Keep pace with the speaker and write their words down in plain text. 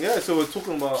Yeah, so we're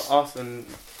talking about us and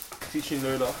teaching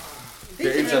Lola.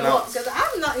 Teaching me what? Because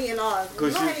I'm not eating ours.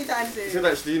 Not anytime soon. You said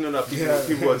actually, you know that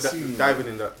people were diving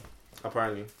in that,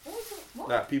 apparently. What?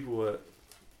 That people were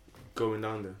going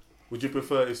down there. Would you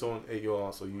prefer if someone ate your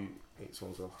ass or you ate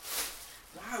someone's ass?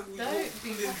 Wow, no,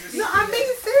 I'm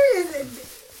being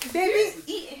serious. They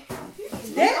eat.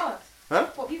 Huh?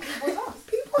 What people eat ass?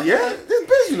 Yeah, there's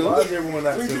best, you know. Why is everyone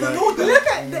acting like... Look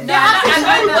at the... I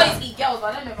know boys eat girls,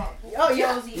 but I don't know about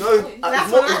girls eat No, boys.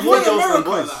 it's more girls than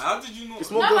boys. How did you know?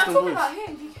 It's more No, girls I'm than talking boys. about here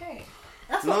in UK.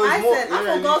 That's No, what I it's more- said. I yeah,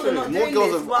 thought girls were literally. not More doing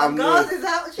girls this. are- Well, I'm girls doing- is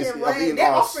out it's- here, I'm boy. eating They're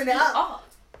ass. offering it up.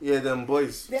 Yeah, them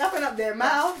boys. They open up their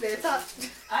mouth, their tongue.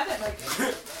 I don't know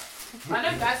girls. I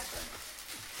know guys.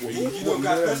 Well, you know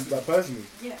guys personally? Like personally?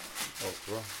 Yeah. Oh,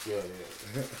 bro. Yeah.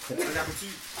 What happened to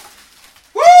you?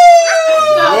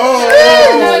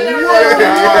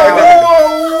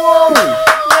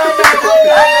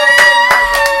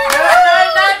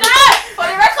 For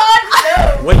the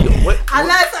record. I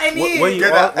learned something new.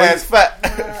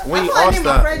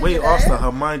 When you asked her,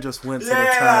 her mind just went to the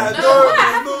time. No, what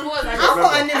happened was I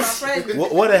thought I knew my friend.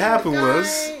 What had happened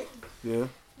was, yeah.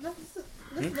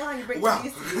 That's not how you break Wow. the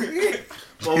news.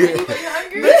 Well, Are you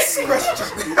hungry?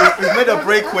 we've made a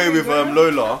breakaway with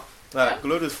Lola. Like,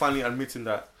 Lola's finally admitting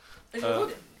that. No.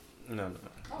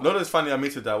 Lola's finally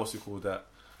admitted that, what's it called, that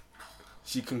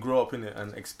she can grow up in it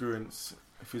and experience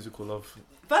physical love.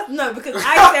 But no, because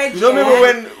I said. You know, remember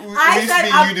when we used to be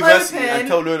in I'm university open. and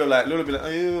tell Lola be like,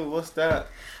 oh, what's that?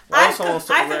 I Why someone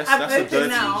stop said rest? I'm That's a open dirty.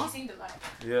 now.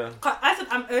 Yeah. I said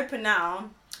I'm open now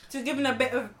to giving a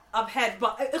bit of head,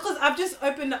 but because I've just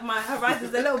opened up my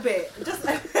horizons a little bit. Just a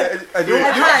bit. A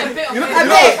bit.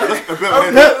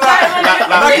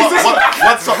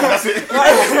 What's up? That's it.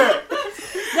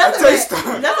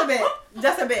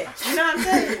 Just a bit. You know what I'm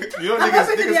saying? You know, I'm niggas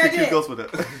open to the be idea. cute girls for that.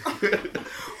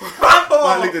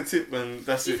 I lick the tip and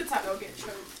that's She's it. the type that'll get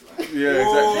choked. Yeah,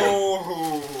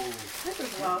 exactly. This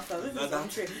is wild stuff. This is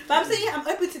untrue. But I'm saying I'm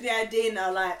open to the idea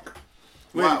now. Like,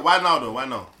 Why now though? Why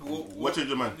now? What changed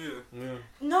your mind? Yeah.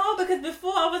 no, because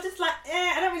before I was just like,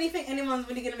 I don't really think anyone's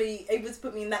really gonna be able to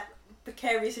put me in that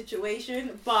precarious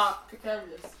situation. But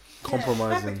Precarious.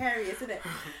 Compromising. quite precarious, isn't it?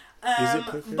 Is it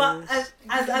precarious? But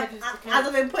as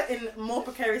I've been put in more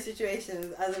precarious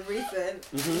situations as of recent,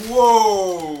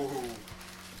 Whoa!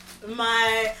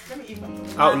 my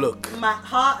Outlook. my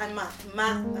heart and my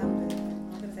I'm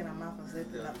gonna say my mouth was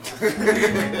open up.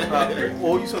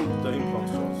 Or you saw the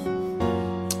implants,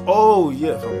 Charles. Oh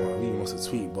yeah, I really must have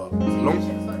tweet, but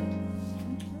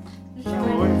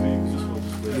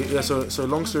So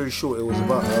long story short, it was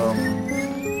about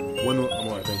when I'm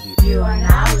alright, thank you. You are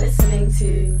now listening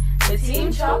to the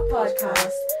Team Chalk Podcast,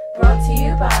 brought to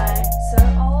you by Sir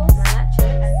Ols, Manache,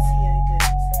 and Theo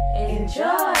Goods.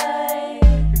 Enjoy!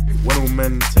 When will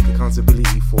men take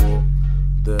accountability for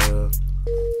the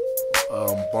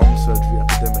bomb surgery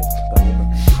epidemic that woman?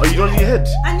 Are you nodding your head?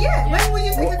 And yeah, when will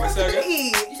you take What's that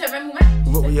accountability? You said when will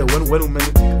men? Yeah, when will men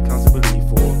take accountability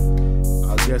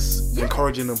for, I guess,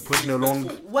 encouraging and pushing along?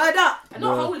 Word up.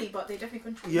 Not wholly, but they definitely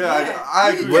contribute. Yeah,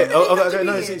 I agree. Wait, okay,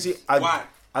 no, see, Why?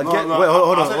 I get. Wait,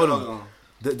 hold on.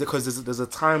 Because there's a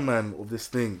timeline of this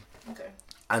thing, Okay.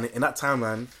 and in that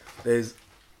timeline, there's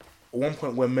one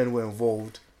point where men were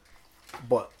involved,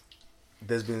 but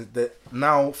there's been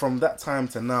now from that time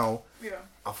to now. Yeah.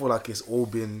 I feel like it's all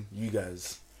been you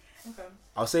guys. Okay.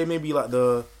 I'll say maybe like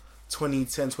the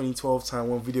 2010, 2012 time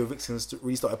when video vixens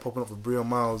really started popping up with Bria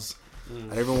Miles,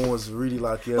 and everyone was really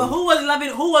like, yeah. But who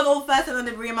was all first on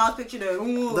the Bria Miles picture though?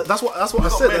 Ooh. That's what I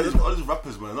said. All these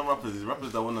rappers, man. Not rappers. It's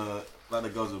rappers that wanna like the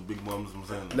girls with big moms. I'm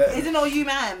saying. Isn't all you,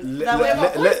 man? Let- That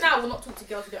let- way- Boys now will not talk to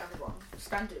girls who don't have a bum.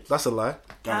 Standard. That's a lie.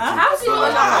 How's it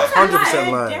not a lie?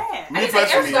 100% lie. Yeah. I didn't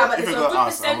say every guy, but there's a good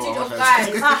percentage of guys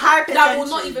A high that will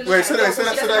not even look Wait, at say a girl that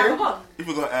because she doesn't have a bum. If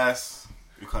you got ass,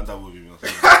 you can't double with you. Know what I'm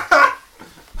saying?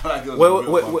 I like girls with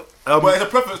Wait. big bum. But it's a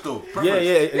preference though. Preference.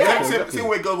 Yeah, exactly. Same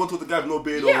way girls want to talk to guys with no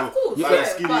beard Yeah, or of course. like Yeah,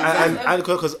 skinny. but- And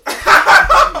because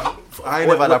I ain't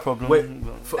never had that problem. Wait,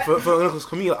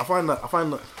 for me, I find that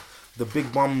the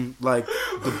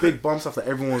big bum stuff that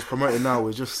everyone's promoting now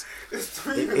is just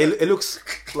it looks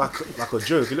like a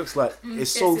joke. It looks like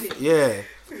it's so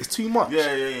it's too much.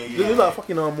 Yeah. They look like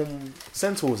fucking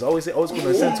centaurs. I always call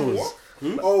them centaurs.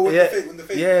 Oh, when Yeah. the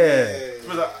fake.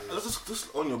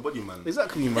 Just on your body, man.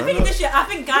 Exactly, The man. thing is this shit, I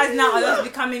think guys now are just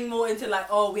becoming more into like,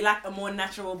 oh, we like a more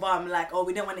natural bum. Like, oh,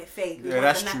 we don't want it fake. We Yeah, want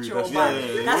that's the true, natural that's bum.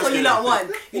 true. That's what you lot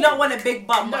want. You don't want a big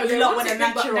bum, No, but they you lot want want a it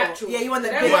big but natural. natural. Yeah, you want the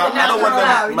They big want but the natural. I don't want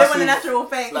them You don't want a massive- natural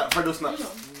fake. Like Fredo snaps.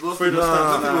 Those Fredo Fredo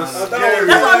snaps. snaps. Nah. Scary.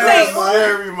 That's what I'm saying.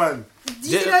 Scary, man. Do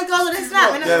you see those girls on the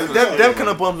snap? Yeah, them kind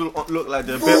of bums look like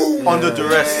they're a bit under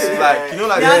duress. Like, you know,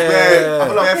 like Yeah.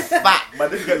 they're fat.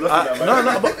 But they get lost in that.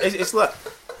 No, but it's like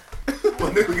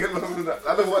But they get lost in that.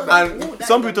 I don't want that. And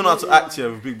some people don't know how to act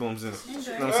here with big bums, innit?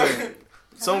 You know what I'm saying?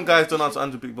 Some guys don't know how to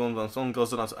handle big bums, and some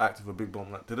girls don't know how to act with a big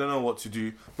bum. Like, they don't know what to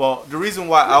do. But the reason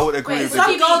why I would agree Wait, with so it,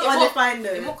 Some girls are In what- defined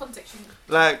In though. what context?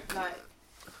 like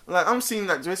Like, I'm seeing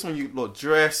like dress when you look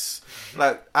dress,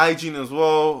 like hygiene as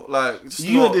well. Like, just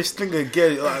you not, and this thing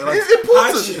again. Like, it's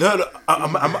important.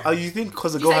 no, you think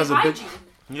because the you girl say has a big. hygiene.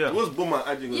 Yeah. What's Boma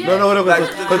adding? Yeah. No, Like,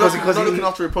 because not looking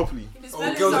after it properly.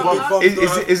 Oh, girls are big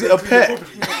bum. is it a pet?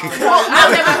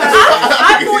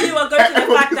 I thought you were going to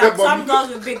the fact that some girls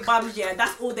with big bums, yeah,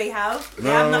 that's all they have. They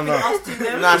have nothing else to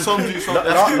them. Nah, some do. Some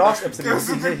that's true. Last episode, Girls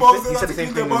he with said big bums, he said the they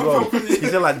same like to thing clean as their well. bum properly. He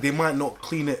said like they might not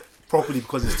clean it properly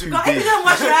because it's too But if you big. don't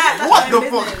wash your ass, that's What your the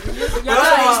business. You're I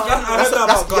heard that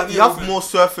about Ghanaian You have women. more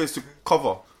surface to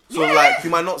cover. So like you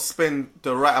might not spend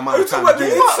the right amount Are you of time talking about the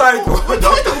doing inside? bro?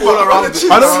 all around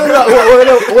I don't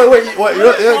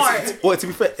know. Wait. To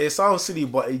be fair, it sounds silly,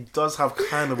 but it does have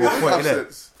kind of a point in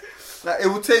it. Like it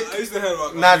would take I used to hear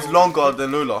about Nads Ghanaian longer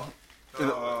than Lola.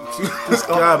 This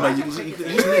guy, man, you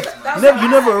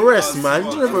never rest, man.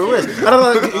 You never rest. I don't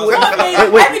know.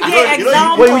 Wait. everyday you-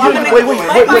 example. wait, I'm gonna- wait. Why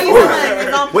are you using an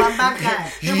example? I'm back there.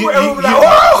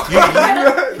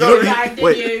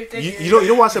 You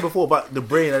know what I said before about the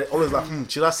brain? And always like,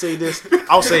 should I say this?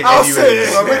 I'll say it I'll say anyway. it.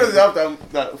 Well, where does it have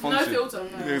that No function? filter.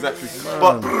 No. Yeah, exactly.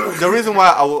 But the reason why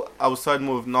I would side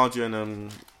more with Nadia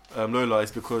and Lola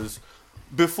is because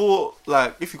before,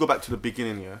 like, if you go back to the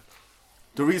beginning, yeah,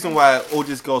 the reason why all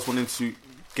these girls wanted to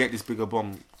get this bigger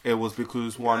bomb, it was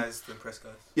because one, Guys, to impress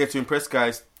guys. yeah, to impress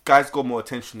guys. Guys got more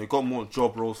attention. They got more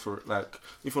job roles for it. Like,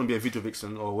 if you want to be a video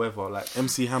vixen or whatever, like,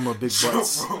 MC Hammer, big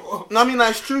butts. no, I mean,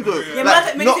 like, it's true though. Yeah, Like,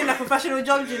 man, makes not- it like professional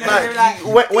jobs, you know. like, They're like,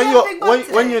 when yeah, you're big butts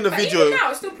when you're in the But video, even now,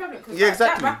 it's still prevalent. 'Cause Yeah, like,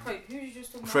 exactly. That rapper, who you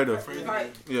just talking about? Fredo.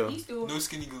 Like, yeah, he's still. No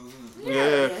skinny girls, isn't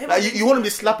it? yeah. Like, you want to be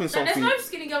slapping Like, there's something. no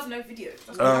skinny girls, no videos.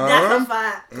 that's a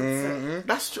fact.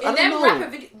 That's true. I In don't them know.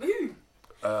 rapper video,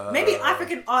 who? Maybe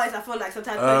African artists, I feel like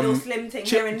sometimes a little slim thing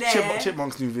here and there.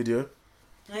 Chipmunk's new video.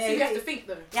 So you have to think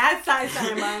though. Yeah, it's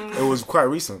something, man. It was quite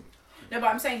recent. No, but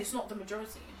I'm saying it's not the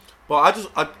majority.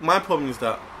 But my problem is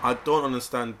that I don't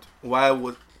understand why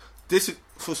would this.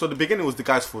 So the beginning was the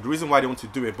guys' fault. The reason why they want to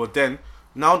do it, but then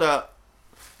now that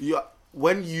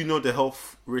when you know the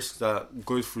health risks that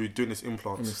goes through doing this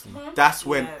implants, that's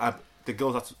when Yeah. the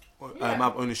girls have to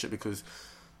have ownership because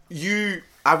you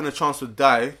having a chance to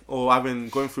die or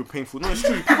going through painful. No, it's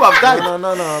true. People have died.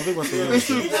 No. Big one. It's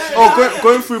true. Oh,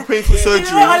 going through painful surgery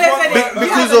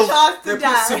because of They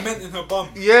put cement in her bum.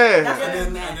 yeah. That's And it,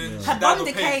 then man. she Her died bum of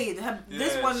pain. decayed. Yeah,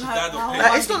 This one, she her died of whole pain. bum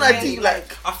Like, it's not that decayed, deep.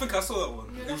 Like I think I saw that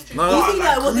one. It was No, you see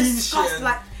that was green disgust. shit.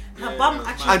 Like her bum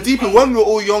actually. and deeper decayed. when we were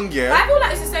all young, But I yeah. feel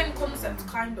like it's the same concept,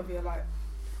 kind of. You're like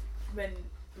when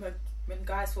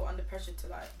guys feel under pressure to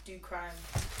like do crime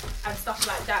and stuff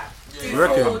like that. Do You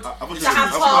reckon? fraud, I was to have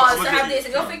just- cars, I was to have just- this,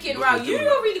 and you're thinking, wow, you're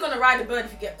really gonna ride a bird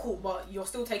if you get caught, but you're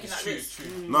still taking that risk.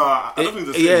 No, I don't think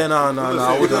the same. Yeah, no. I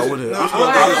wouldn't. It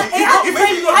had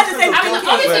the same I mean, thinking.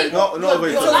 obviously, No,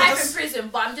 wait. your life in prison,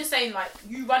 but I'm just saying, like,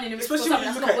 you running a risk for Especially when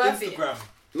something you that's look not at worth it. Instagram.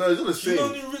 No, it's not the You same. know,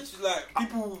 only rich, like,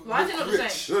 people Why is it look not the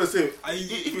rich. same? It's not the same. And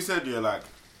you- If you said you're like,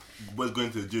 boys going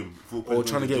to the gym, Or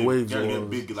trying to get waves trying to or- get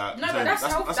big, like, No, but saying, that's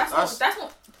not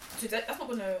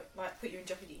gonna like put you in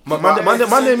jeopardy. Man,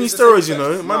 they need steroids, you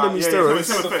know. Man, they need Yeah, steroids. it's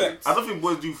the same effect. effects. I don't think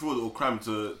boys do fraud or crime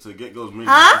to get girls married.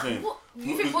 Huh? I'm saying. What?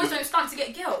 You think boys don't stunt to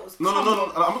get girls? No. Come I'm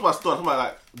on. talking about stuff. I'm talking about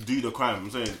like do the crime. I'm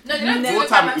saying. No, they don't No, do More the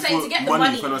crime. I'm it's saying for to get the money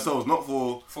money. for themselves, not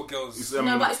for. For girls. It's, No,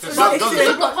 but it's girls- still girls- it's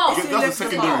look the part. girls- girls are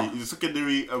secondary. It's a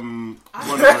secondary. I don't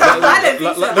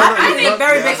think so. I think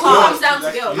very big It comes heart. down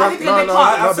to girls. No, I think a big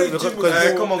heart.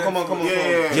 because Come on.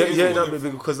 yeah,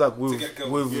 because like To get girls.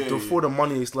 with Yeah, for the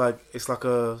money, it's like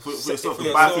a For yourself,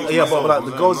 Yeah, buy so- things for yeah, but yourself, like the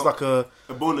man, girls not like a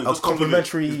a bonus. a just come with it.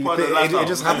 complimentary. It's part of the It lifestyle.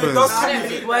 just And it happens. does I happen.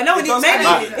 don't- Well, no, It does maybe.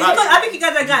 happen. It's because I think you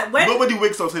guys are guys. When Nobody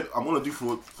wakes up saying, "I'm gonna do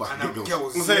fraud for And big have girls."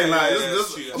 girls. I'm saying Yeah, like, yeah, this- that's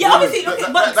this- true. Yeah, obviously, okay,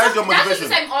 that- but that's your That's just motivation.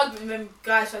 the same argument when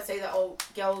guys try to say that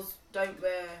girls don't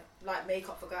wear like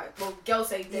makeup for guys. Well, girls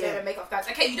say they don't wear makeup for guys.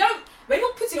 Okay, you don't. When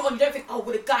you're putting it on, you don't think,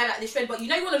 would a guy like this trend? But you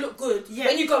know you want to look good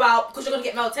when you go out because you're gonna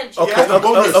get male attention. Okay, Yeah, that's a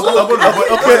bonus. That's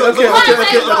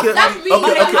me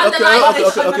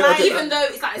okay. even though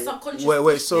it's like a subconscious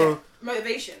Wait. So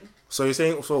motivation. you're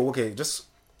saying okay, just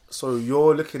so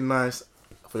you're looking nice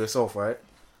for yourself, right?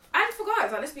 And for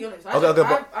guys, like, let's be honest.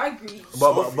 I agree.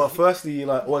 But firstly,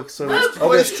 like, so No, okay,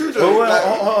 but it's true though. Wait,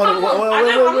 I'm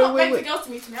not wait, waiting for girls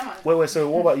to meet me, am I? wait. So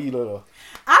what about you, Lola?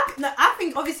 I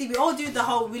think obviously we all do the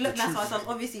whole we look nice for ourselves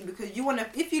obviously because you wanna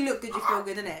if you look good you feel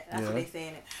good, innit? That's what they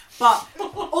say, innit? But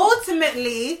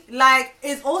ultimately, like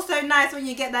it's also nice when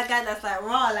you get that guy that's like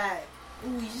raw, like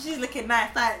ooh, she's looking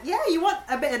nice. Like yeah, you want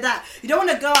a bit of that. You don't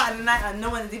want to go out in the night and no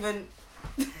one's even.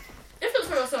 If it's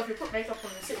for yourself, you put makeup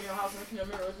on and sit in your house and look in your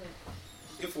mirror, isn't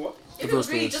it? If what? If it was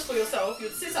really just for yourself,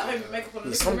 you'd sit at home with makeup on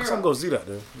and look in the mirror. Some girls do that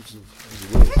though. Which is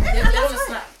weird. They want to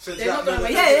snap. So They're not going to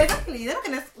waste Yeah, it. exactly. They're not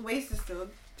gonna waste it still.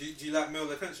 Do you like male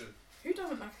attention? Who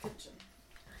doesn't like attention?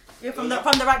 Yeah, from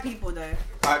the right people though.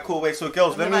 Alright, cool. Wait, so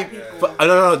girls, From the let right me. people. But I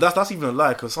don't know. That's even a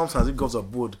lie because sometimes if girls are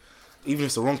bored, even if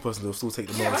it's the wrong person, they'll still take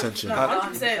the more attention, No,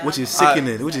 100%. which is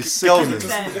sickening. Which is sickening.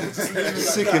 100%.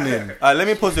 Sickening. Let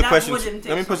me pose the That question. wouldn't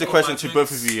Let me take pose the All question my to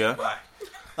drinks. both of you. Yeah.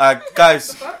 Bye.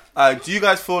 Guys, do you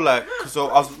guys feel like? So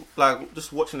I was like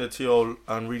just watching the TL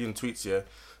and reading tweets. Yeah.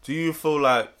 Do you feel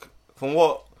like, from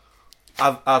what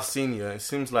I've seen here, it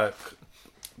seems like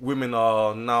women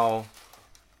are now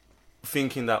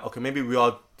thinking that okay, maybe we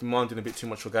are demanding a bit too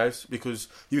much for guys because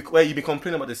you be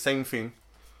complaining about the same thing,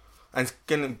 and it's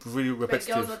getting really But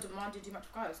repetitive. girls are demanding too much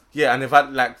for guys. Yeah, and they've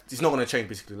had like it's not gonna change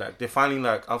basically. Like they're finally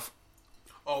like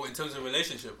Oh, in terms of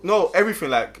relationship? no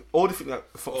everything like all the things like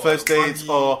Or first dates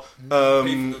money, or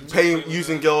paying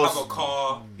using girls. Have a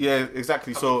car, Yeah,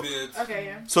 exactly. have So a beard, Okay,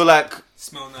 yeah. so like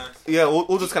smell nice. yeah,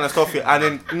 all this kind of stuff here, and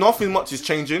then nothing much is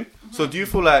changing. So do you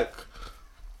feel like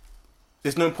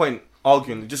there's no point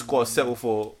arguing? You just gotta settle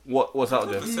for what's out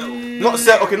there. Not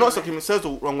settle. Okay, not settle.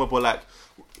 Settle the wrong word, but like.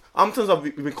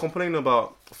 We've been complaining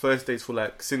about first dates for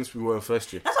like since we were in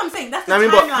first year. That's what I'm saying. That's the I mean,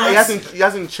 but timeline. he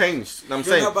hasn't changed. I'm You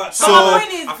saying. know about So, But my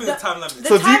point is, I think the timeline is the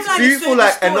so timeline do you is feel so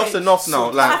like distorted. enough's enough now?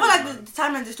 I Like, feel like the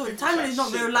timeline is distorted. The timeline is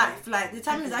not real life. Like the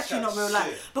timeline is actually not real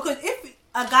life. Because if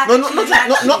a guy no, actually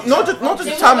not just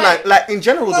the timeline. Like in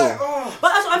general, though. But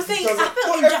that's what I'm saying.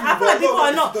 I feel like people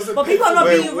are not. But people are not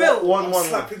being real. One.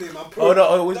 slapping him. I'm Oh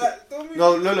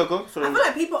no! No, go. I Sorry. feel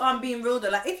like people aren't being real though.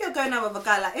 Like if you're going out with a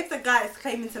guy, like if the guy is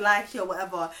claiming to like you or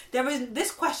whatever, there is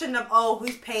this question of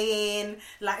who's paying.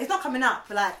 Like it's not coming up.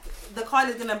 Like the car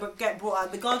is gonna get brought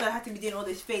out. The girl don't have to be doing all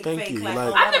this fake. Thank you, Like,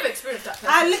 like- I've never experienced that.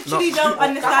 I literally don't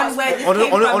understand where this came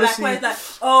from. honestly- like where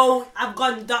it's like, I've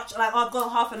gone Dutch. Like I've gone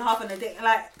half and half on a date.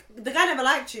 Like the guy never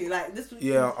liked you. Like this.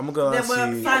 Yeah, I'm gonna There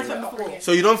were see. signs from before.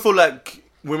 So you don't feel like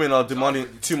women are demanding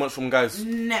too much from guys?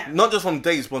 No. Not just from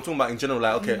dates, but I'm talking about in general.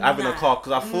 Like, okay, having a car,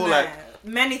 because I feel like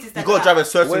men need to step you gotta up. drive a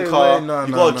certain Wait, car, no,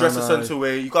 you gotta no, dress no, a certain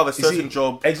way, you gotta have a You see, certain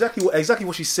job. Exactly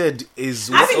what she said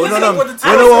is. I think this is what the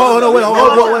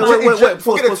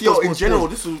In general,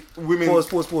 this is women.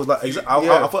 Pause. Like, Yeah.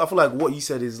 I feel like what you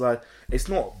said is like it's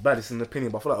not bad. It's an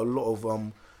opinion, but I feel like a lot of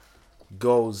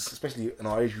girls, especially in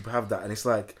our age group, have that, and it's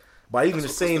like. But even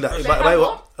just saying that,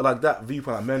 like that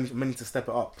viewpoint, like men need to step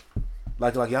it up.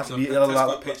 Like you have to be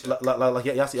like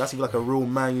you have to be like a real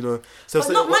man, you know. So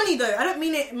But not money though. I don't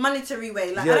mean it monetary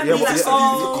way. Like Yeah, I don't yeah, mean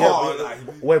but- like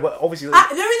wait, but obviously the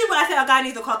reason why I say a guy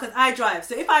needs a car because I drive.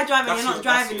 So if I drive and you're not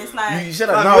driving, it's like you said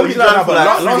that Like, now. you'll You be said that now, driving for but like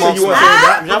last 3 year you weren't months, saying man.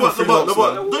 that. You have a 3 months,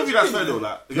 man. Don't think that's fair though.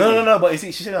 Like, No, but you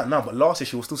see, she said that now, but last year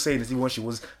she was still saying this even when she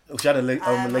had a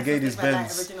Legatus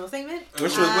Benz. Original statement. When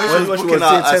she When was she booking was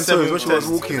out at 10 7 toes, when she was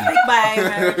walking. Stick by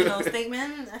my original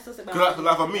statement. I still say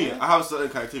like for me, I have certain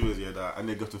criteria that I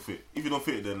need to fit. If you don't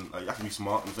fit, then like, you have to be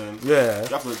smart. I'm saying, Yeah. you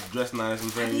have to dress nice. I'm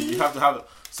saying, you have to have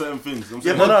certain things. I'm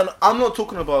Yeah, saying, but no. I'm not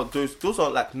talking about those. Those are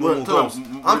like normal Well, goals. tell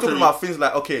I'm them, talking literally. about things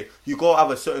like okay, you gotta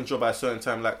have a certain job at a certain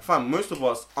time. Like, fam, most of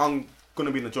us aren't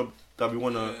gonna be in a job that we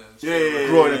wanna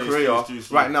grow in a career it's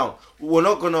true. right now. We're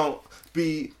not gonna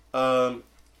be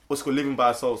what's called living by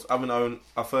ourselves, having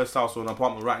our first house or an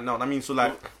apartment right now. And I mean, so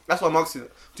like that's what I'm asking.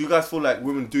 Do you guys feel like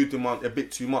women do demand a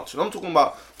bit too much? And I'm talking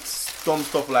about dumb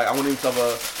stuff like I want him to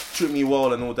have treat me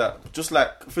well and all that. Just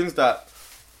like things that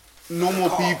normal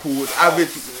people with average,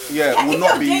 will if not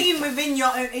you're be. dating within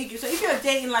your own age group, so if you're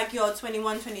dating like you're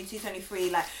 21, 22, 23,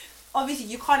 like obviously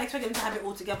you can't expect them to have it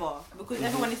all together because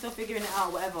everyone is still figuring it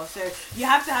out, whatever. So you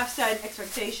have to have certain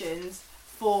expectations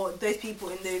for those people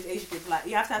in those age groups. Like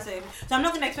you have to have certain. So I'm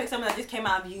not gonna expect someone that just came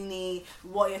out of uni,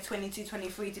 what you're 22,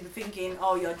 23 to be thinking,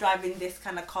 oh, you're driving this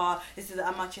kind of car. This is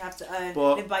how much you have to earn.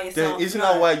 Live by But yourself. then isn't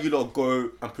No. that why you lot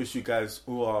go and pursue guys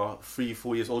who are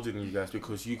 3-4 years older than you guys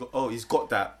because you go, he's got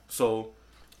that, so.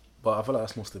 But I feel like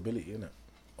that's more stability, isn't it?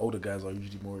 Older guys are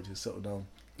usually more ready to settle down.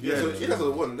 Yeah, so that's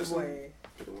the one. That's the Boy.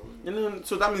 You know,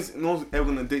 so that means no one's ever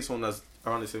gonna date someone that's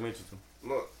around the same age as them.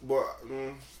 But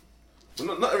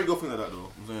not every girl think like that though.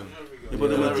 I'm saying. Yeah, but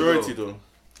the majority though.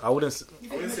 I wouldn't. You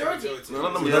think majority? No,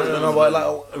 not the No, majority. but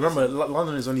like remember,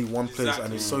 London is only one place and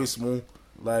Exactly. it's so small.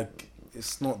 Like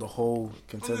it's not the whole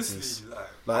consensus. Honestly, like,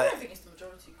 I Like don't think it's the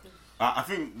majority. 'Cause I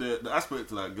think the aspect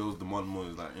to like girls demand more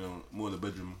is like more in the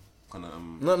bedroom kind of.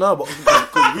 No, but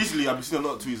Because recently I've been seeing a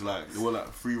lot of tweets like they want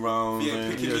like 3 rounds,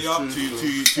 and picking me up.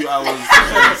 2 hours.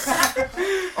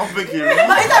 I'm thinking.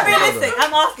 But is that realistic?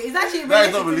 I'm asking. Is actually That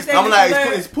is realistic? not to realistic. say I'm like,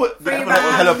 no it's put free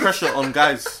hella round pressure on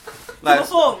guys. to Like,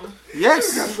 perform?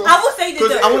 yes. I will say this.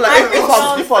 Because I'm like,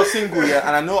 if I was single, yeah,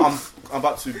 and I know I'm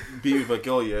about to be with a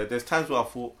girl, yeah, there's times where I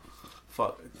thought,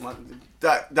 fuck, man,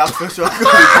 that's pressure.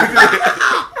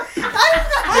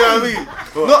 You know what I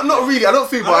mean? Not really. I don't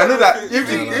think, but I know that.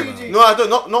 No, I don't.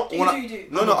 Not when I. do.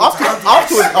 No. Afterwards,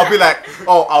 I'll be like,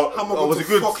 was it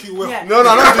good? Fuck you well. Yeah. No, I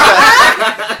don't do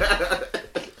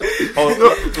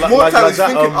that. More times that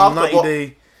thinking after. 90 But,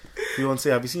 Day fiance.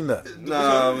 Have you seen that?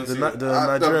 nah, The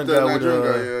Nigerian guy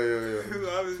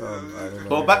with yeah.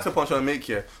 But back to the point I'm trying to make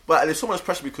here. But there's so much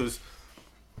pressure because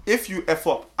if you F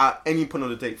up at any point of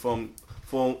the date, from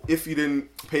if you didn't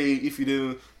pay, if you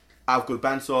didn't have good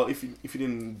banter, if you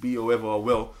didn't be or whatever or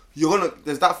well,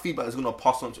 there's that feedback that's gonna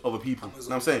pass on to other people. You know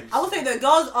what I'm saying? I would say that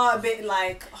girls are a bit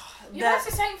like. That's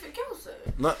the same for girls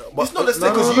though. It's not the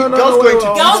same because no, girls going to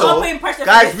Girls are detail. putting pressure.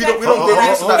 Guys, we don't go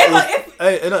into that.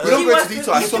 Hey, We don't go into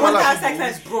detail. I If saw you my want to have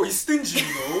life. sex, Bro, he's stingy, you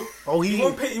know. He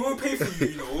won't pay for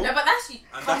you, you know. No, but that's And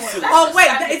that's it. Oh wait,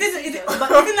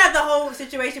 isn't that the whole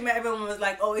situation where everyone was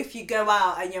like, oh, if you go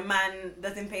out and your man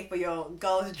doesn't pay for your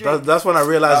girl's drink? that's when I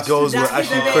realized girls were That's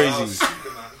actually the crazy. Man.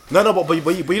 No, but you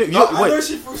I know wait.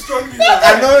 she feels strongly.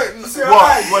 I know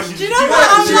what. Do you know what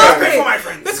I'm She won't pay laughing? for my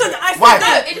friends. Because I Why? said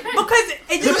that No, it depends. because it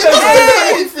Because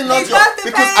just depends.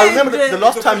 because I remember the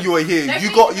last time you were here,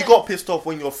 you got pissed off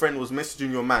when your friend was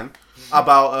messaging your man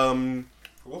about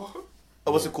What?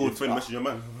 what's it called? Your friend message your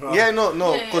man. Yeah, no,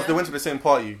 Yeah, because they went to the same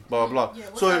party, blah blah blah. Yeah,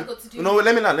 what's So that got to do no, with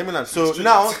let me land. So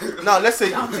now let's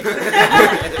say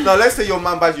let's say your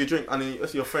man buys you a drink and then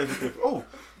let's say your friends think, oh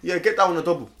yeah, get that on a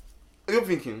double. You're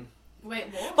thinking Wait,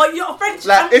 what? But your friend,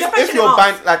 like your friend if should you're ask.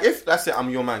 buying like if let's say I'm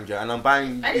your man, yeah, and I'm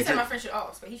buying. I you didn't say my drink, friend should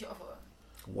ask, but he should offer.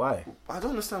 Why? I don't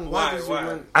understand why does your Why?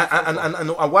 man.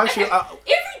 And why should I?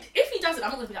 If he does it, I'm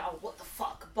not gonna be like, oh, what the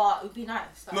fuck? But it would be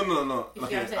nice. Like, No. if you Okay, know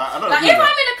what I'm saying. I don't Like agree if with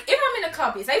that. I'm in a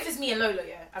club, say if it's me and Lola,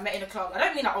 yeah, I met in a club. I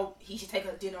don't mean like, oh, he should take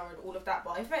her to dinner and all of that.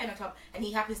 But if we're in a club and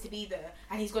he happens to be there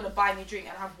and he's gonna buy me a drink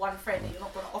and I have one friend and you're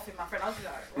not gonna offer my friend, I'll be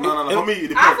like, No. For me, it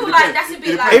depends. I feel like that's a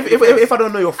bit like. If I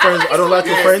don't know your friends, I don't like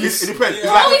your friends. It depends. It's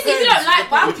Obviously, if you don't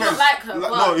like, why would you not depends. like her?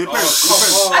 No, it depends.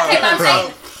 Okay, but I'm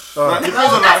saying. It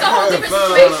depends on That's a whole different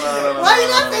situation. Why are you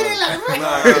not feeling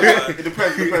like? It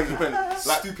depends.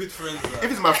 Like, Stupid friends.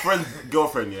 if it's my friend's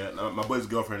girlfriend, yeah, like my boy's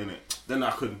girlfriend, innit, then I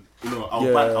could, I'll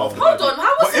Yeah. back off. Hold on,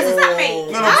 how was this that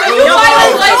mate? No, How you buy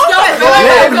your boy's girlfriend?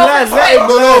 Let him land.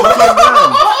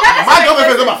 My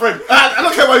girlfriend is not my friend. I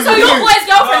don't care what So you your do. boy's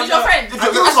girlfriend is your friend?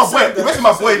 That's my boy. The rest of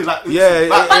my boy is like. Yeah,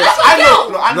 like, But that's I your know.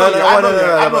 girl. I know. No, I know. no,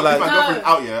 I know. but like- If my No. girlfriend's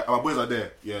out, yeah, and my boys are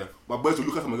there, yeah, my boys will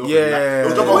look after my girlfriend. Yeah. Like,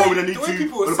 they'll drop her home when they need The way to.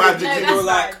 people They'll will buy say, drinks. you No, know,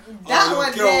 like, That your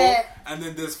was girl, there. and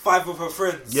then there's 5 of her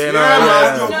friends. Yeah, Yeah, no, man.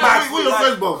 yeah. You're No. mad. Who your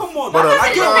friends, bro? Come on, But, man. I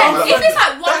It get depends. out. If it's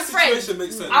like one That friend, situation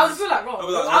makes sense. I would feel like wrong. I'll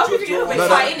be like, I would Joe, think you're a bit no,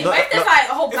 shy, innit? no, But if there's like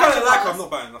a whole If I bunch don't of like her, us, I'm not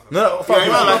buying nothing. No, Yeah,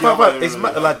 you might like it, it's yeah,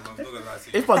 like I'm not gonna lie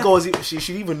to you. if my girl is, she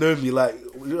should even know me. Like,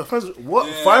 your friends, what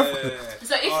Yeah, 5? yeah, yeah.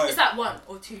 so if Alright. it's like 1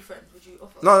 or 2 friends, would you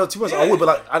offer? No, to be honest, I Yeah. would, but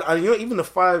like, and you know, even the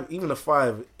 5,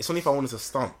 it's only if I wanted to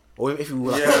stunt. Or if you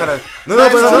were like Yeah. kind of no,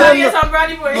 but So no, you're some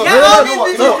brownie boy. no, Get no, all no, these no,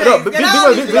 bitches, no, get big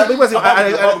all these big ones.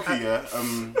 Barbecue,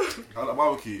 yeah. At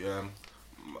barbecue,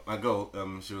 my girl,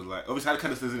 she was like, obviously I had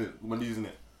canisters in it, Bonitas in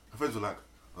it. Her friends were like,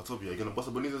 "I told you, you're gonna bust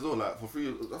a Bonitas as well, like for free."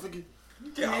 I think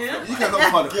Get out. you guys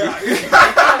don't part of it.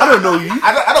 I don't know you.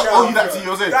 I don't owe you that to you. You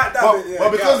know what I'm saying? That But bit, yeah,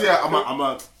 but because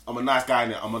yeah. I'm a nice guy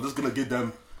in it. I'm just gonna give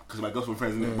them because my girlfriend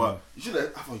friends in it. But you should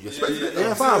have. I thought you expected it.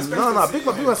 Yeah, fam. No, big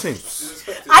one thing.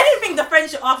 I didn't think the friend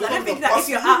should ask. I don't think that if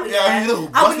you're out, Yeah, you know,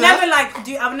 I would bust never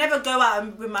that. I would never go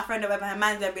out with my friend or whatever her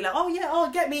man's there and be like, oh yeah, oh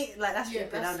get me, like that's Yeah,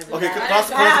 stupid. I'll never Okay, do can that. I ask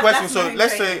That's a question? So my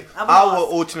let's trait. say I would I were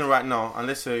ask. all chilling right now, and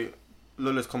let's say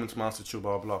Lola's coming to my house to chill,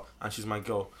 blah blah blah, and she's my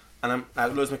girl, and I'm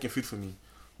like, Lola's making food for me.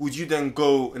 Would you then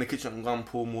go in the kitchen and go and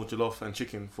pour more jollof and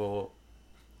chicken for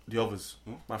the others,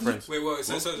 my friends? Wait,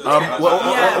 so.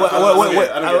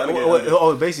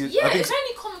 Oh, basically, Yeah, I think. it's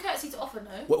only common courtesy to offer,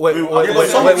 no? Wait,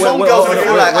 Some girls will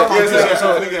feel like I can't do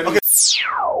that. Okay.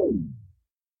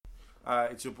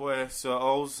 It's your boy Sir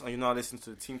Ols, and you're now listening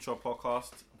to the Team Chop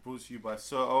podcast, brought to you by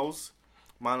Sir Ols,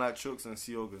 Man Like Chooks, and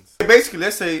C Organs. Basically,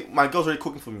 let's say my girl's already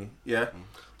cooking for me, yeah,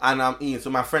 and I'm eating, so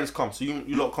my friends come, so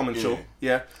you lot come and chill,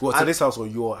 yeah. What, to And this house or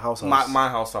your house? my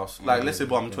house. Like, let's say,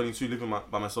 but I'm 22, living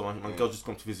by myself, and my girl just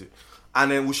come to visit,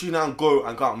 and then will she now go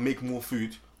out and make more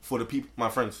food for the people, my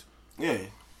friends? Yeah.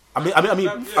 I mean, But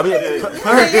a lot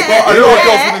of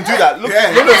girls wouldn't do that. Look,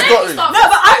 Lola's got it. No,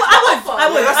 but I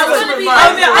would.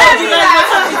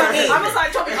 I was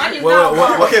like chopping onions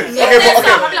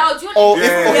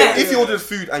Okay. If you ordered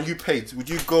food and you paid, would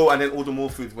you go and then order more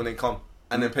food when they come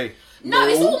and then pay? No,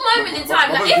 it's all moment in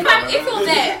time. Like if you're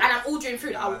there and I'm ordering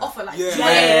food, I will offer like Yeah.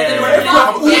 Like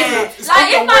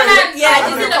if my man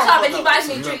is in the club and he buys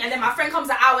me a drink and then my friend comes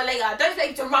an hour later, don't expect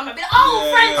him to run and be like, oh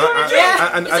friend, you want a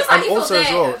drink? And also as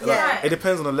well, like, it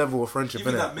depends on the level of friendship,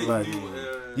 innit? Like,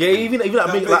 even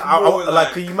that big,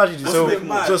 like, can you imagine?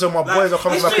 So my boys are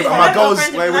coming back and my girls.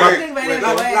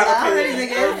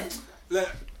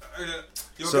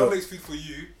 Your girl makes food for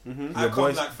you. Your I come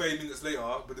boys, like 30 minutes later,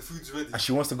 but the food's ready. and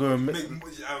she wants to go and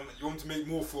you want to make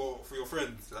more for your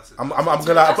friends. That's it. I'm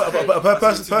gonna like,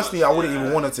 personally, I wouldn't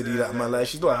even want her to do that, man. Like,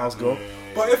 she's not a house girl.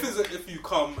 But if you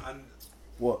come and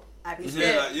What? she's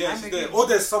there, or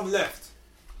there's some left.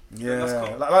 Yeah,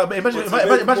 like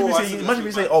imagine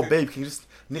me saying, "Oh, babe, can you just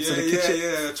nip to the kitchen?"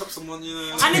 Yeah, chop someone,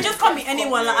 And it just can't be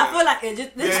anyone. Like, I feel like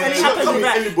this only happens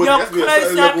with like, your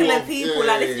close circle of people.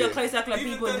 Like, this is your close circle of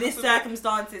people. This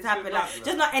circumstances happen. Like,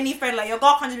 just not any friend. Like, your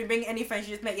girl can't just be bringing any friend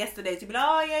she just met yesterday to be like,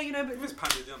 oh yeah, but it's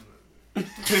panded, people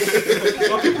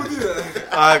do that.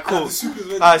 Alright, cool.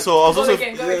 Alright, so I was also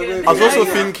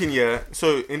thinking,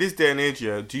 so in this day and age,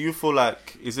 do you feel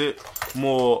like, is it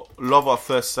more love at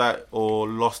first sight or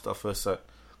lost at first sight?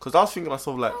 Because I was thinking to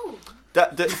myself, like,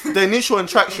 that the initial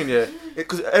attraction,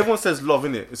 because everyone says love,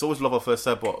 innit? It's always love at first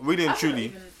sight, but really and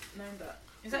truly,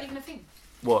 is that even a thing?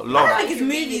 What, love? I think it's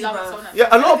movies, bro. Yeah,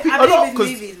 a lot of people. It's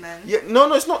movies, man. Yeah,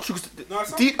 no, it's not true.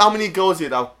 Deep, how many girls here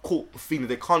that are caught feeling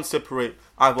they can't separate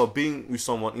either being with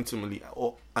someone intimately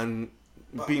and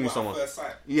being with someone.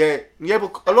 Yeah,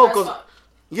 but a lot of girls.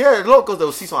 Yeah, a lot of girls that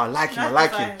will see someone I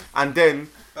like him, and then.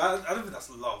 I don't think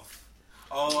that's love.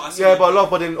 Oh, I see. Yeah, but love,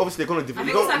 but then obviously they're gonna develop.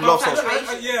 You don't love someone.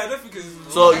 I don't think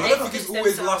it's. So I don't think it's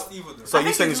always lust either. Though. So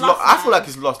you're saying it's lost? I feel like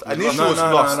it's lost. Initially, it's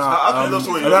lost.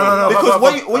 No. Because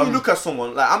when you look at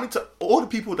someone, like all the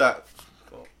people that.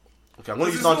 Okay, I'm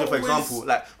gonna use Nigel for example.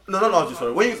 Like no,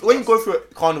 sorry. When you go through a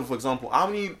carnival, for example, how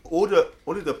many all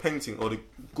the painting or the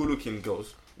good-looking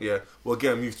girls, will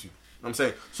get moved to? I'm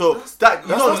saying so that you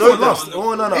don't know that.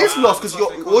 Oh no, it's lost because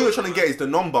all you're trying to get is the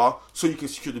number so you can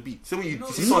secure the beat. So when you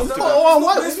see someone, okay, no,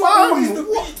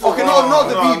 not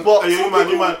the beat, but you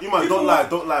man, don't lie.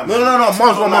 No,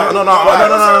 Mars,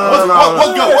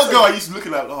 What girl are you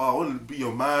looking at? Oh, I want to be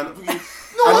your man.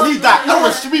 I need that. I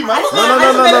want to stream, man. No.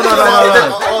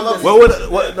 What?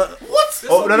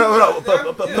 Oh no.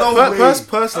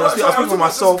 Personally, I speak for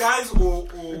myself. Guys or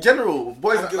general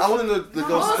boys. I want to know the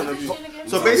girls' point of view.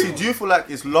 So basically, do you feel like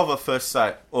it's love at first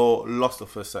sight or lost at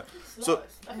first sight? So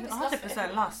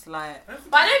 100% lost, like.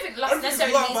 But I don't think lust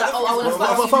necessarily means that. Oh, I want to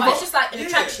fuck you. But it's just like an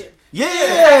attraction.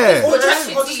 Yeah. Or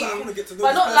attraction to you,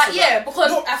 but not like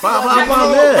because I feel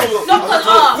not because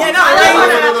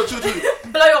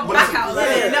blow your back out.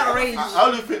 Not arranged. I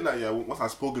only think that once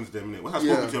I've spoken to them, once I've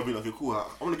spoken to you, I'll be like, okay, cool. I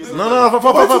want to get.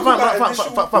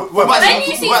 But then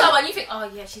you see someone, you think, oh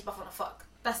yeah, she's buff on a fuck.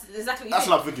 That's exactly what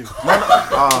you what I'm thinking.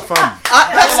 Fam.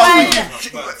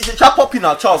 That's chat popping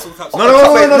now, Charles.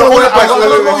 No.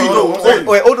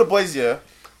 Wait, all the boys,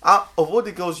 of all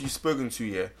the girls you've spoken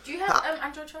to, do you have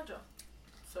Android charger?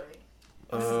 Sorry.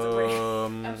 I'm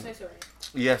so sorry.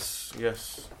 Yes.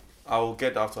 I'll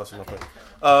get that after us.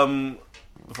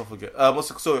 If I forget.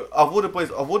 So of all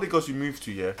the girls you moved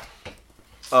to,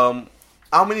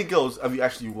 how many girls have you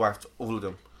actually wifed? All of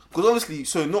them. Because obviously,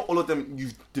 so not all of them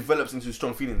you've developed into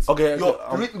strong feelings. Okay.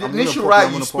 The initial right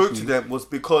you spoke to them was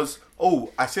because,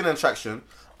 I see an attraction,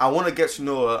 I want to get to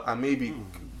know her and maybe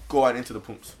go out into the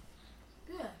pumps.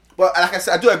 Yeah. But like I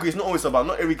said, I do agree. It's not always about.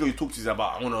 Not every girl you talk to is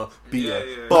about. I want to be her.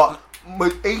 Yeah. But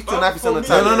 8 to 9% of the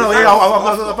time.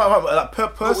 No.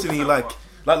 Personally, you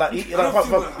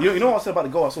know what I said about the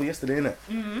girl I saw yesterday, innit?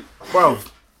 Mm-hmm. Bro,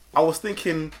 I was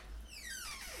thinking.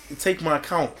 Take my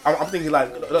account. I'm thinking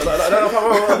like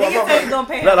I'll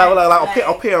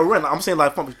pay her rent. I'm saying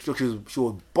like she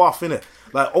was buff in it.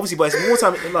 Like obviously, but it's more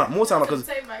time because more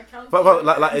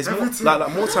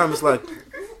time. It's like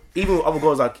even with other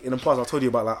girls like in the past I told you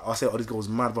about like I said this girl's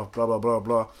mad blah blah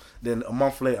blah. Then a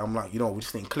month later I'm like we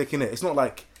just didn't click in it. It's not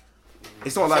like do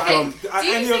you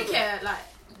think like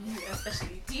you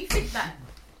especially do you think that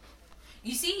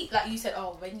you see like you said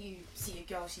when you see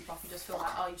a girl she's buff you just feel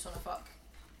like you just want to fuck.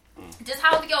 Just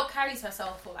how the girl carries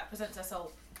herself or like presents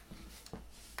herself,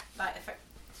 like affect.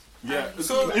 Yeah,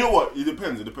 so you know what? It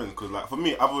depends because like for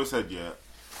me, I've always said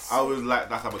I was like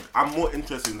that type of. I'm more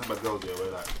interested in the type of girls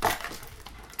where like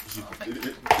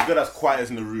the girl that's quiet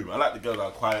in the room. I like the girl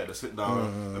that's quiet, that sit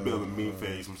down, a bit of a mean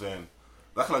face. I'm saying,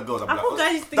 That kind of girls. I thought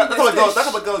guys used to think That kind of girls.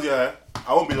 that's That kind of girls. Yeah,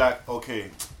 I won't be like, okay,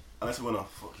 unless I wanna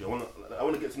fuck you. I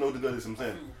wanna get to know the girl. I'm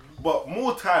saying, but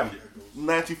more time,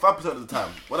 95% of the time,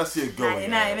 when I see a girl,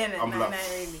 I'm like,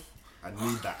 really. I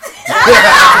need that.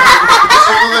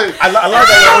 I like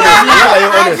that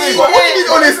you're honest. What do you mean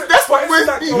honest? That's what we're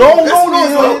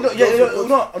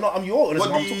No. I'm your honest. What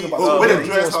I'm do talking you about. when the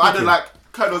dress? How I did like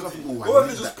kind of. What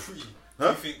if it's just pre? Huh?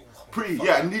 You think, Pretty,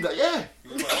 yeah, I need that. Yeah.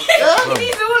 He needs all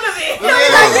of it.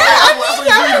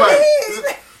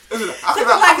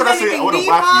 After I say I want to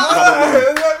wife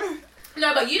you,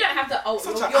 No, but you don't have to. Oh,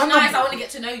 Such you're a- nice. I want to get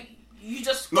to know you. You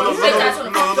just no. say that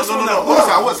on the Honestly,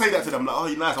 I wouldn't say that to them. Like, oh,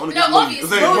 you're nice. I want to get to know you.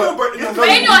 obviously. But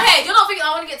in your head, you're not thinking,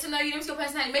 I want to get to know you, know your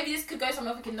personality. Maybe this could go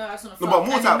somewhere thinking, no, I just want to No, but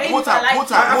more time.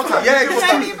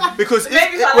 Yeah, because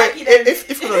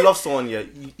if you're gonna love someone, yeah,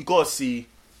 you gotta see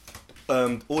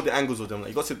all the angles of them. Like,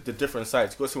 you gotta see the different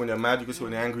sides. You gotta see when they're mad. You gotta see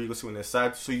when they're angry. You gotta see when they're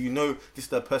sad. So you know this is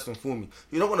the person for me.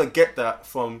 You're not gonna get that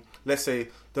from, let's say,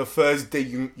 the first day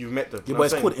you met them. Yeah, but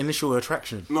it's called initial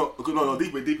attraction. No,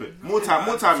 deep it. More time.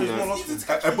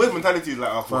 Yeah. A boy's mentality is like,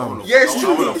 oh, I wanna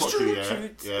fuck you, yeah.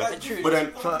 But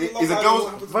then, is a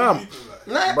girl's Fam.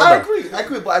 I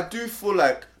agree, but I do feel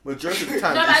like majority of the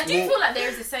time. No, but I it's do more- feel like there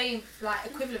is the same like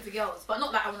equivalent for girls, but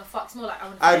not like I want to fuck. It's more like I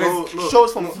want to. I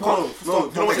shows from no. You know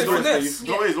what it is?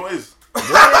 You know what it is? Wait,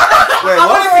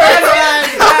 what?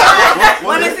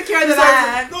 Want to secure the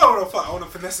bag. No, I want to fuck. I want to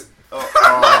finesse it. But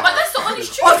that's the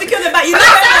honest truth. Or secure the bag. You know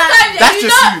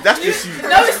that. That's just you.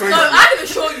 No, I can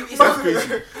assure you. It's That's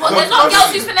crazy. Well, there's not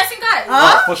girls who's finessing guys.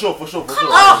 For sure. Oh,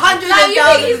 100 Like, you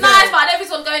think he's nice, but I know if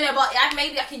he's gonna go in there, but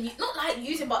maybe I can not like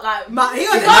use him, but like. But he he's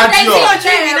gonna gonna treat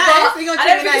date me me, nice. but He gonna I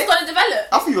treat don't me think he's nice. gonna develop.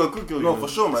 I think you're a good girl. No, for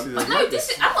sure, man. No, I'm not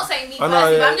saying me I know, personally,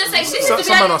 but yeah. I'm just saying this is Some the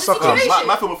man reality are of the suckers. situation.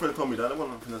 My former friend told me that. I don't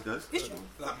want to finesse guys.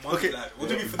 Like money, Okay. like what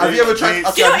do you mean Have you ever tried? You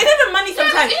know, it isn't money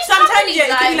sometimes. Sometimes, yeah,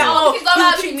 it can be like, oh, we can go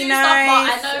out, you treat we me can do stuff, but I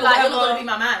nice. know, or like, you're not whatever. gonna be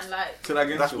my man, like. Till I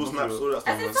get That's all snaps. All that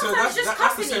stuff, I think man. So sometimes just that's the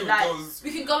company, same with like, girls. we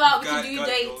can go out, we can Guy- do guy-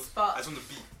 dates, girls. but. I just want to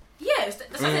be. Yeah, that's the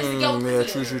girl. yeah,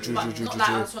 true. But not like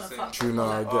I just want to fuck. True, no,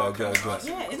 I get.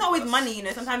 Yeah, it's not always money, you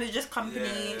know. Sometimes it's just company.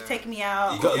 Yeah. Take me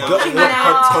out. Go- go- Take me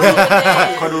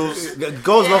out. Cuddles.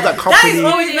 Girls love that That company. is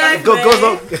always nice. Girls man.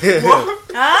 love.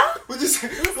 Huh? What'd you say?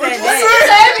 Who said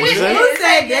that? Who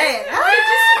said that?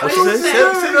 What you say? Say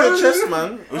your chest, man.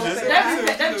 Don't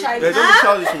try. Yeah, don't be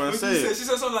childish, man. What Say did you say? it. She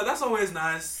said something like, that's always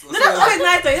nice. No, that's always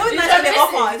nice though. It's always It's nice when they reminiscent.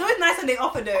 offer. It's always nice when they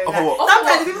offer though. Offer what?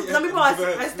 Sometimes some people are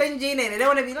stingy and they don't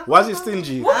want to be like. Why is it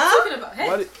stingy? What are you talking about? Hey.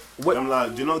 Why did- what- I'm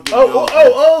like, do you not give Oh.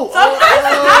 Some guys,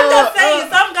 I'm just saying,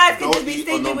 some guys can just be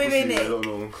stingy with it.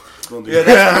 Don't do Yeah,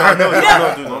 that.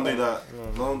 that's true. Don't do that.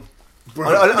 Don't.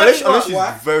 Unless she's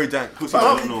Why? very dank. Pussy, I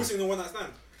don't know. Pussy in the one night stand.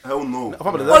 Hell no. That's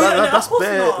of course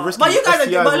bare not. risky. But you guys are STIs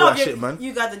doing, but a and lot all of that shit, man.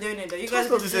 you guys are doing it though. You guys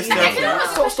Stop are this just STI. doing Can I it. ask a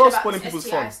Stop question about spoiling this people's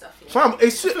STI fun. stuff, yeah? Fam,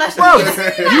 it's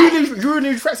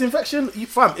urinary tract infection.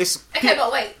 Fam, it's Okay, but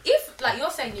wait, if like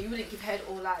you're saying you wouldn't give head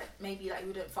or like maybe like you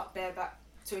wouldn't fuck bareback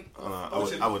to I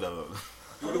would have.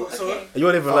 So, okay. you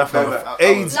won't even laugh, fam. I-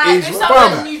 AIDS, Like AIDS, if someone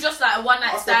fam. knew just like a one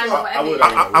night stand or I would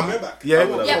whatever. have. I'm- bareback. Yeah.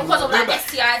 Yeah, because of like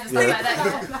STIs and stuff like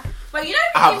that. But you know,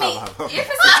 I you meet have. if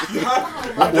it's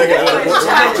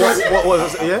What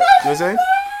was it? Yeah, you were saying?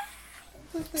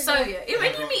 so yeah,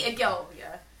 when you meet a girl,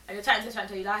 yeah, and you're trying to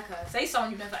tell you like her, say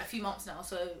someone you've known for like a few months now,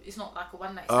 so it's not like a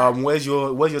one night stand. Where's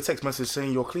your text message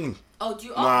saying you're clean? Oh, do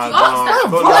you Nah, ask that?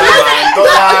 don't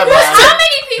lie, man. How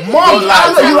many people? Mom, Don't lie,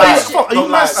 are you don't serious? lie. Are you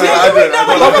Don't lie. mad serious? I don't.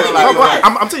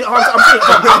 I'm telling you,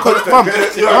 fam,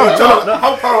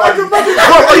 How far are you?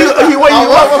 wait.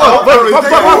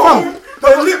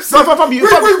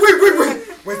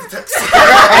 Where's the text?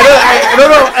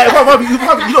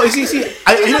 No, you see, wait,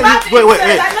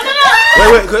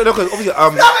 because obviously,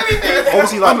 like,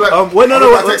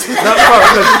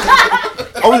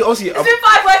 obviously, It's been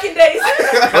 5 working days.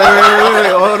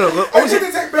 obviously,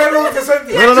 Didn't take very long to send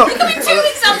it. no. It could be 2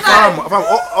 weeks sometimes. Fam,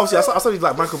 obviously, I studied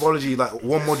like microbiology, like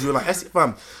one module, like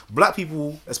fam. Black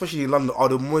people, especially in London, are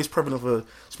the most prevalent for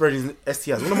spreading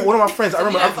STIs. One of my friends, I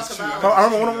remember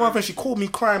one of my friends. She called me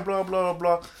crying, blah blah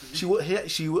blah. She had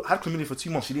chlamydia for 2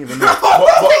 months. She didn't even know. I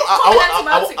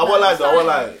won't lie though. I won't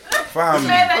lie. Fam.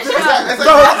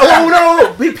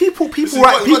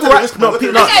 It's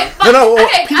No.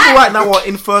 People right now are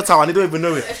infertile and they don't even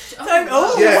know it.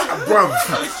 Yeah, bruv.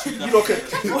 You don't care.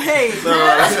 Wait.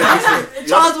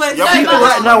 Charles went. People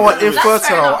right now are That's fair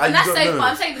infertile enough, and and you that's safe, don't but know.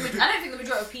 I'm saying I don't think the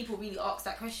majority of people really ask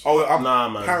that question. Oh, I'm Nah,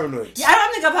 man. paranoid. Yeah, I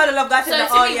don't think I've heard a lot of guys say So that.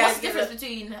 to Oh me, yeah. what's the difference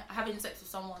between having sex with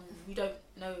someone you don't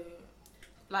know,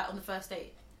 like on the first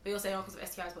date, but you're saying because of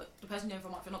STIs, but the person you know for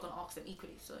a month, you're not going to ask them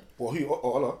equally. So What, who?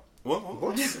 Oh, Allah? What?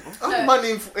 I'm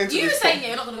money into You this. saying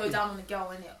you're not gonna go down on a girl,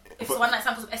 innit? If it's one night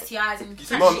stand because of STIs and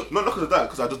No, not because of that.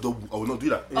 Because I just don't. I will not do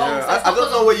that. Yeah, so it's I not don't know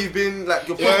gonna- where you've been. Like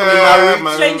you're Yeah, probably married,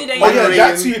 man. Stranger danger. Oh yeah, Married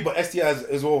that and- too, but STIs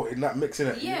as well in that mix,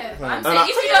 innit? Yeah, but Yeah. I'm And saying I- if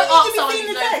you So you don't need ask to be someone seen you've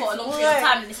in known sex. for a long period of Right.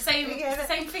 time, and it's the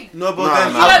same thing. No, but Nah,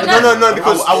 then nah. no,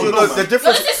 because I would know, the man.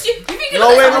 difference. You're just you think you're No,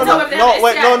 not wait, gonna tell whether they have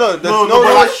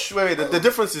STI. Wait. The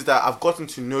difference is that I've gotten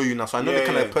to know you now, so I know the Yeah,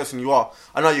 kind yeah. of person you are.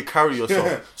 I know how you carry yourself.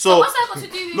 So So what's that got to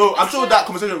do with No, I'm sure STI? that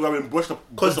conversation would have been brushed up.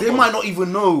 Because they might not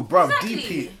even know, bruv. Exactly.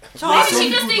 DP. Maybe she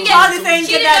just didn't Charlie get. saying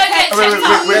She get didn't that go get text. checked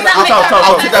out. Wait, Does that I'll make tell.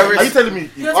 sense? take that risk. Are you telling me?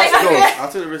 You're Ask taking girls, that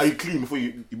I'll take the Are risk. you clean before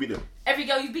you beat them? Every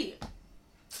girl you beat.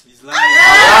 He's lying.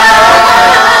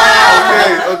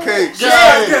 Okay.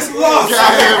 Yeah, gets lost.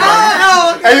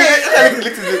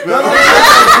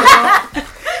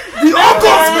 We all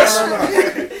got special.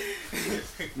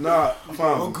 Nah,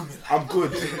 fam. I'm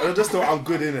good. I just know I'm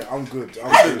good in it. I'm good. Same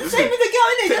with the girl,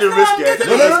 innit? Take the risk, yeah.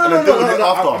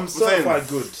 No. I'm saying. certified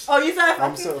good. Oh, you said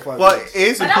I'm certified But good. it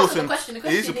is But that wasn't the important. question. The It is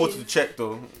question important to is- check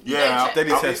though. Yeah,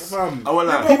 Daily I'll- test. Fam. I won't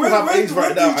lie. People have When AIDS do right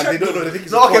you now and they check don't know. them? They think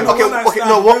it's No, a okay. problem.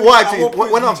 No, what I do What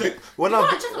point when do I'm you check? when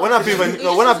I've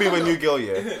been with a new girl,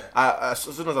 yeah. As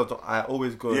soon as I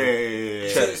always go Yeah.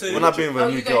 check. So you when go I've been with Oh, a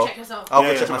you new go girl, check yourself. I'll Yeah,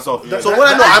 go check yeah. myself. That- So that- when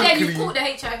I know But I'm then you clean. caught the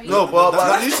HIV. No, but That's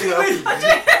at least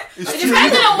It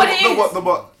depends on what it is. No,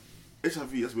 but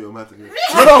HIV, that's a bit romantic. yeah, but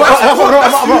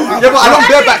I don't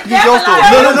bareback new girls though.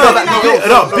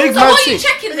 No, big So man what are you thing.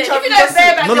 checking then? If you don't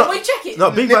bareback, No, then no. what are you checking?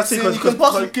 No, big man Next thing thing, because you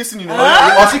pass me kissing, you know,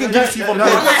 or she can give it to you from head.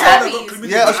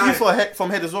 Herpes. Yeah, or she can for head from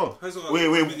head as well. Wait,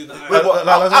 but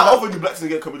I often do black things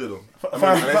get covered though.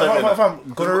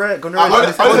 Fam, gonorrhea. I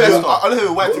don't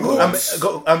hear white people.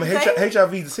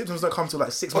 HIV, the symptoms don't come till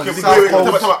like 6 months. Okay, You think it's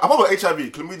wait, cold? I'm about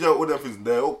HIV, chlamydia, all them things.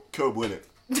 They're all curable, innit?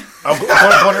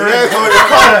 Gonorrhea.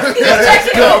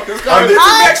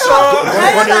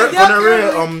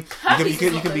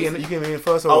 You can be in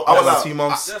first or I was like, 2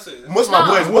 months. Most of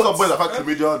my boys have had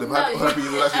chlamydia, they've had herpes,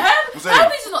 all that shit. I'm saying,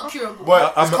 Herpes is not curable.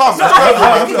 but it's calm.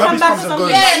 Herpes come back comes to and some- goes.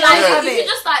 Yeah, like Yeah. if you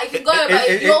just like if you go,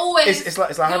 but you always It's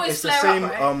like you always it's the flare same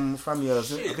up, right? family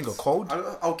as I think a cold.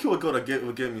 I'll kill a girl that gave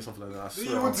me something like that. I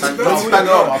swear. want to Bang do her that?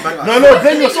 up, I'll bang her. No,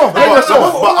 blame yourself. Blame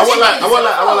yourself. But I won't lie.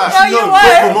 No, you Don't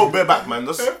won't. promote bareback, man.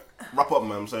 Just wrap up,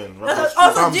 man. I'm saying. Wrap up.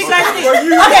 Also, do you guys think? Okay, so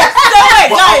wait,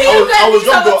 But guys. I was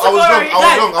young, though. I was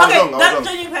young. Okay, that's a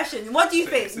genuine question. What do you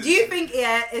think? Do you think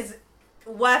is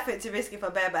worth it to risk it for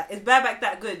bareback? Is bareback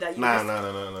that good that you? Nah.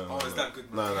 Oh, is that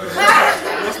good? Nah.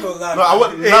 Let's not lie. No, I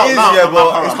want. It is, yeah,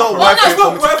 but it's not worth it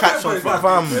for me to worth catch it, something. but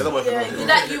Fam. Yeah, don't worry Yeah, about it.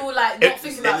 that you will like not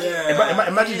think about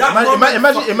it.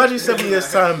 Yeah. Imagine 7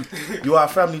 years time you are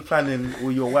family planning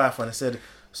with your wife and I said,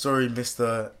 sorry,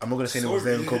 Mister, I'm not gonna say anyone's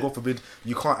name because God forbid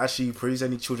you can't actually produce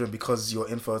any children because you're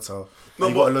infertile. No,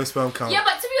 and you got a low sperm count. Yeah,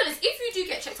 but to be honest, if you do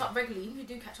get checked out regularly, if you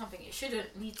do catch something, it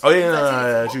shouldn't need to. Oh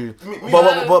yeah, true.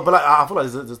 But like I feel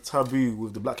like there's a taboo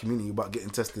with the black community about getting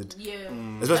tested, Yeah.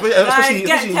 especially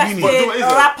get in tested. uni. But you know what it is,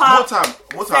 Wrap more up. time.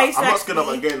 Stay I'm not scared of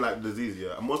sexy. getting like disease.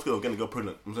 Yeah, I'm more scared of getting a girl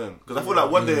pregnant. I'm saying because I feel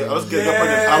like one day I was getting a girl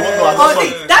pregnant. And I won't know I Oh, got see,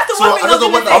 son. that's the So one I thing I don't know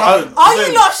was what gonna that say. happened. Are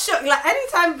you not shook? Like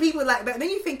anytime people like that, then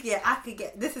you think, yeah, I could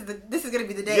get this is gonna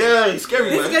be the day. Yeah, it's scary,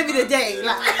 This is man. gonna be the day.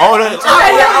 Like, Oh no, I'm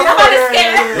kind of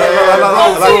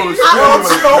scared.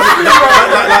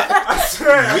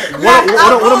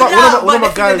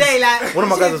 one of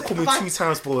my guys has called me 2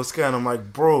 times for a scare and I'm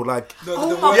like, bro, like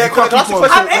Yeah, can I ask you a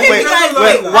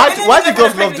question? Why do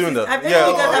girls love doing that?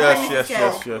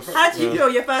 Yes. How do you feel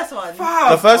your first one?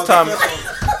 The first time,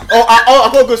 I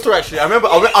got a good story actually. I remember,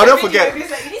 I'll never forget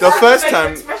the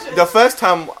first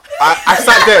time I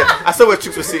sat there. I saw where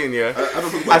chicks were sitting. Yeah,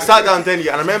 I sat down then.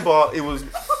 Yeah, and I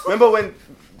remember when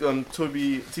Timmy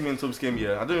and Toby's came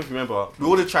here. I don't know if you remember. We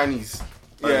ordered Chinese.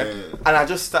 Yeah, and I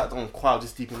just sat on quiet,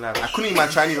 just deep in life. I couldn't eat my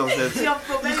Chinese. I said, I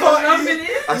can't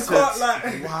like.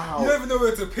 wow. You don't even know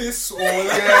where to piss or like.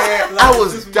 I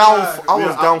was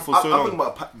down for so I'm thinking long.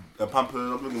 about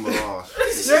Pampers. I'm thinking about.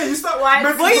 Yeah, you start.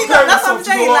 Well, you know, that's what I'm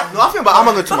saying. Like, No, I think about how am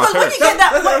I going to my because when parents. you get that,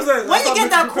 That's what I'm saying. when you get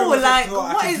that call, like, I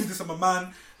what can do is? this? I'm a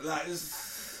man. Like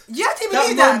it's You have to that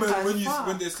believe that. moment when Wow.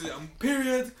 when they say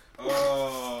period. I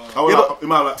was like,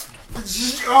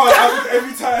 Oh,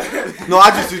 every time. No, I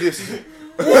just do this.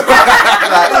 Like,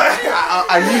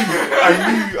 I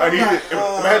knew it. in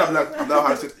my head, I'm like, I'm now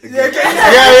had sex again. Yeah.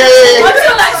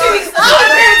 Until like 2 weeks.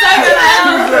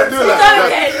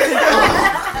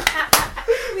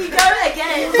 We go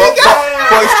again. But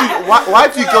it's true. Why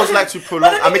do girls like to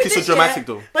prolong and make it so dramatic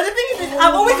though? But the thing is,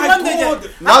 I've always my wondered. God.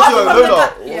 I've Now always to wondered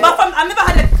Lola. that. But I've never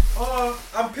had a.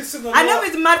 I'm pissing on. I know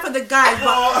it's mad for the guys, but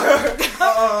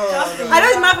I know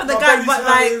it's mad for the guys, but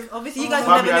like obviously you guys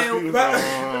will never know.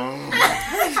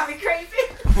 That'd be crazy.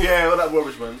 Yeah, all that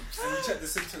rubbish, man. And you check the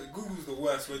symptoms. Google's the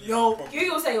worst when you. Yo,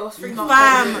 Google say it was 3 months.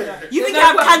 Fam, you think you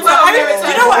have cancer? Do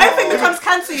you know what? Everything becomes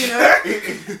cancer. You know,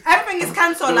 everything is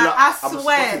cancer. Like I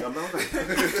swear,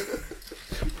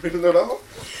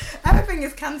 everything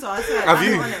is cancer. I swear.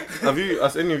 Have you?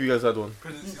 Has any of you guys had one?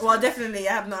 Well, definitely,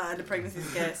 I have not had a pregnancy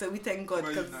scare, so we thank God.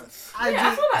 Because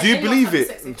do you believe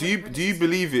it? Do you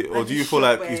believe it, or do you feel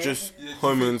like it's just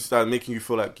hormones that are making you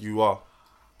feel like you are?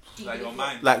 Like your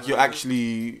mind. Like you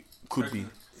actually could be.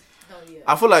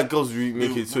 I feel like girls really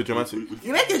make it so dramatic.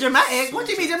 You make it dramatic? What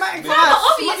do you mean dramatic for No,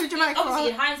 us? but What is dramatic for obviously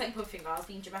in us? hindsight you probably think I was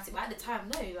being dramatic, but at the time,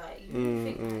 no, like you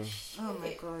think like, Oh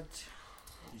my God.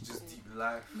 You just deep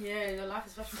life. yeah, your life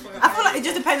is fashion for I feel like it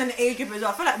just depends on the age group as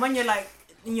well. I feel like when you're like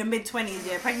in your mid-20s,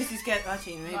 yeah, pregnancy scare,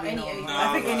 actually, maybe Not any not. age.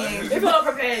 I think any age. if you're not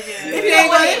prepared, yeah. If you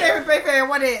ain't prepared,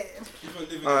 what it? People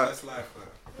living their best life.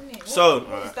 So,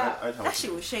 What's that? That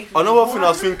shit was shaking. another thing I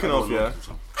was thinking of, yeah.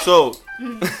 So,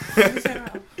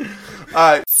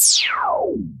 alright.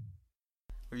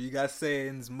 What you guys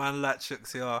saying? It's Man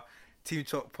Latchooks here. Team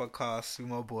Chop podcast with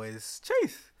my boys.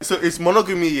 Chase. So it's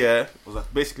monogamy, yeah.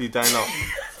 Basically dying out.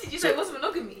 Did you say what's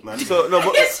monogamy? So no,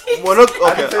 but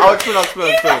okay, I'll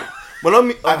explain.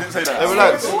 Monogamy. I didn't say that.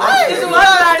 Relax. What?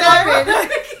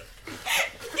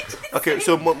 Okay,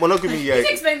 so monogamy, yeah.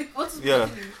 Just explain what's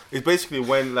monogamy. It's basically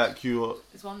when like you're.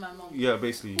 It's one man, mom. Yeah,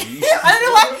 basically. I don't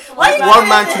know why. One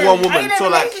man to one woman. So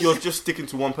like you're just sticking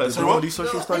to one person. All these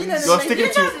social studies. You're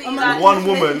sticking to one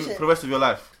woman for the rest of your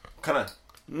life. Can I?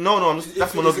 No, I'm just,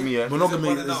 that's monogamy, yeah. Monogamy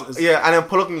is Yeah, and then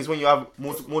polygamy is when you have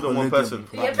more than one person.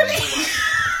 Yeah, polygamy.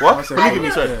 What? Polygamy,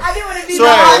 sorry. I didn't want to be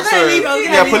Sorry.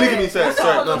 Yeah, polygamy, sorry.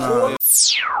 No.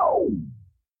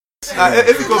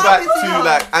 If you go back to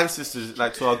like ancestors,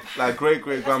 like to our like great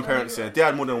grandparents, yeah, they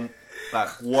had more than like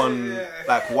one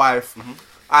like wife,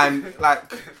 and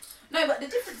like. No, but the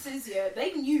difference is, yeah,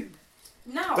 they knew.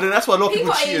 Now, but then that's why a lot of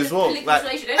people cheat as well. Like,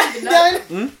 they don't even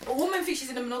know. A woman thinks she's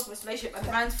in a monogamous relationship and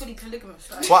the man's fully polygamous.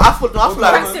 Like, well, I feel like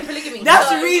practicing polygamy. That's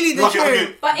So- really the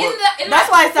truth. But That's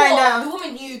why I signed before, up. The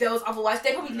woman knew there was other wives.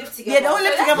 They probably lived together. Yeah, they all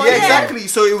lived So together. yeah, Yeah. exactly.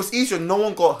 So it was easier. No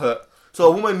one got hurt. So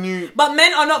a woman knew. But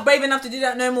men are not brave enough to do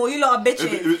that no more. You lot are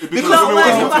bitches. Because You lot women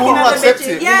are fucking will other accept bitches. it.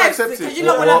 Women Yes, accept it. because you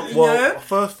lot want to, you know.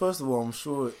 First of all, I'm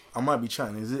sure I might be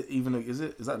chatting. Is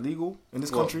that legal in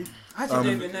this country? I actually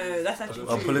don't even know. That's actually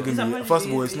true. Polygamy. First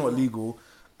of all, it's not legal,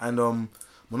 and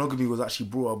monogamy was actually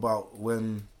brought about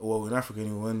in Africa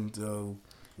anyway, when the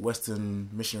Western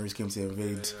missionaries came to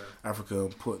invade Africa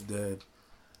and put their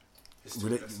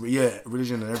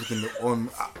religion and everything on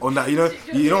that. You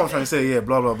know what I'm trying to say? Yeah,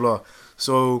 blah blah blah.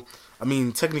 So I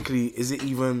mean, technically, was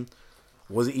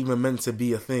it even meant to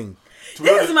be a thing?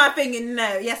 This is my thing.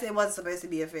 No, yes, it was supposed to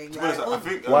be a thing. Like, I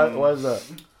think, Why is that?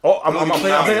 Oh, I'm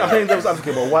playing devil's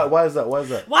advocate, but why is that? why do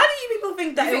you people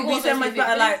think that it would be so much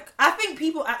better? Like, I think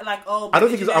people act like, I don't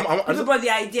think it's. people brought the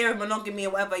idea of monogamy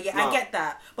or whatever. Yeah, I get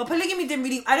that. But polygamy didn't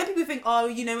really. I know people think,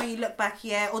 when you look back,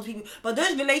 all the people. But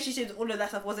those relationships, all of that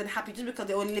stuff, wasn't happy just because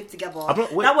they all lived together.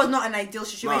 That was not an ideal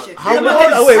situation. Wait. Did you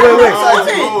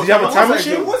have a time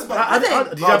machine?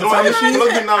 Did you have a time machine?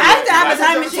 I had to have a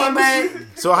time machine, but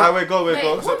So how? Wait, go.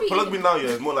 So polygamy now, yeah,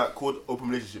 is more like called open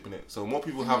relationship, innit? So more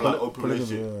people have like open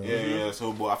Polygamy, relationship. Yeah.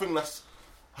 So, but I think that's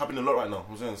happening a lot right now.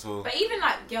 I'm saying so. But even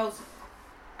like girls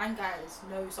and guys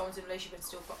know someone's in a relationship and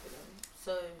still fuck with them.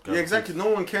 So Yeah, exactly. No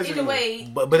one cares. either way,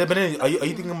 But then are you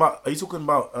thinking about? Are you talking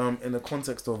about in the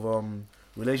context of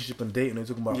relationship and dating? Are you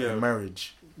talking about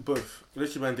marriage? Both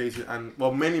relationship and dating, and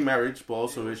mainly marriage, but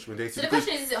also relationship and dating. so the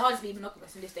question is it hard to be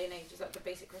monogamous in this day and age? Is that the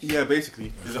basic question? Yeah,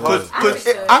 basically. Is it hard? Because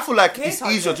so. I feel like it's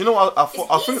easier. Do you know what? I It's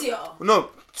think easier. no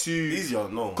Easier,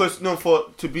 no. Because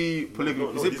to be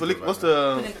polygamous. Is it Polygamy, what's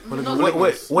the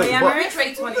Wait.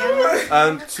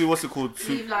 and to what's it called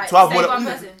to Leave, like, to have stay more with one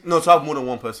than person. to have more than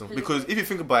one person. Because if you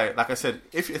think about it, like I said,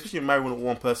 especially if you marry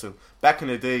one person, back in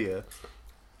the day,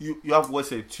 you have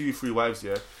 2-3 wives,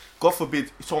 God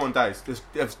forbid if someone dies,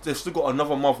 they've still got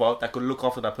another mother that could look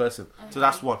after that person. So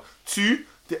that's one. 2,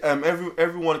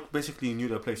 everyone basically knew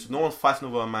their place. So no one's fighting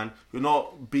over a man. You're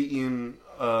not beating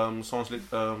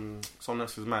someone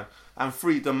else's man. And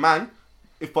 3, the man,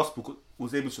 if possible,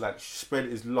 was able to spread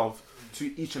his love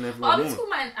to each and every Are we woman.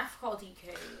 talking about in Africa or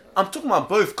DK? I'm talking about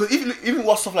both, because even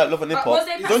watch stuff like Love and Hip was Hop.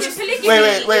 there Don't practicing you?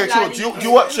 polygamy Wait, in, chill. like, Do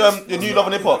you watch the new Love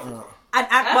and Hip Hop? and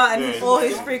Akbar and all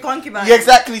his 3 concubines. Yeah,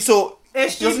 exactly. So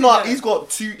It's he's got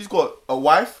he's got a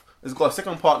wife. He's got a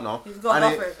second partner. He's got an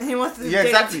offer. He wants to Yeah, date.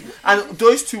 exactly. And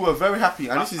those two were very happy.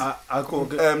 And this is I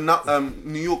got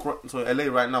New York, LA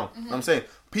right now. I'm saying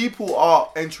people are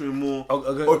entering more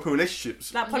open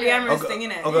relationships. Like polyamorous thing,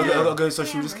 innit? Okay, so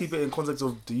should we just keep it in context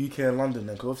of the UK and London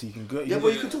then? Because obviously you can go. Yeah,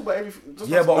 but you can talk about everything.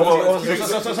 Yeah, but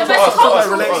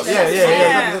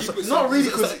not really,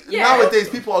 because nowadays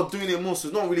people are doing it more, so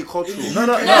it's not really cultural. No,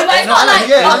 but it's not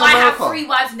like I have 3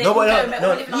 wives and they can go in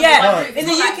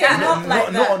the UK, not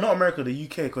like that. Not America, the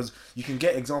UK, because you can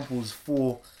get examples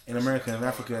for in America and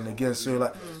Africa and again. So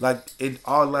like in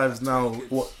our lives now,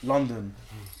 what London?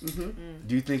 Do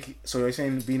you think? So you're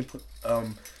saying being in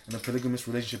a polygamous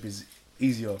relationship is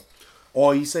easier,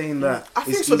 or are you saying that? I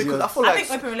think so because I feel like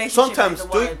open relationship sometimes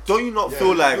don't you not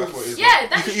feel like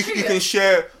you can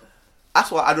share?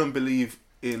 That's why I don't believe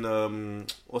in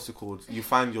what's it called? You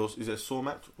find your is it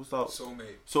soulmate? What's that?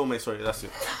 Soulmate. Sorry, that's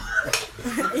it.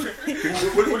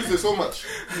 What is it so much?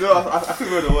 No, I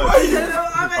couldn't remember the word.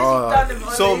 I've actually done them.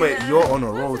 Soulmate. You're on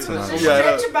a roll tonight.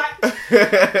 Yeah.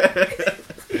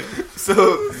 So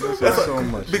That's so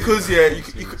much. because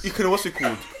you can what's it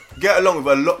called? Get along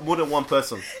with a lot more than one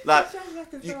person. Like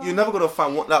you're never gonna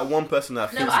find that one person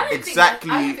that thinks exactly.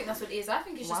 I don't think that's what it is. I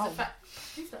think it's just the fact.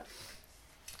 Who's that?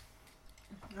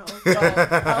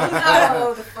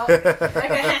 Oh, the fuck. Okay,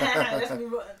 let's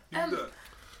move on.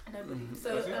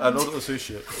 An old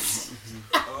associate.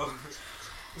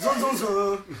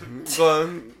 Go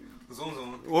on.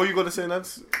 What are you gonna say,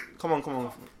 Nance? Come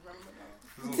on.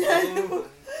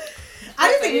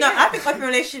 I think open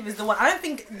relationship is the one. I don't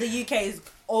think the UK is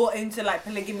all into like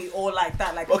polygamy or like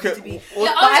that. Like okay. to be. I was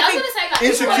gonna say like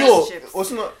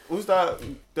Insecure. Who's that?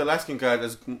 The light skinned guy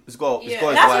that's got his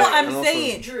wife. That's what I'm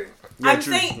saying. Drew. I'm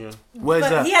saying. Where's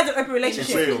that? He has an open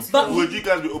relationship. But Would you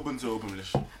guys be open to open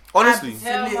relationship? Honestly.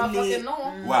 Absolutely.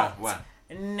 Why?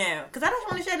 No, because I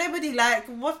don't want to share nobody. Like,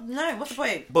 what? No, what's the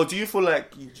point? But do you feel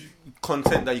like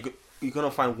content that you're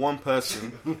gonna find one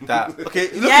person that look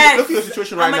at your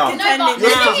situation right now.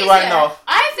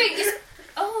 I think it's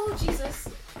Jesus.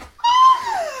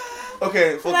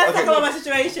 Okay, let's talk about my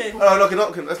situation.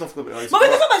 Let's not forget about it. But we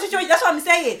can talk about my situation. That's what I'm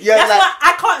saying. Yeah, that's why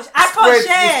I can't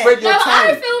share. Spread your time.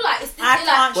 I feel like it's I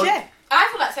can't share. I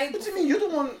feel like saying. What do you mean? You're the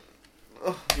one.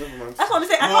 Oh, never mind. That's what I'm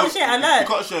saying. I can't share. I learn. You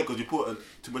can't share because you put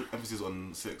too much emphasis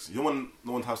on sex. You don't want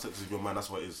no one to have sex with your man. That's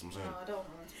what it is. I'm saying. No, I don't want.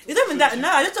 It's not even that. No,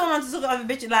 I just don't want to talk about other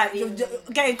bitches like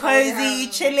getting cozy,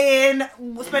 chilling,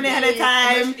 spending her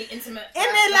time. Intimate. In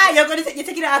there, like you're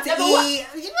taking it out to eat.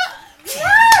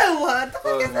 No, what the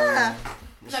fuck is that?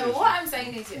 No, but what I'm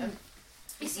saying is,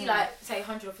 you see, like, say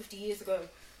 100 or 50 years ago,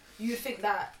 you would think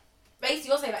that basically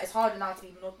you're saying that it's harder now to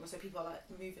be monogamous, so people are like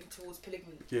moving towards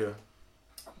polygamy. Yeah.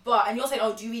 And you're saying,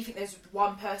 do you really think there's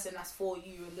one person that's for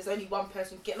you and there's only one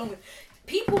person to get along with?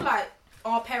 People like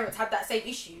our parents had that same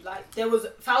issue. Like there was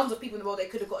thousands of people in the world they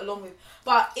could have got along with,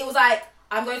 but it was like,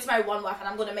 I'm going to marry one wife and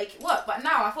I'm going to make it work. But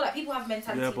now I feel like people have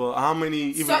mentality. Yeah, but how many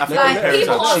even African parents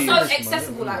people are cheating? so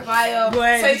accessible, like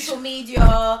via social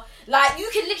media. Like you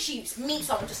can literally meet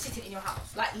someone just sitting in your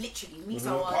house, like literally meet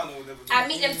someone and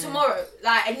meet them tomorrow.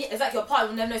 Like and it's like your partner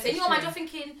will never know. So in your mind you're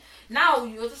thinking now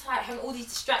you're just like having all these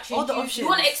distractions. All the options. You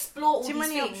want to explore all these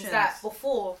things options that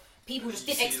before people just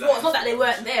didn't explore. It's not that they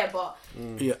weren't there, but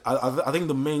yeah, I think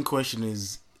the main question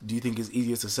is. Do you think it's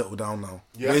easier to settle down now?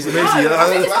 Yeah. Basically, I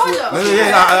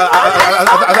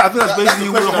think that's basically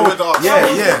what the whole.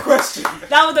 Yeah.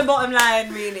 That was the bottom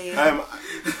line, really.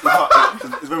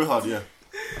 It's very hard, yeah.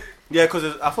 Yeah,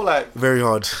 because I feel like very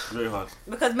hard.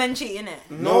 Because men cheat, innit?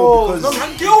 No,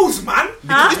 because girls, man.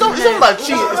 Huh? It's not about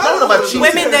cheating. It's not about cheating.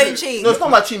 Women don't cheat. No, it's not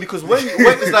about cheating because when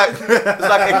it's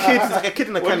like a kid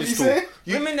in a candy store.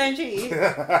 Women don't cheat.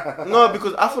 No,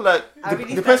 because I feel like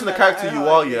depends on the character you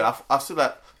are. Yeah, I feel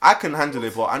like I can handle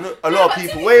it, but I know a lot of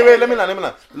people. Wait, let me lie.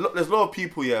 There's a lot of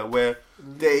people, where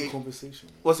they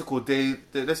what's it called? They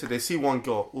let's say they see one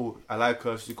girl. Oh, I like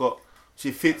her.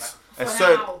 She fits a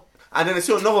certain. And then they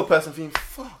see another person thinking,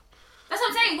 fuck. That's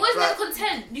what I'm saying. Boys never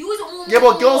content. You always want more. Yeah,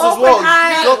 but girls as well.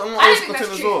 Girls are always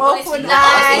content as well. We're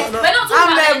not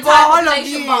talking about the entire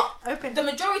population, but the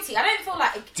majority. I don't feel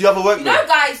like. Do you have a workmate? You know,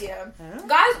 guys,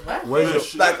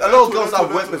 guys. Like a lot of girls have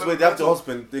workmates where they have their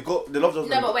husband. They love their husband.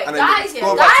 No, but wait, guys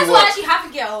will actually have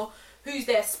a girl who's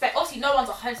their spec. Obviously, no one's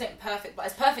 100% perfect, but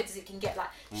as perfect as it can get. Like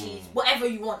she's whatever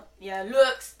you want. Yeah,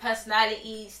 looks,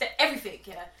 personality, everything.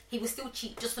 Yeah. He was still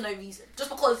cheat just for no reason. Just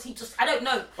because I don't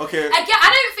know. Okay. I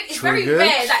don't think it's very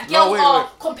rare that girls are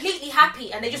completely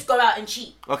happy and they just go out and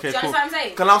cheat. Okay, do you understand what I'm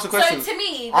saying? Can I ask a question? So to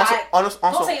me, answer.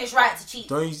 not saying it's right to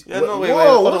cheat. Wait.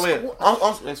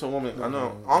 Answer 1 minute. I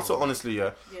know. Answer honestly,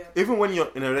 yeah. Even when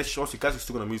you're in a relationship, guys are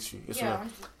still gonna meet you.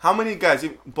 How many guys,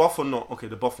 buff or not? Okay,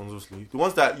 the buff ones obviously. The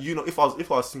ones that if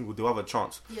if I was single, they'll have a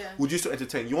chance. Yeah. Would you still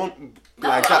entertain? You want No,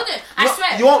 like I that? wouldn't. I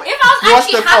swear. You want, if I was brush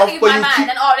actually them happy off, with but my you man, keep-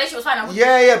 then relationship was fine. I wouldn't.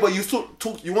 Yeah, but you still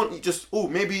talk. You want just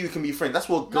maybe we can be friends. That's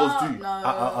what girls do.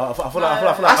 I feel like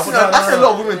I've seen a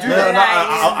lot of women do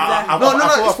that.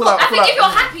 I think if you're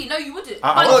happy, no, you wouldn't.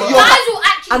 But you're guys will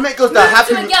actually I met girls that are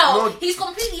happy to a with- girl. no. He's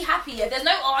completely happy. Yeah. There's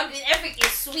no arguing. Everything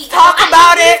is sweet. Talk And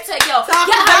about actually it. move to a girl. Talk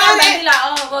Get her about number it. and be like,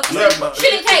 oh, well,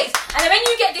 shilling case. And then when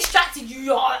you get distracted,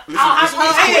 you are.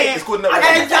 It's called networking.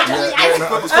 It's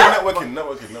called networking.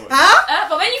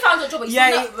 But when you found your job, you're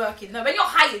still networking. No, when you're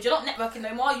hired, you're not networking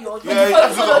no more. You're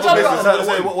focused on your job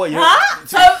role.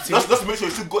 Just to make sure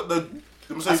you still got the.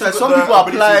 Some people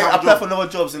apply for another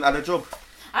jobs and at a job.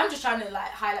 I'm just trying to like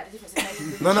highlight the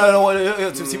difference. No.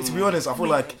 To be honest, I feel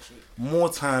like more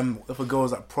time if a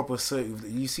girl's like proper assertive.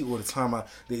 You see all the time.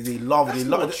 They love. That's They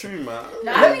not love. true, man.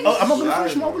 I'm not gonna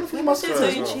finish my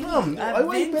sentence.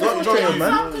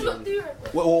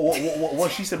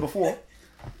 What she said before.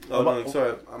 Oh no,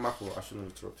 sorry, Michael. I shouldn't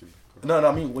have interrupted you. No,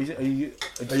 I mean, are you?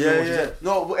 Yeah.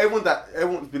 No, but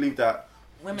everyone believe that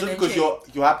Women just don't because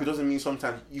cheat. you're happy doesn't mean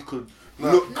sometimes you could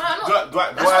No. look. No, I'm not.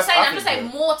 That's what I'm saying. I'm just saying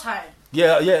more time.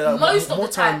 Yeah. Most of more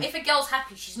the time, if a girl's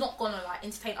happy, she's not gonna like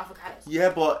entertain other guys. Yeah,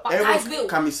 but But guys will. everyone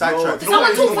can be sidetracked. Does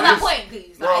someone talk for that point,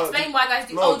 please? Like, No, explain why guys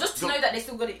do. no, Oh, just to don't- know that they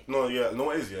still got it. No, yeah,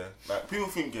 no, it is, yeah. Like, people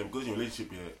think, yeah, because you're in a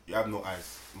relationship, yeah, you have no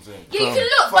eyes. I'm saying. Yeah, you can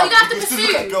look, but you don't have to You still look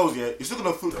at pursue. girls, yeah. You're still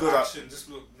gonna feel girls Action, just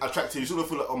look. attractive. You still gonna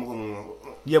feel like, oh my god.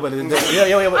 Yeah, but Okay, but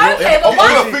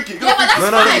why? You're gonna think it. Yeah, but that's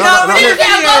No, fine. no. Leave it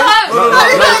and go home. No. Go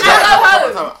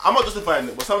home. I'm not justifying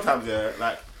it, but sometimes, yeah,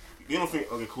 like, you don't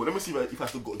think, okay, cool, let me see if I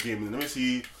still got game in it. Let me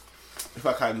see if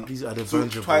I can. He's at the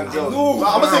verge of find it. girls. No,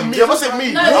 I'm gonna say me. I'm gonna say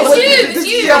me. No, it's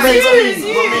you. Yeah, man, it's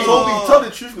me. Tell the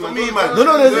truth, Not man. me, man. No,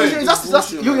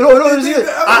 that's you know.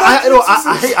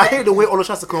 I hate the way Olo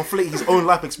tries to conflate his own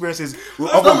life experiences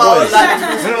with other boys.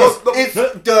 It's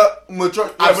the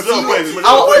majority.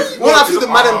 When I see the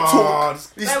madam talk,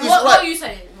 Wait, what are you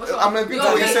saying? I'm agreeing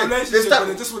with what you said. There's But they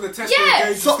that. just want to test Yeah.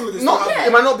 their gauge. So, it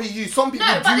might not be you. Some people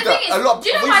No, do but the that. thing is, A lot. do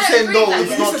you know When why you I say don't no, agree it's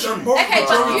with not that? true. Okay,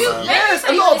 but you Yes, a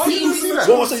when lot you of say people you see that.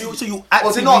 So you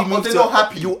actively not- move they're to not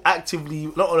happy. you actively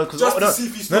because Just to see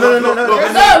if he's no. No, but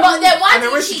then why And then do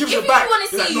you when she cheat? gives If it you back, want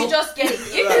to you're see, like, you no. just get it.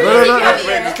 If you No, really no, have no,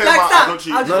 it, Like that. Don't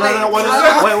cheat. I'll just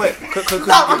play. Wait.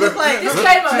 I'm just playing.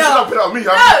 disclaimer. Don't put it on me. No,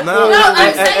 No,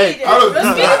 I'm saying it. I don't- We're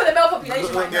speaking for the male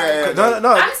population right now. Yeah. No.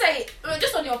 I'm saying,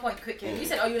 just on your point quickly, you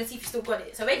said, oh, you want to see if you still got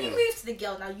it. So when you move to the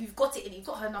girl now, you've got it and you've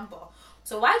got her number.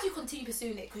 So why do you continue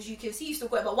pursuing it? Because you can see you still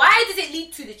got it. But why does it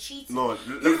lead to the cheating? No,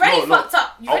 You've already fucked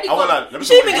up. You've already got it. You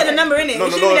shouldn't even get the number in it.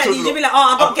 You shouldn't be like, you should be like,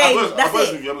 oh, I got game. That's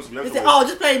it. They say, oh,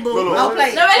 just playing ball. No. I'll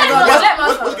play. No, let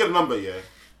Let's get a number, yeah.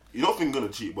 You don't think you're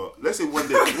gonna cheat, but let's say one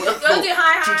day. Don't do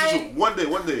hi. One day,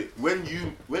 when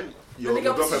your the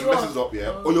girl girlfriend pisses you messes up, yeah,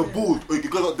 or you're bored, or you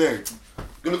go out there,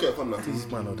 you look at your phone now. These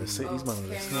man are the same.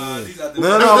 Nah, these are the.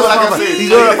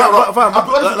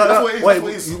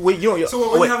 Wait, you know.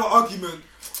 So when you have an argument.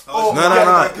 No. When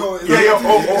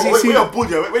you're bored,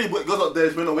 yeah, when you goes out there,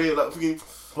 it's been away like fucking.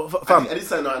 Fam. I did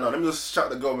say no. Let me just shout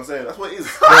the girl. I'm saying that's what it is.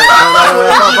 No.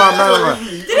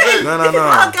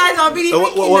 Guys are really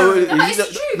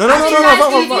thinking now.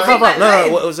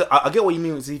 No. I get what you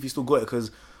mean. See if you still got it,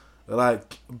 because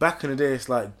like back in the day, it's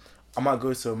like I might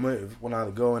go to a motive when I had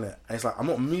a girl in it, and it's like I'm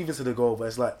not moving to the girl, but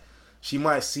it's like she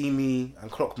might see me and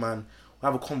clock man,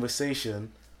 we'll have a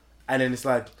conversation, and then it's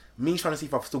like me trying to see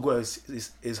if I've still got it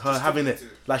is her having it.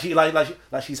 Like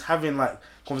she's having like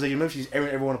conversation. Maybe she's airing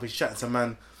everyone up, she's chatting to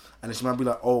man, and then she might be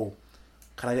like, oh,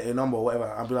 can I get your number or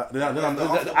whatever? I'll be like,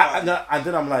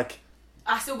 then I'm like,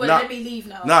 I still got to let me leave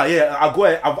now. nah, yeah, I go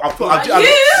ahead. I put.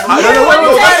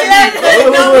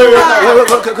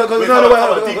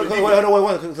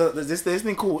 This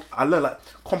thing called, I learned like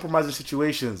compromising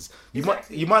situations. You might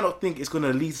not think it's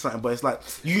gonna lead to something, but it's like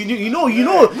you know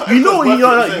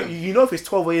if it's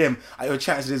 12 a.m. and you're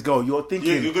chatting to this girl, you're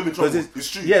thinking you're gonna be in trouble. It's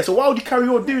true. Yeah, so why would you carry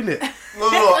on doing it?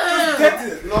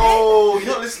 No, you're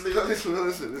not listening. You're not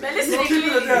listening. They're listening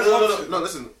clearly. No,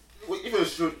 listen.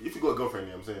 If you got a girlfriend,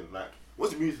 yeah, I'm saying like,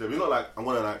 once you meet them, you're not like I'm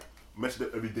gonna like message them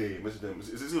every day.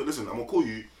 Listen, I'm gonna call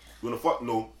you. You're gonna fuck.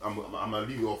 No, I'm gonna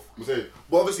leave you off. I'm saying,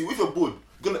 but obviously, if you're bored,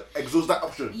 you're gonna exhaust that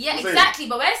option. Yeah, exactly.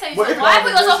 But we're saying, But if why you're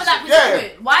put yourself in that yeah.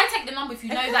 position? Why take the number if you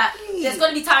know that there's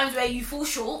gonna be times where you fall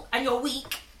short and you're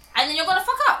weak, and then you're gonna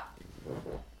fuck up?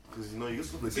 Because you know you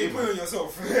just the So you game. put it on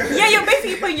yourself. Yeah, you're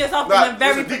basically putting yourself in a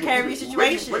very precarious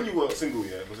situation. When you were single,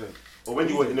 yeah, I'm saying, or when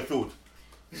you were in the field,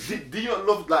 did you not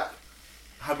love like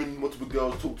having multiple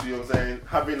girls talk to you? I'm saying,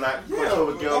 having like contact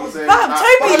with a girl. I'm saying,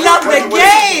 Toby loved the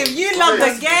game. You love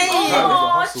the game.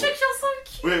 Oh, Chick, you're so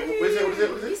cute. Wait, what is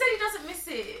it? He said he doesn't miss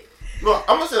it. No,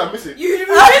 I'm not saying I miss it. You miss it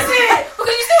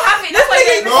because you still have it. That's why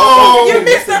you No, You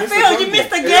missed the field. You missed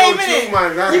the game, innit?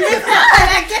 You missed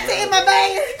it. Get it in my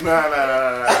veins. Nah.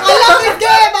 I love this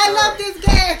game. I love this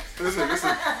game. Listen.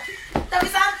 David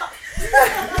Santos.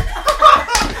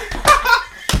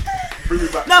 Bring me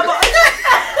back. No, but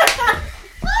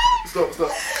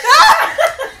Stop.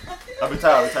 I've been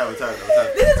tired. this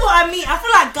is what I mean. I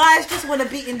feel like guys just want to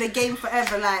be in the game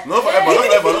forever. Like, Not forever, even not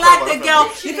if you forever, like not the forever. girl,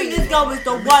 you think this girl is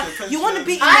the one. You want to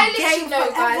be in I the literally game know guys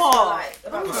who forever. are like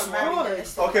about to get married. and they're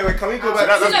still- Okay, wait. Can we go That's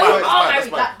back? fine, that's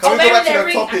fine. Can we go back to the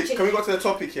ring, topic? actually. Can we go to the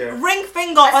topic here? Ring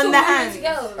finger I on still the want you hand. to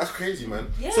go. That's crazy, man.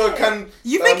 Yeah. So can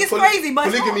You think it's crazy, but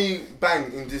it's not. polygamy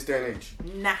bang in this day and age?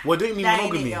 Nah. What do you mean that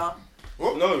ain't monogamy? it, y'all.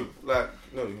 No,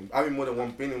 having more than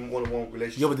one, being in more than one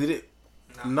relationship. Yeah, but did it?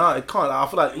 Nah, it can't. I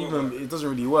feel like even it doesn't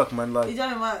really work, man. It Like,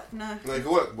 doesn't work. No. No, it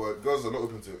can work, but girls are not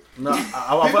open to it. nah. People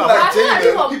I like feel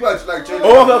Jalen. People like Jalen.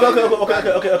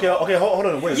 Oh, okay. Hold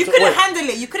on. Wait. You So, couldn't wait. handle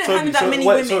it. You couldn't handle that many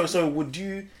wait, women. So would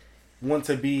you want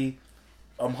to be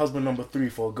husband number 3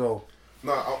 for a girl?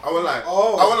 No, I would like.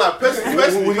 Oh. I would like.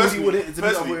 Personally, would it to be the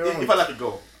other way around? if I like a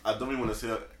girl, I don't really want to see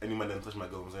any man then touch my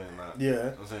girl. I'm saying, like,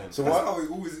 Yeah. I'm saying. So That's what? how it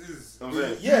always is. I'm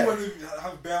saying. Yeah. You want to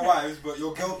have bare wives, but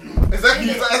your girl.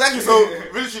 Exactly. So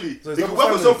literally, So it's it not can for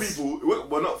work for some families. people,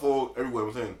 but not for everyone.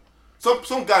 I'm saying.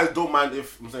 Some guys don't mind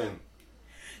if I'm saying.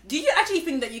 Do you actually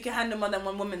think that you can handle more than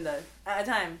one woman though at a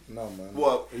time? No, man.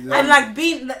 What? And like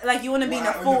being like you want to be in a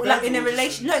Wow, full in the like in a bedroom,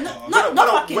 relation. just- No, no. not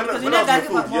fucking because we when know I was guys in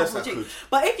can the fuck field, yes, multiple I chicks. could.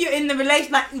 But if you're in the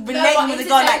relation, like No, relating but with a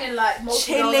girl, like entertaining, like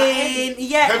multiple girls, like, chilling,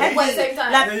 yeah, Heavy. heavy. What, at the same time?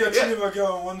 And Like then you're chilling with a girl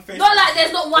on one face. Not like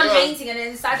there's not one Yeah. main thing and then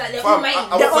inside like they're Fam, all main.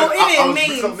 They're all in it, I was main.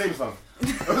 mixing up names, fam.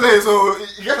 I'm saying, so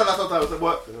you get that sometimes,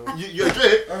 but you enjoy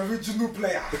it. Original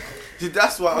player. See,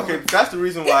 that's why. Okay, that's the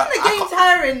reason why. Isn't the game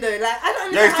tiring though? Like I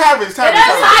don't. Yeah, it's understand. tiring.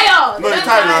 They don't tire. No, They it's don't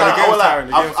tiring. tire. The game's tiring,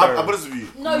 the game's tiring. I'm honest with you.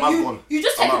 No, I'm gone. you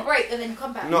just take I'm a out. break and then you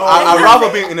come back. No, No, I'd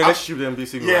rather be in a relationship than be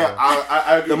single. Yeah, man.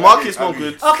 I agree. The I market's agree, I not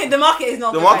agree. good. Okay, the market is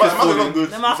not. The good. market's Market's not not good.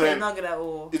 The I'm market saying, is not good at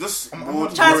all. It's just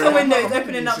Transfer boring. window is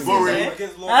opening up soon. Boring. eh? It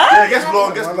gets long. Huh? Yeah, it gets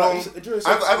long. Man,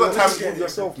 like, I got time to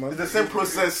yourself, man. It's the same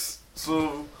process,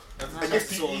 so it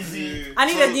gets too easy. I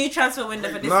need a new transfer window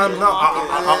for this. No, year.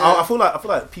 I feel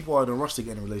like people are in a rush to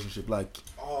get in a relationship, like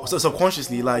so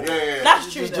subconsciously, like Yeah.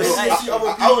 That's true. Though. Just-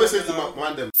 Like, I always say to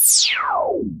my them.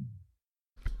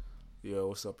 yo,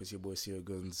 what's up? It's your boy Sierra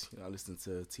Guns. I listen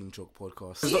to Team Chalk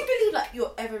podcast. Do you believe like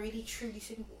you're ever really truly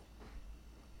single?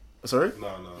 Sorry? No.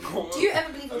 Do you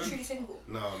ever believe you're truly single?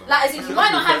 No. Like, as in, you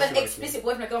might not have an explicit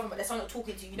boyfriend or girlfriend, but there's someone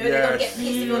talking to you. You know they're gonna get pissed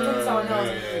if you're talking to someone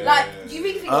else. Like, do you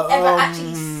really think you're ever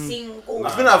actually single? I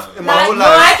think I've in my Like, whole no,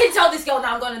 life. I can tell this girl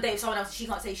now I'm going on a date with someone else. She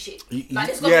can't say shit. Like,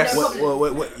 there's gonna Yes. be no problem.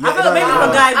 Wait. I feel like maybe for a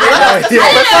guy. I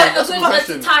had a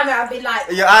Question. good time where I've been like,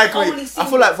 Yeah, I agree. only I single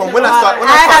feel like from in when a I while. start, when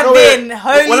I I start, have no, wait. been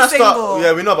wholly when I start, single.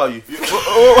 yeah, we know about you.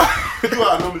 You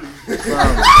are normally.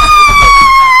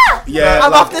 Yeah,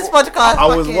 I'm like, off this podcast. I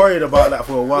was fuck it. worried about that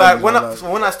for a while. Like you when know,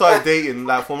 when I started dating,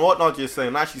 like from what Nadia is saying,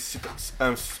 and actually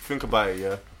think about it,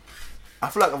 yeah. I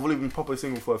feel like I've only been properly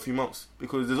single for a few months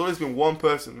because there's always been one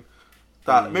person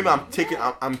that maybe I'm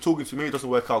talking to, maybe it doesn't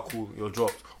work out, cool, you're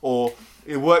dropped, or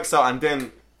it works out and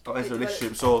then I enter a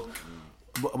relationship. So,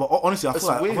 but honestly, I It's feel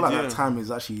like weird, that yeah. time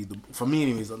is actually for me,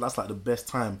 anyways. That's like the best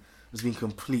time. It's been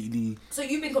completely. So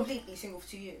you've been completely single for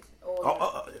 2 years? Or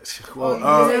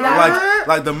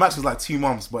Like the max was like 2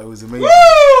 months, but it was amazing.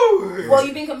 well,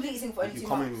 you've been completely single for only 2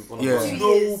 months. Yeah. 2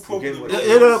 No years. problem.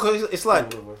 Yeah, no, because it's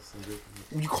like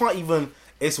you can't even.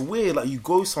 It's weird. Like you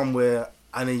go somewhere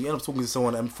and then you end up talking to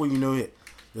someone, and before you know it,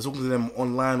 you're talking to them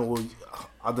online or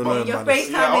I don't know, Your man. face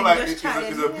Yeah, I'm time like, is it's just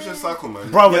chatting. a vicious cycle, man.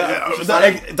 Bro, Yeah,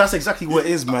 that's exactly what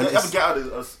it is, man. You It's- ever get out of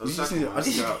a You cycle, see, man. I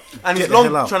see- Get out. and Get it's the long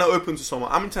hell out. trying to open to someone.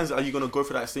 How many times are you gonna go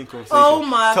through that same conversation? Oh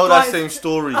my Tell God. that same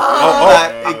story. Oh.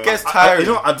 Like, it gets tiring.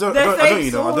 You know, I don't, The you know, same I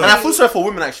don't. And I feel sorry for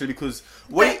women actually because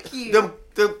Thank you.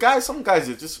 the guys, some guys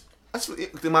are just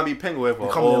they might be paying or whatever.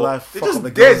 They come in or your life, they're fuck just up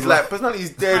the dead. girls' Like life. personality is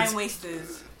dead. Time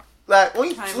wasters. Like when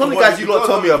you, Time some of the But guys you lot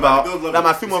tell me about, that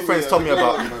my female friends tell me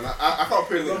about. I can't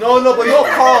pay them. No, but you're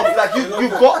calm. Like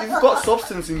you've got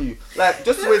substance in you. Like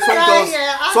just the way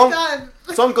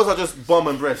some girls are just bum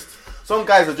and breast. Some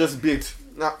guys are just big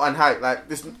and height. Like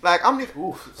this. Like I'm.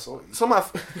 Sorry. Some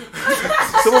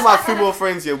of my female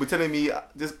friends here were telling me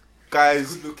this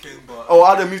guys. Good looking, but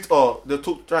Oh, they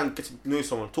try and get to know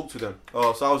someone. Talk to them.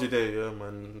 Oh, so how was your day? Yeah,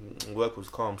 man. Work was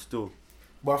calm still.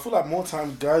 But I feel like more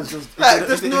time guys just Like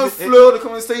there's no flow of the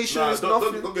conversation. Nah, There's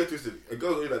nothing. don't get twisted. A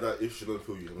girl's only like that if she don't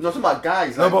feel you. Not talking about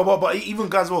guys. No, Like, but even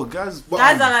guys, guys. Guys are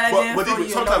like that. But even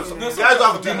sometimes guys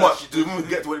don't have to do much to even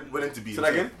get to where they need to be. Say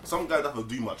that again? Some guys don't have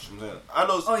to do much. I'm saying. I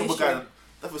know Oh, some you guys sure?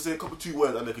 That's for saying a couple 2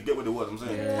 words and they can get what they want. I'm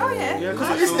saying. Oh yeah. Yeah,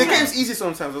 because the game's easy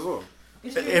sometimes as well.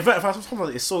 In fact,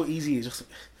 sometimes it's so easy. It's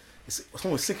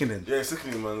almost sickening. Yeah, it's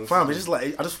sickening, man. Fam, it's just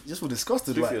like I just feel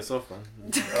disgusted. Do Like, for yourself,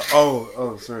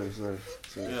 man. sorry.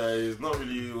 Yeah, it's not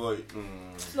really like.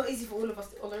 It's not easy for all of us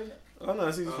to all own it. Oh no,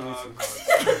 it's easy for me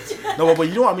to. No, but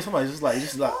you know what I mean. Sometimes it's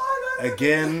just like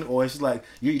again, or it's just like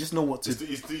you just know what to.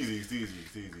 It's too easy.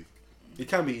 It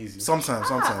can be easy. Sometimes.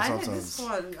 I know this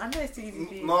one. I know it's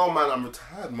easy. No, man, I'm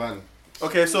retired, man.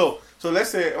 Okay, so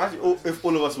let's say imagine if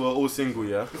all of us were all single,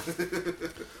 yeah.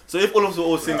 So if all of us were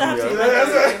all single,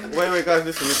 yeah. Wait, guys,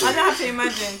 listen. I don't have to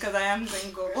imagine because I am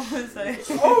single. So.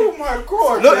 Oh my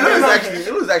god. No,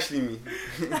 it was actually me.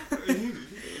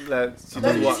 Like she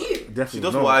does what Definitely she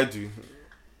does what I do.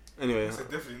 Anyway. I said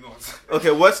definitely not.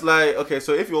 Okay,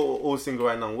 so if you're all single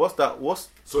right now, what's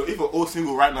So if we're all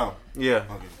single right now, yeah.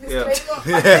 okay.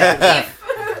 Yeah.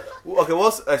 Okay,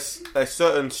 what's a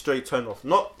certain straight turn off?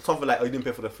 Not something like, oh, you didn't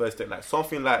pay for the first date, like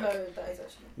something like No, that is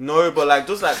actually. no, but like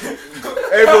just like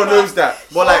everyone knows that,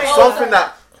 but like something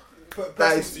that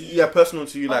is personal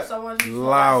to you, like someone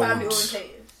loud. family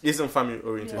orientated. isn't family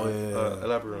oriented. Oh, yeah.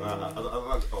 Elaborate. I like.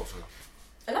 Oh, sorry.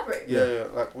 Elaborate. Yeah.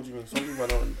 Like, what do you mean? Something about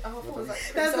not. I thought it was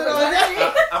like. That's so what I was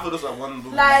I thought that's like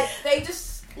one. Like they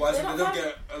just. Why? So They're they not don't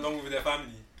get along with their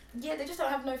family. Yeah, they just don't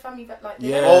have no family. Like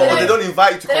Yeah. Oh, they don't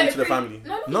invite you to they come don't to the agree- family.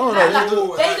 No, No, like,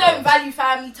 no, they don't value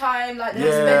family time. Like they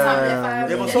don't spend time with their family.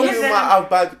 Yeah, but They some just- people might have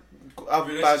bad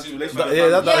Relationship. relationships. But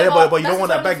you don't want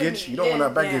that baggage. You don't want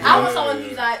that baggage. I want someone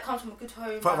who's like comes from a good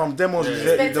home. From demos, Yeah.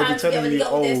 they'll Spend be time together, telling they you,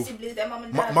 got all their oh, siblings, their mum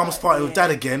and dad. mum's fighting with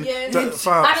dad again. Yeah,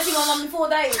 Fam, I haven't seen my mum in 4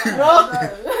 days. Like, no.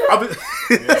 I'll be-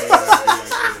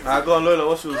 Alright, go on, Lola.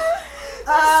 What's yours?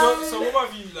 So what about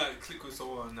if you like click with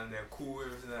someone and they're cool with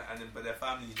it, and then but their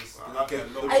family just don't get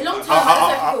along? A long with time.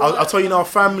 family? I'll tell you now,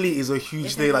 family is a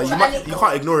huge thing. Like you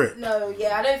can't ignore it. No,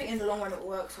 yeah, I don't think in the long run it will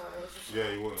work. So it's just,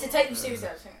 Yeah, you won't. to take you seriously,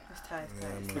 I think. It's tight.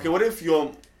 Okay, what if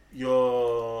you're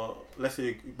let's say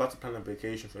you're about to plan a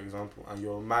vacation, for example, and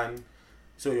your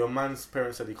man's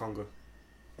parents said he can't go.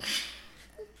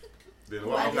 Then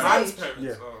What, what? at Man's age? parents.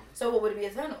 Yeah. Oh. So what would it be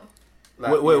eternal?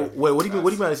 Like, Wait, what do you mean? What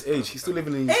do you mean at his age? He's still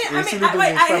living in. I He's mean, still living in his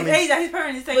at his family. age, his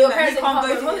parents is saying Well, your that parents he can't can't go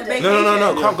go to on the holiday. vacation. No, Yeah.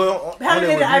 can't go on with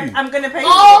you. I'm gonna pay.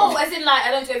 Oh, as in like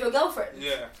I don't go with your girlfriend.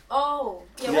 Yeah. Oh,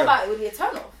 yeah. Yeah. What about it? Would it be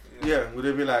eternal? Yeah, would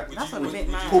they be like That's a would bit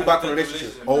you mad. pull back on have a a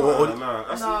relationship? Nah,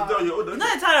 that's Nah. you're older.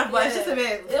 Not entirely, but it's just a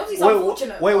bit. It obviously is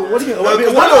unfortunate. Wait, what do you mean? Well, Wait,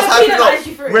 because what? one was happy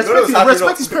up.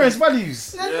 Respect his parents'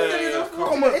 values. Yeah,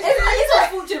 Come on. It's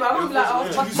unfortunate, but I'm like, oh,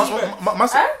 fuck you.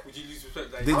 Would you lose respect?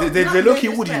 Like, They look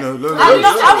you would, you know. I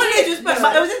wouldn't lose respect,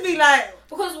 but it would just be like.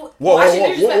 Because What? why should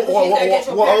you respect? Because you don't get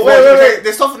your parents? Wait.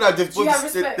 There's something that Do you have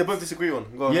respect? they both disagree on.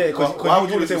 Go on. Yeah, Why because would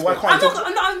you would say why respect? can't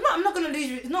I'm not gonna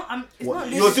lose. It's not. It's What? not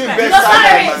You're lose doing respect. best You're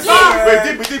side, sorry. man. Wait,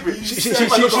 deep. It's not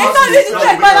lose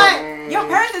respect, but like your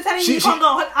parents are telling you you can't go.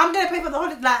 I'm gonna pay for the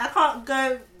holiday. Like I can't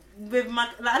go with my.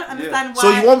 Like I don't understand why. So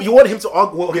you want him to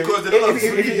argue? Well, okay, Because they don't if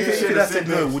share that the said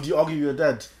same no, things. would you argue with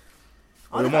your dad?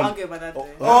 I'm your not mom? argue about that. Though.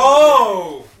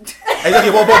 oh.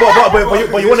 Exactly, but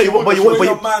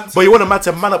you want a man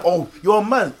to man up. Oh, you're a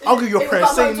man. Argue your It parents.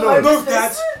 was Say about no. to No,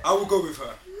 Dad. I will go with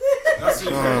her. That's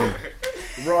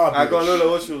it. Rob. I got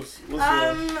Lola. What's yours? I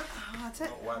don't.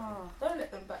 Don't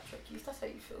let them backtrack you. That's how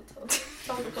you feel.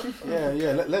 Tell them the truth.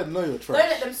 Yeah. Let them know you're Don't trash.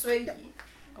 let them sway you.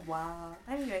 Wow.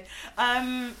 Anyway,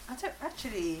 I don't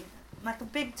actually like a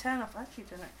big turn off. I actually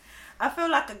don't know. I feel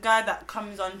like a guy that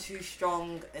comes on too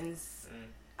strong in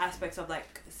aspects of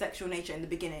like sexual nature in the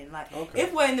beginning. Like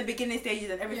if we're in the beginning stages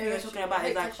and everything you're talking about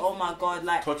is like, oh my god,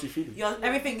 like Touchy feely.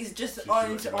 everything is just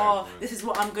on to this is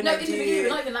what I'm gonna No, in the beginning, do. we're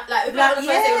not even like if you're on the first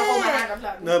day, you're hold my hand. I'm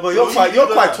like, No, but So you're you quite do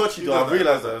touchy that. though. You I've do that.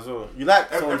 realised that as well. You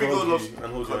like someone Every to girl hold loves you and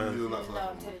hold your hand. no, I'm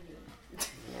telling you.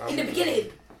 In the I'm- beginning,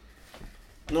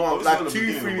 No, Obviously like in the 2-3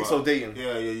 beginning, weeks but- of dating.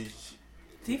 Yeah.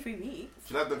 2-3 weeks.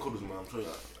 She like them cuddles, man. I'm sure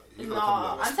you no.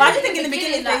 like. But I just think in the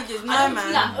beginning like, stages, I no, don't man.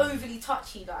 feel like overly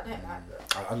touchy. Like I don't like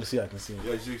that. I can see.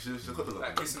 Yeah, she cuddle.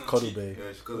 Like kissing on the Cuddle cheek. Bay.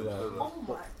 Yeah, she cuddle. Oh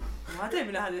my. I don't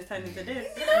even know how this turned into this.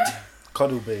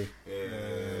 Cuddle Bay. Yeah.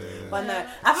 But no,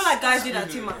 I feel like guys do that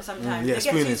too much sometimes. Yeah, They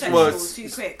get too spooning. sexual Well, too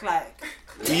quick. Like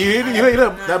You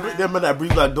know that man that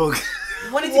breathes like dog.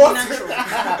 want it to be natural.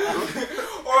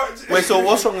 Wait, so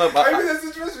what's wrong about? Maybe there's a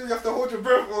situation where you have to hold your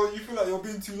breath or you feel like you're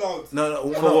being too loud.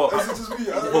 No, For what? Is it just me?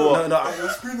 I don't For know. what? No. Like you're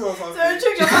spooning or something. So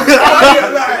trigger.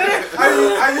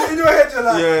 And you in your head you're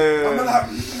like, Yeah.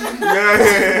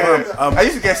 I'm like, I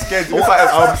used to get scared. If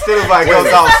I'm still with my girl's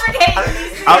house.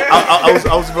 I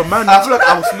was with a man. I feel like I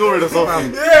was snoring or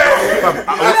something.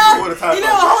 All the time. You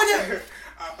know, hold it.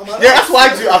 Yeah, that's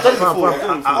what I do. I've done it Fam, before.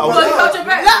 fam, Oh, you got your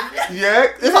breath. Yeah.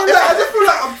 I just feel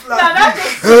like I'm No, like. that's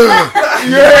just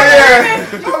Yeah.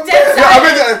 dead Yeah, I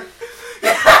mean,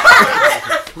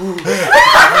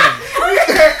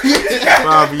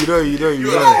 Fam, you know.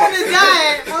 What is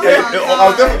that? Oh my I've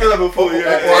God. definitely done that before.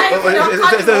 Yeah.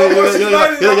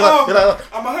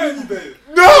 I'm a hurt you, babe.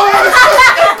 No.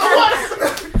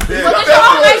 But does your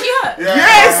arm make you hurt?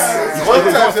 Yes. One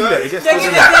time, It gets They're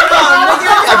giving feel it dead on.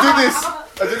 I do this.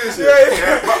 Yeah.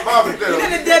 But They're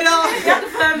giving it dead on. You have to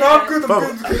firm No, I'm it. good. Bro,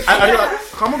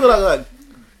 I'm gonna like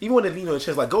even when they lean on the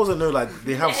chest, like girls don't know like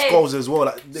they have Yeah. skulls as well.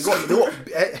 Like they got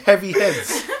heavy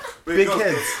heads, big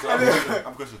heads.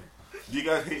 I'm question. Do you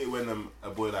guys hate it when a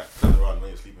boy like turns around when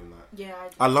you're sleeping like? Yeah.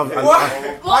 I love it. What,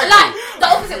 like, the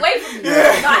opposite way from you? No,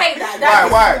 I hate that.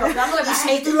 Why? I'm not gonna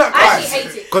hate it. like I actually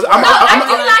hate it. Because No, I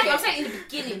do like it. I'm saying in the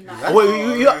beginning. Like.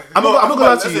 I'm not gonna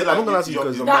lie to you. I'm not gonna lie to you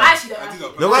because No, I actually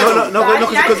don't. no, I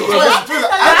actually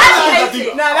hate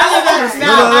it. No, that's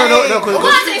no. Well,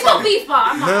 I say it's not beef, but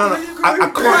I'm not. I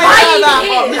can't. Why are you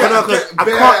even here? No,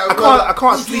 'cause I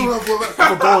can't sleep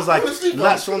for girls like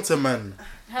latch onto man.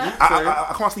 Huh?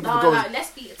 I can't sleep No, with no, girls.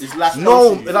 let's be it. It's last.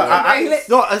 No, it's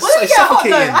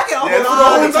suffocating. I get Yeah, off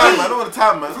all the time, man. All the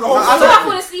time, man. So I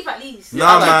fall asleep at least.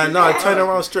 Nah, man, no, I turn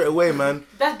around straight away, man.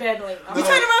 That's bare annoying. You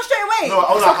turn around straight away. No,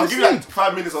 I'll give you like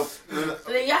 5 minutes of.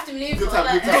 So then you have to move. Good or time,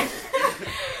 like, good time.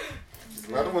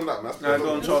 I don't want that, man. Nah,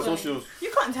 go on, Charles. What's yours?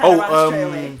 You can't turn around straight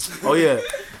away. Oh yeah.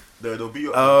 There'll be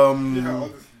your.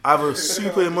 Either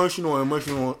super emotional or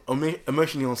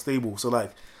emotionally unstable. So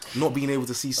like not being able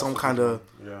to see some kind of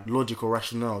logic or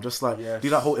rationale. Just like do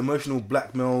that whole emotional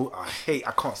blackmail. I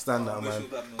can't stand that, man.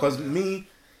 Because me,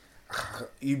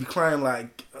 you be crying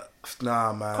like,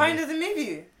 nah, man. Crying doesn't move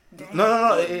you.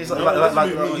 No. It's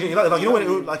like you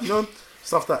know when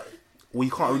stuff that where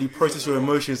you can't really process your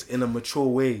emotions in a mature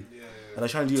way. And I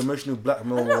try and do emotional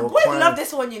blackmail or Boys crying. love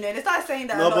this one, you know. They start saying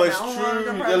that. No, a lot but it's now.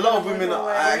 true. A lot of women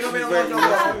are actually very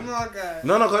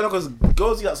emotional. No, because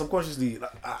girls do that subconsciously,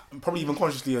 like, probably even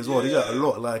consciously as well. They do that a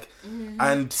lot, like,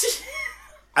 and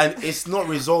it's not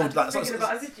resolved. Like thinking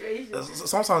about a situation.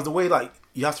 sometimes the way like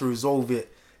you have to resolve it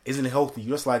isn't healthy.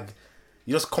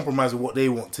 You just compromise with what they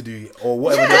want to do or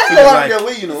whatever they're feeling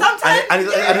like. You know.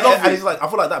 And it's like I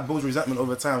feel like that builds resentment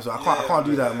over time. So I can't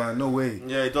do that, man. No way.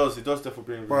 Yeah, it does. It does definitely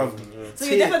bring. Bro. So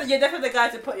you're definitely the guy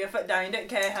to put your foot down. You don't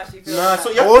care how she feels. Nah,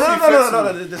 so you have Oh to be no.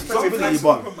 flexible. There's flexibility,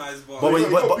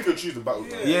 but Pick and choose the battle.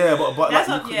 yeah, but That's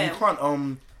like what- you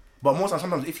can't But most times,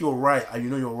 sometimes if you're right and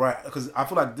you know you're right, because I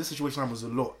feel like this situation happens a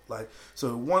lot. Like,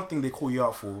 so one thing they call you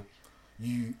out for,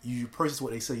 you process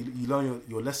what they say, you learn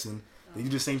your lesson. They do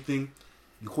the same thing.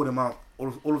 You call them out. All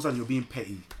of a sudden, you're being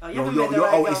petty. Oh, you haven't made the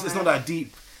right girl, it's not that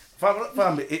deep.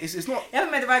 Fam, it's not. You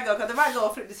haven't made the right girl because the right girl will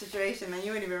flip the situation and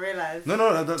you won't even realise.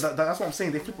 No. That's what I'm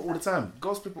saying. They flip it all the time.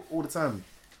 Girls flip it all the time.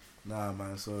 Nah,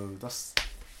 man. So that's.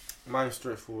 Mine's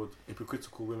straightforward.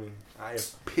 Hypocritical women.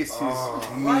 It pisses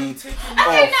Why are you me. taking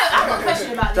I don't know. I have a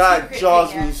question about this. That hypocrite jars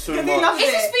thing, yeah. me so Because he much. loves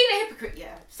Is this it. being a hypocrite?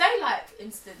 Yeah. Say like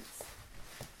instance,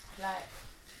 like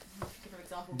give an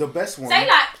example. The best one. Say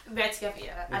like we're together,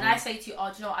 yeah, and I say to you, oh,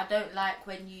 do you know what? I don't like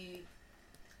when you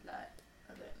like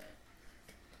I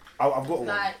don't know. I've got one.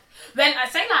 Like when I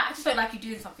say like I just don't like you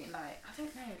doing something like I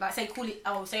don't know. Like say call it.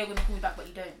 Oh, say you're gonna call me back, but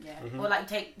you don't. Yeah. Or like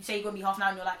you say you're gonna be half an hour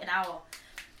and you're like an hour.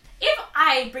 If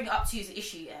I bring it up to you as an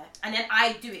issue, yeah, and then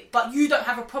I do it, but you don't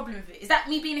have a problem with it, is that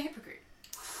me being a hypocrite?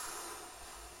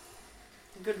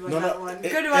 Good one, No, that no, one.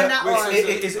 it- Good one, that one.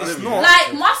 It's not.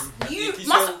 Like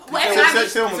whatever.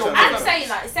 Say one more time. I'm saying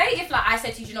like say if like I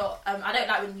said to you, you know, I don't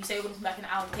like when you say you're gonna come back in an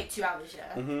hour and take 2 hours,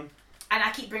 yeah. Mm-hmm. And I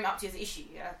keep bringing it up to you as an issue,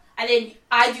 yeah. And then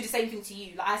I do the same thing to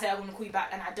you. Like I say I'm gonna call you back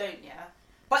and I don't, yeah.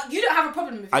 But you don't have a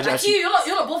problem with it. Like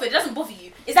you're not bothered. It doesn't bother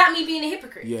you. Is that me being a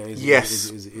hypocrite? Yeah.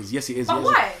 Yes. Yes, it is. But yes.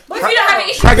 why? But if you don't have an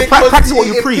issue. Practice what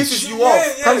you It preach. pisses you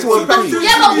off. Practice what you preach.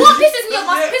 Yeah, but what pisses me off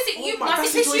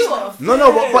must piss you off.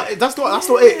 No, but that's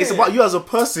not it. It's about you as a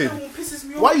person. pisses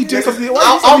me off. Why are you doing something?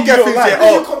 I'll get things like?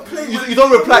 there. You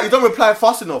don't reply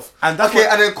fast enough. And that's okay,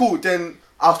 what- and then cool. Then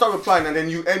I'll start replying, and then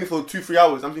you end me for 2-3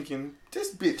 hours. I'm thinking,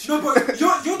 this bitch. No, but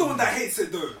you're the one that hates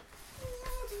it though.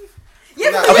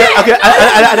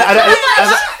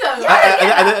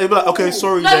 Okay,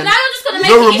 sorry No, then. now you're just gonna make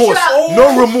No an issue remorse. out.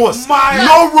 No remorse. My No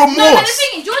No, but the remorse.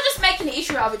 thing is, you're just making an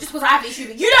issue out of it just because I have an issue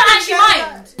with it. You don't actually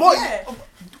mind. But You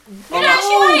don't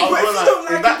actually mind. But if you don't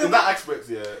like it, In that aspect,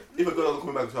 yeah. If a girl doesn't call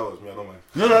me back in 2 hours, me, I don't mind.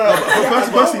 no.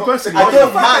 Personally, I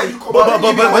don't mind.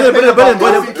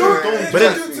 But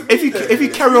then, if you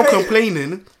carry on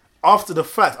complaining after the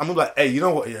fact, I'm gonna be like, hey, you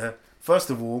know what? Yeah. First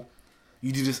of all,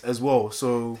 you do this as well.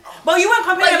 So But you weren't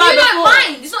But complaining you about it don't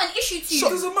before. mind. It's not an issue to you.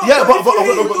 Doesn't matter. yeah,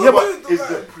 but It's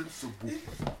the principle.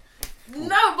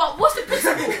 No, but what's the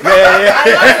principle? yeah.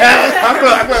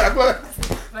 I got it.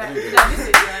 Right, did I miss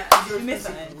it? Yeah, you missed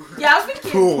something. Yeah, I was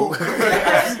thinking. Cool.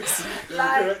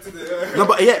 Like, No,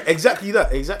 but yeah, exactly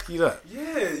that. Yeah.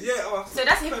 Oh, so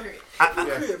that's hypocrite.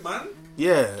 hypocrite, man.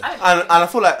 Yeah. And I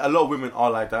feel like a lot of women are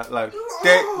like that. Like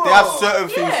they have certain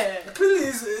things. Yeah. Clearly,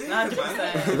 it's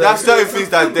 100%. They have certain things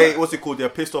that they they're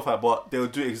pissed off at, but they'll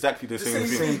do exactly the same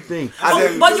Same thing. thing. And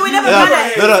then, But you were never Yeah, mad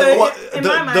at it. no, so what, in the,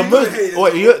 my the mind,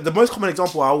 most the most common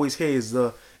example I always hear is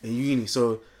in uni.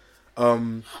 So,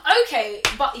 Okay,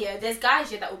 but yeah, there's guys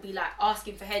here that will be like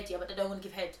asking for head, yeah, but they don't want to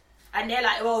give head. And they're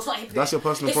like, well, it's not hypocrite. That's your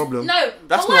personal It's- problem. No,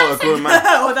 that's but what not I'm a grown saying- man.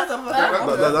 oh, that's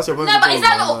a that's your personal No, but is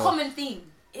that problem, not a common theme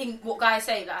in what guys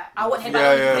say? Like, I want head, Yeah, but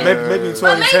I don't yeah, give Maybe, head. maybe in But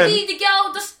 2010. maybe the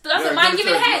girl just doesn't Yeah, mind give it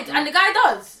giving to her. head, and the guy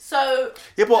does. So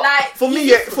Yeah, but like, for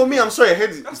me, I'm sorry, head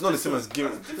is not the same as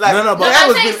giving. Like, No, but the I'm head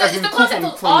was saying been, so has it's been the cool concept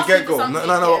of from the asking get go. for something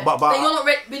No, yeah, but that you're not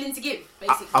willing to give,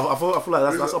 basically. I feel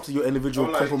like that's up to your individual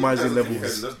compromising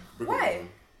levels. Why?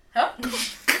 Huh?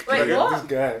 Wait, what?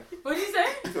 guy. What did you say?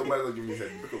 If your man don't give me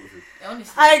head, break up with it.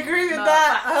 Honestly, I agree with No,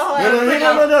 that. facts. Oh,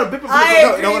 No. I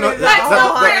agree with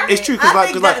that. It's true I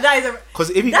think because that is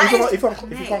a if you that is- can't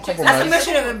that's compromise,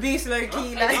 emotional abuse, low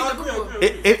key. Like,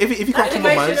 if you can't that's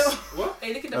compromise, emotional. Hey,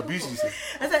 look at the Abuse, you purple. say.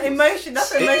 That's an emotion.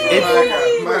 That's It- emotional.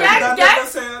 it- Gang.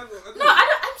 That's No, I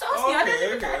don't. I'm so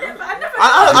asking. I never.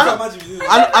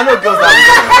 I know girls that.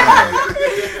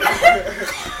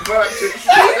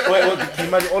 wait, can you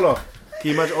imagine Ola? Can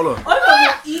you imagine Ola?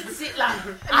 Oliver eats it like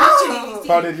actually.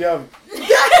 How did you have?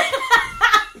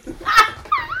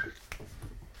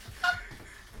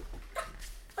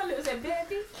 Oliver said,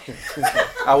 "Baby."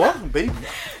 I what, baby?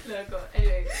 No, God.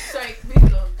 Anyway, sorry.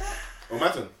 Moving on. Oh, my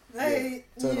turn. Hey,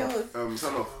 yours.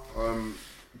 Turn off.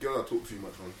 Girl, I talk too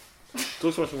much, man.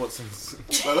 Talk so much in what sense?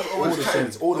 Like, that's always the chatting.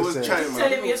 sense, all the Always sense. chatting, man.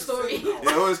 Telling me a story.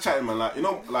 Yeah, always chatting, man. Like, you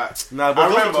know, like. Nah, but I I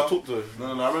remember remember- to talk to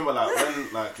her. No, I remember like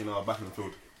when, like, you know, I was back in the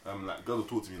field. Like, girls would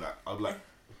talk to me, like, I'd be like,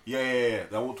 yeah.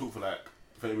 They won't talk for like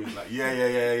 30 minutes. Like, yeah.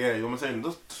 You know what I'm saying?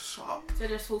 Just shut up. So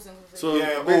just forcing. So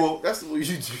Yeah, wait, or- that's what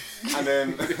you do. And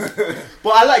then. But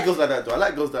I like girls like that though. I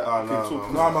like girls that Oh, can no,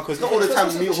 talk. No, man, because Not all the time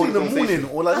me in holding the conversation. morning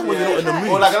or like when you're not in the mood.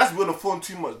 Or like, let's be on the phone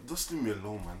too much. Just leave me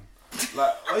alone, man.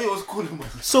 Like, why you always calling, man?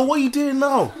 So what are you doing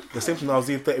now? The same thing I was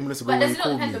doing 30 minutes ago But when does you it not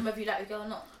called depend me. on whether you like a girl or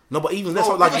not? No, but even that's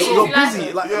Oh, not like but you're if you busy.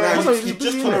 like- Like, Yeah, that's you, how you you're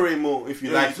just busy, tolerate more if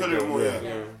you Yeah, like you tolerate it, more, yeah.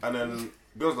 yeah. And then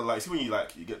girls are like, see when you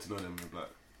like, you get to know them, like,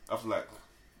 after like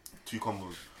 2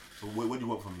 combos. So what do you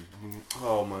want from me?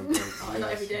 Oh my god. Oh,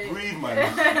 not every day. Breathe, man.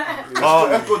 Let's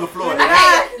go on the floor. Okay,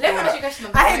 let me ask you a question.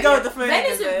 I hate going with the flow When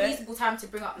is niggas, a though. reasonable time to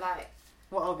bring up like?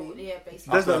 What are we? Yeah,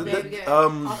 basically. There's There we the-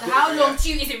 go. After how long to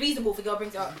you is it reasonable for a girl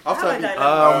brings it up? After How I I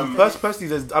did, don't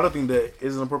Personally, I don't think there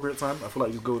is an appropriate time. I feel like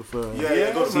you just go with the flow.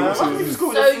 Yeah, go see man. what's Why in don't you just go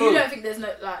with So the you flow? don't think there's no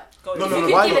like? Go No, with no, You no.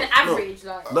 could Why give an not? No. average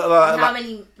like, Like, and how like,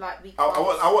 many like weeks? I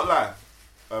won't lie.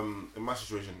 In my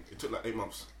situation, it took like 8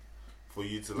 months for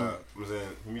you to like, I'm saying,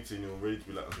 for me to, you know, ready to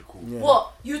be like, okay, cool. yeah.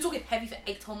 What? You were talking heavy for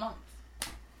 8 whole months.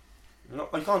 no,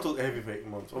 you can't talk heavy for 8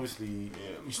 months. Obviously,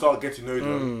 Yeah. you start getting to know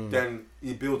them, then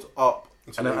it builds up.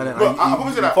 Into And then- knowing and them. But I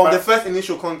probably say that from by- the first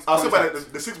initial I'll say by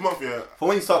contact, the 6th month, yeah, from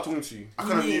when you start talking to you. I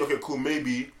kind of knew, okay, cool,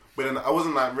 maybe, but then I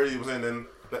wasn't like ready. I'm saying then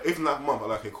the 8th and 9th month, I'm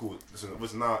like, okay, cool.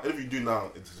 Listen now, if you do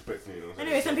now, it's expecting you. Know what I'm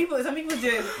Anyway, saying? some people do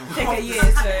it take a year.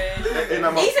 So 8 and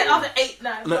 9 He months. said after 8,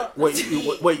 9. No, wait.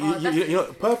 You know,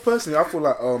 personally, I feel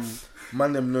like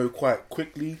man them know quite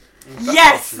quickly.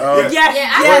 yes, Yeah. yes, Yeah,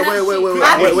 yes. I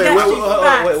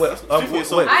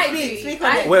agree. Speak I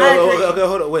on it. agree. Okay,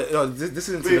 hold on. Wait, no, this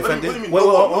isn't to Wait, defend what it. do you mean? Wait,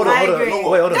 No, hold I on. agree. Wait,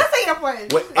 hold on. Just say your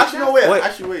point. Wait, Actually, no, wait. Wait.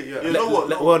 Actually, wait. Yeah. You know what?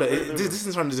 Well, this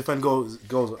isn't trying to defend girls.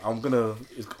 I'm gonna,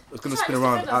 it's gonna spin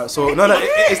around. So no,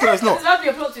 it's not. It's lovely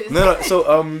applause to this. No.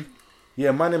 So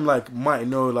yeah, man, them like might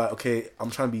know like, okay, I'm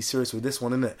trying to be serious with this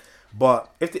one, innit? But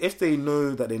if they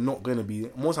know that they're not gonna be,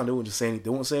 most time they won't just say anything. They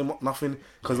won't say nothing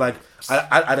because like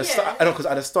at the start, I know because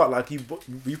at the start like you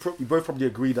both probably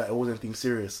agreed that it wasn't anything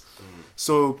serious.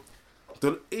 So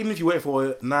even if you wait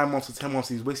for 9 months or 10 months,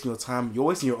 he's wasting your time. You're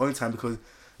wasting your own time because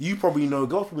you probably know,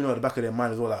 girls probably know at the back of their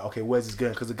mind as well. Like, okay, where's this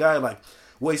going? Because the guy like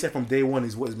what he said from day one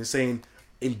is what he's been saying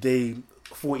in day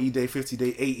 40, day 50,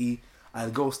 day 80. And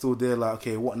the girl's still there, like,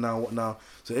 okay, what now?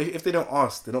 So if they don't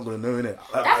ask, they're not gonna know, innit?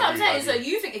 That's what I'm saying. So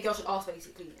you think a girl should ask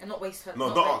basically and not waste her?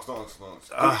 No, not don't waste-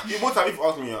 ask. One time, if you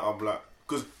ask me, I'll be like,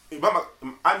 because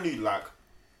I knew like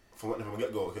from the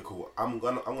get go, okay, cool. I'm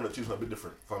gonna choose something a bit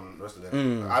different from the rest of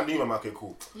them. I knew I'm okay,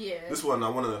 cool. Yeah. This one I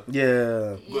wanna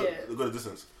Yeah. go the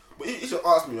distance. But if you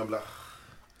ask me, I'm like,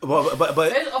 But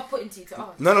Those are off-putting to you to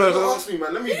ask. no. Don't ask me,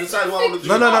 man. Let me decide what I want to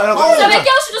do. No. So the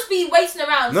girl should just be waiting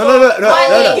around. No. Wait.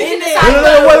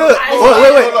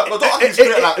 Wait. Don't ask me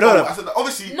straight like. No. I said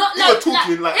obviously. No. You were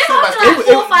talking like If step by after step. like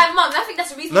 4 or 5 months, I think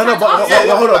that's a reasonable No, time to ask.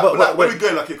 but hold on, like, wait. where we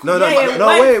going? Like, cool. No, Yeah, wait,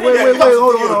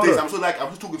 hold on. I'm so like, I'm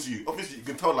just talking to you. Obviously, you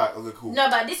can tell like, okay, cool. No,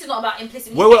 but this is not about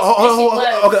implicit. Wait, hold on.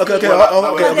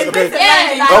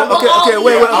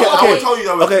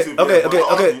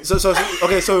 Okay.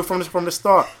 Okay. So from the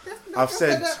start, I've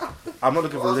said I'm not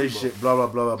looking for a relationship. Blah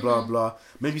blah.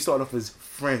 Maybe starting off as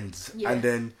friends, and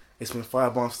then it's been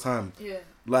 5 months time. Yeah.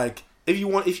 Like if you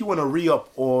want to re-up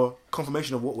or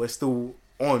confirmation of what we're still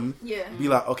on, be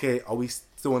like, okay, are we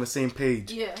still on the same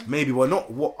page? Yeah. Maybe, but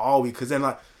not what are we? Because then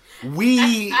like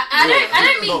we. I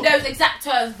don't mean those exact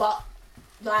terms, but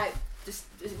like.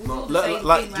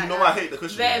 Like, you know I hate the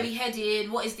question. Very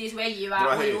heading. What is this? Where you at?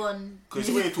 What you on? Because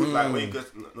when you talk like when you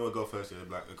know a girl first, you're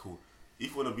like, cool.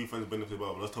 If you want to be friends, benefit,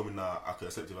 blah blah. Just tell me now. I can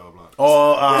accept it, blah blah.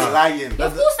 Oh, they're lying.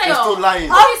 Of course they They're are. still lying.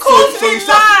 Of course So they you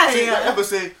start lie. saying that ever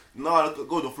say, no,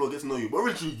 go to the floor, get to know you. But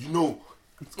really, you know.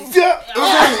 Yeah.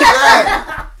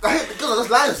 I hate the girls. That's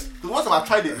lies. Because once I've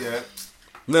tried it, yeah.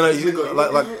 No,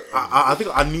 like I think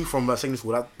I knew from secondary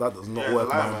school that does not work,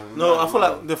 man. No, I feel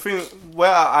like the thing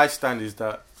where I stand is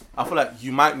that I feel like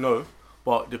you might know,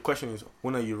 but the question is,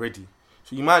 when are you ready?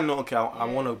 So you might know, okay, I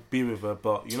want to be with her,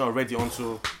 but you're not ready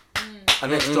until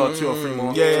an extra 2 or 3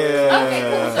 months. Okay,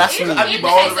 cool. That's So me.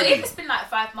 if it's been like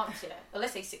 5 months, or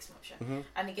let's say 6 months,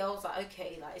 and the girl's like,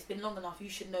 okay, like it's been long enough, you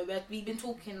should know. We've been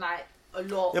talking like a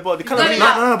lot. Yeah, but the kind Wait, of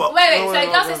so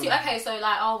it does says you, okay, so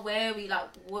like, oh, where are we, like,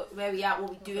 where we at, what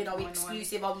we doing, are we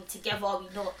exclusive, are we together, are we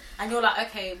not? And you're like,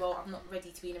 okay, well, I'm not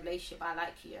ready to be in a relationship, I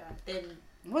like you, then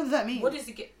What does that mean? what does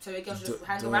it get? So a girl should just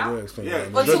hang around? Don't explain Yeah. that.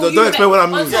 Until Don't you explain what I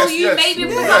mean. Until you maybe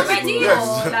become ready, or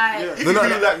like... If you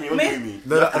really like me, you want to do me. Wait.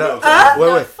 No,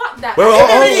 fuck that. Wait, On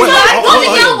the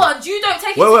girl ones, you don't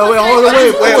take it into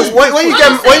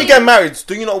consideration. when you get married,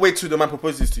 do you not wait till the man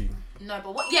proposes to you? No,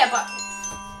 but what? Yeah, but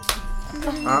no,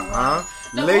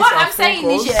 Late what and I'm saying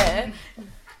phone is, calls. yeah.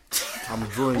 I'm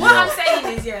drawing What you I'm out.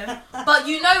 saying is, yeah. But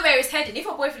you know where it's heading. If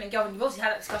your boyfriend and girl, and you've obviously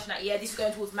had that discussion, that yeah, this is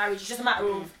going towards marriage. It's just a matter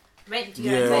of ready to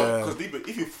get Yeah. Because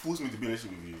if you force me to be in a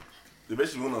relationship with you, the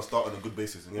relationship will not start on a good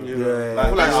basis. You know? Yeah.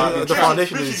 The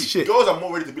foundation is literally, shit. Girls are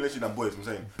more ready to be in a relationship than boys. I'm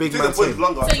saying. Big It man takes the boys thing.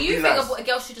 longer. So to you realize. think a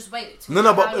girl should just wait? No,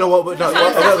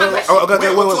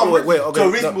 wait, To a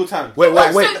reasonable time. wait.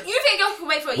 So you think a girl can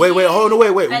wait for a year? Wait, hold on,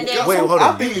 wait, And then- hold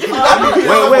on. think you can. It's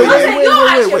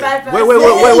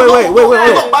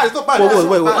not bad. Wait, hold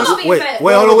on, wait.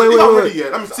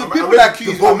 Let me see. People like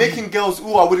you are making girls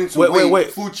who are willing to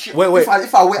Wait. food shit. Wait. If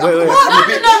I wait, Wait. I'm a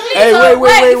bit. Hey,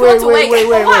 wait.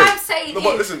 What I'm saying No,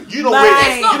 but is, listen, you don't Like-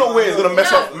 wait. You don't wait. It's gonna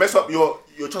mess up your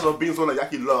chance of being someone that you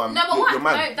actually love. no, but what? Your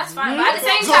man. No, that's fine. But at the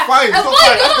same It's not time, fine, it's a not boy, fine.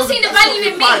 you're not That's seeing the not- value in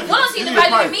me. that's You're not seeing the fine.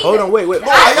 value in me. Hold on, wait. I am.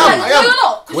 No, you're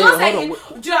not. Because Wait, you're hold saying, on,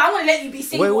 do you know, I want to let you be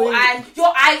single, Wait. and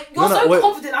you're No, so wait.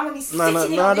 confident. I'm going to be sitting No. here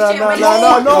on this chair. ready to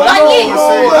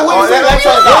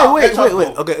go. No.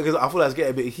 Wait. Okay, because I feel like it's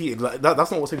getting a bit heated. Like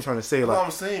that's not what Toby's trying to say. Like, what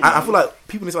I'm saying, I man. feel like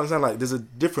people need to understand. Like, there's a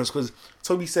difference because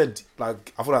Toby said,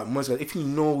 like, I feel like most guys, if you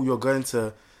know you're going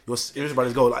to your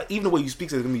everybody's goal, like even the way you speak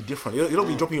to it is gonna be different. You don't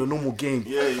be dropping your normal game.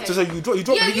 Yeah. So you drop.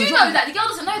 Yeah, you know that. The girl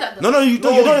doesn't know that, though. No, you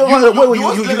don't. No, You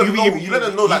you let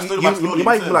them know, like, slowly by slowly, you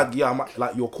might be you like, yeah,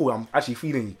 like you're cool. I'm actually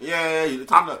feeling you. Yeah. You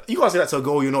can't say that to a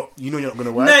girl. You know you're not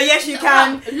gonna work. No, yes you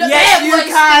can. Look, Yes you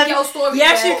everyone's can. girl story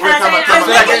Yes there. you can.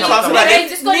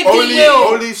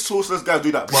 Only sourceless guys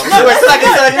do that. But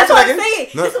That's what I'm saying.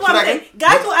 No, This is what I'm saying.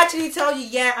 Guys will actually tell you,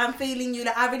 yeah, I'm feeling you.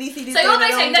 Like I really see this. So you're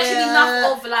going saying on that should be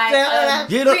enough of like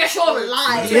Yeah, no.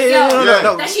 reassurance to a Yeah, girl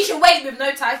no. that she should wait with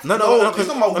no title. No. it's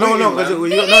not about No. waiting, man.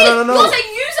 You're saying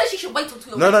you said she should wait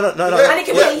until No. And it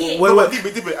can be a year. Wait.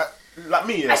 Deep it. Like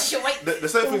me, yeah. I should wait. The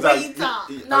same things that Wait you up.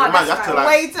 have that's to fine. like.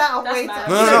 Wait out. That's fine.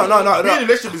 No. Being in a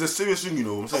relationship is a serious thing, you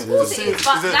know what I'm saying? Of course It's a it serious- is,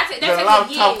 but it's a- that's it. it's Don't a take long a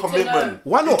year time to commitment. know.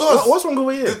 Why not? It does. What's wrong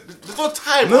with it? There's no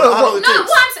time. No, how long it No, takes.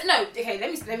 what I'm saying, no, okay, let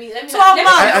me 12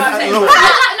 months. No. a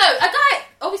guy,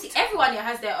 obviously everyone here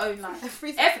has their own life.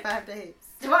 365 days.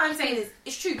 So what I'm saying is,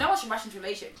 it's true, no one should rush into a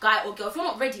relationship, guy or girl. If you're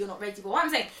not ready, you're not ready. But what I'm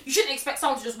saying, you shouldn't expect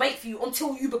someone to just wait for you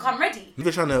until you become ready. If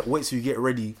you're trying to wait till you get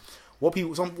ready, what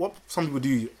some people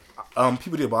do,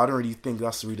 people do, but I don't really think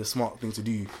that's really the smart thing to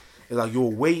do. It's like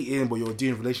you're waiting, but you're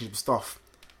doing relationship stuff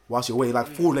whilst you're waiting, like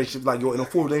full relationship, like you're in a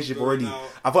full relationship already. No.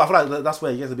 I feel like that's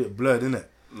where it gets a bit blurred, isn't it?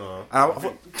 No.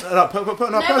 Personally,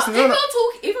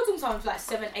 If you're talking to someone for like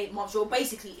 7-8 months, you're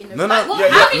basically in the No. like, what, Yeah,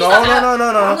 how can you no. start that?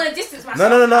 I'm gonna distance myself.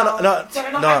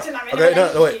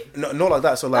 No, not like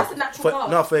that. So like, That's a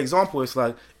natural for example, it's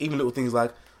like even little things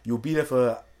like you'll be there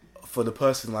for the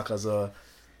person, like as a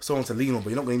someone to lean on, but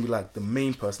you're not going to be like the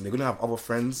main person. They're going to have other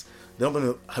friends. They're not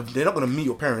going to meet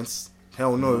your parents.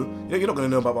 Hell no. You're not going to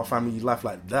know about family life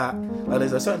like that. Like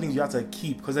there's certain things you have to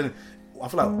keep, because then I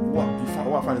feel like what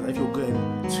I find is that if you're getting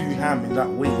too ham in that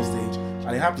waiting stage,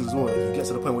 and it happens as well, you get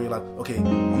to the point where you're like, okay,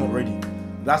 I'm not ready.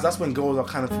 That's when girls are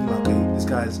kind of feeling like, okay, this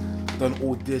guy's done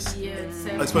all this,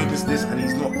 explain this, and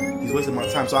he's wasting my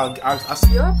time. So I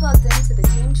You're plugged into the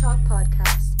Team Chalk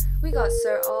podcast. We got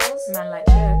Sir Alls, Man Like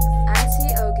Chooks, and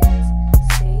T. Ogans.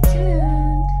 Stay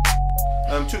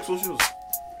tuned. Chooks, what's yours?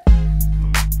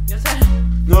 Your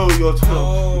turn. No, your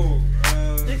turn.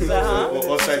 Chooks, huh?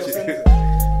 What's that shit?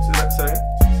 Sorry?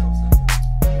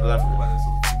 I laugh about this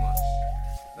all too much.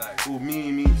 Like, oh,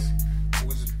 me's.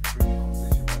 Always just bring the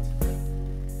conversation back to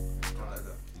friends. Not like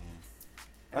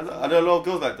that. Are there a lot of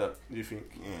girls like that, do you think?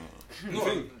 No, You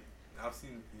think? I've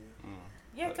seen it.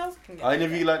 Yeah, girls can get Are any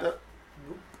of you like that?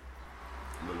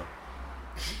 Lola.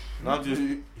 No, do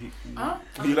you Huh?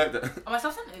 like that? Am I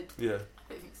self-centered? Yeah. I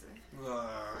don't think so.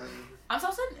 Yeah. I'm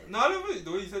self-centered. No, I don't think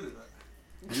the way you said it.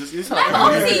 Like, You just No, but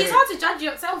obviously it's hard to judge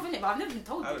yourself, innit? But I've never been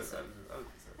told I don't this. So. think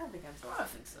so. I don't think I'm I don't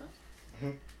think so.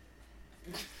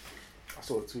 I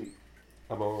saw a tweet.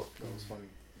 about what? That was funny.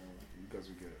 You guys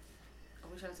will get it.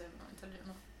 I wish I was not intelligent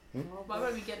enough. Hmm? Why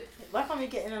won't we get it? Why can't we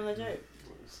get in on the joke?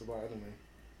 It's about anime.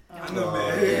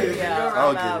 Yeah, I'll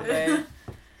I'm give out, it.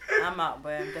 boy. I'm out,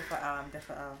 boy. I'm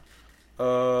definitely out.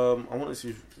 I want to see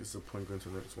if it's a point going to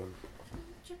the next one.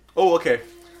 Oh, okay.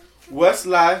 Worst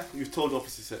lie you've told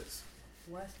opposite sex.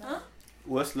 Worst lie? Huh?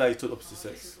 Worst lie you told opposite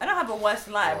sex. I don't have a worst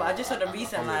lie, but I just had a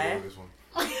recent lie. This one.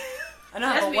 I don't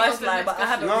have a Let's worst move on lie, to but the I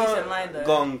have a No, recent lie though.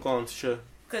 Go on, sure.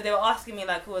 Because they were asking me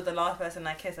like who was the last person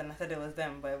I kissed, and I said it was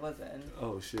them, but it wasn't.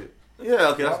 Oh shit. Yeah,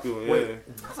 okay, that's good. Yeah.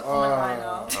 Wait. That's a common lie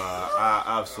now. I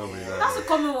have so many. That's a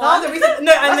common That was the one. reason.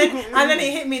 No, and then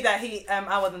it hit me that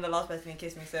I wasn't the last person he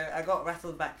kissed me, so I got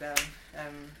rattled back down.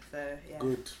 So yeah.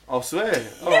 Good. I swear.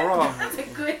 Oh, right. That's a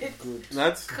good. Good.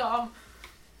 That's Calm.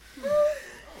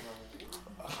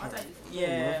 I don't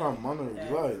Yeah. I found man don't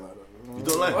lie like that. You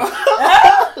don't like?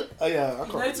 Oh yeah, I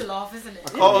You know can't. to laugh, isn't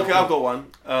it? Oh, okay, I've got one.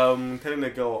 Telling the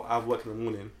girl I've worked in the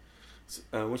morning,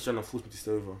 when she's trying to force me to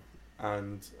stay over,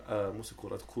 and what's it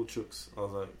called? I had to call Chooks. I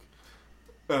was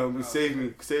like, save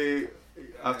me, say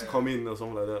I have to come in or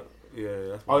something like that.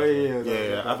 Yeah, that's Oh yeah.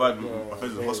 Yeah, I've had my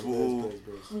friends in the hospital.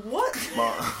 What?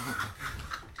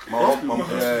 My mom,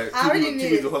 I already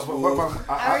knew. the hospital.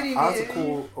 I already had to knew.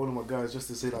 call all of my guys just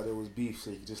to say that there was beef, so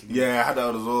you could just leave. Yeah, I had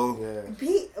that as well. Yeah. And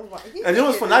you know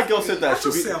what's funny? That girl said that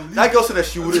that girl said that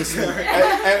she wouldn't sleep.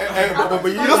 But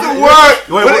you It doesn't work.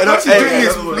 Wait, What no, she's doing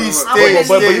is please stay.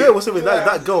 But you know what's up with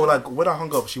that girl? Like when I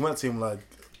hung up, she went to him like,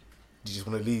 "Do you just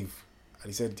want to leave?" And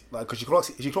he said, like, because she clocked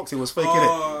it was fake,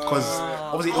 innit? Because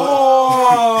obviously,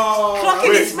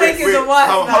 Clocking is fake is the worst.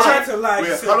 I tried to lie.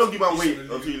 Wait, how long do you man wait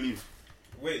until you leave?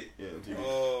 Wait. Yeah, until you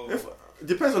leave.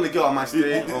 Depends on the girl I might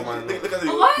stay. Oh man. Look at But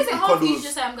why is it hard for you to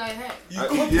just say I'm going home? Yeah,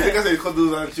 like I said,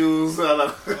 condoms and shoes. Wait,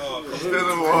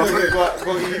 what?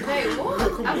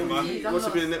 I'm confused. I'm What's it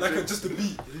lost. been next Like week? just a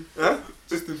beat. Huh?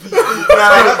 Just a beat.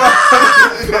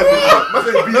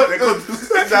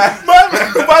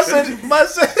 man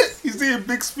said, he's doing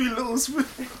big spoon, little spoon.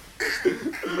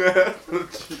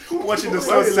 Watching the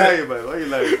Why you sunset, man. Why you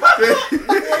lying?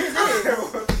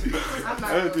 I'm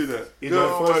I don't mad. do that. You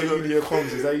know, first thing video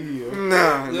comes, is that you?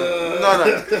 Nah.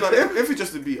 If it's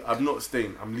just a beat, I'm not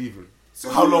staying. I'm leaving.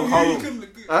 How long?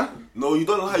 Huh? No, you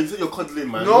don't lie. You said you're cuddling,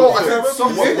 man. No, I said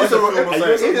somewhat. What's the wrong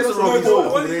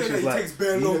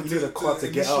You need a car to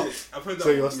get out. So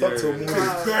you're stuck till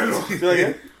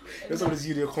morning. When some of this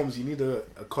video comes, you need a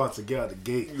car to get out the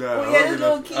gate. I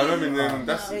don't mean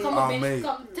that's. Come Ah, on, mate. bitch.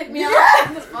 Come take me out.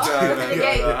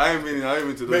 I ain't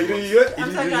mean to the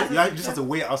You just have to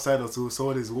wait outside until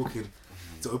someone is walking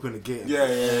to open the gate. Yeah.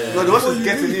 No, the one's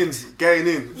getting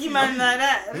in. You man like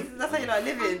that. That's how you like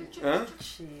living. Huh?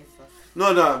 Jesus.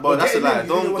 No, but Well, that's a getting lie. in,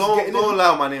 you know what's getting Don't in? lie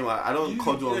on my name. I don't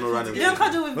cuddle on no random. You don't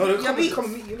cuddle with No, your they beats. come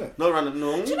and meet you, innit? No random.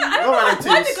 No. Do you know, I don't No know random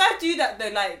why do things. guys do that though?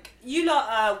 Like, you lot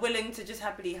are willing to just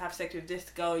happily have sex with this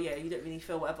girl, yeah, you don't really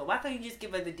feel whatever. Why can't you just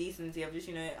give her the decency of just,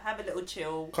 have a little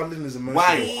chill? Cuddling is emotional.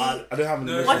 Why? I don't have an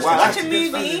No, emotional. Watch a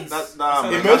movie.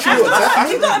 Emotional attack.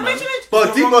 You've got emotional.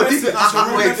 But deep, That's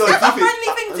a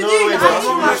friendly thing to do. No, wait, I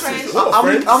need my friends.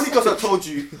 How many girls have told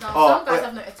you? No, some guys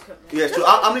have no etiquette. Man. Yeah, true.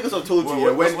 How many girls have told you?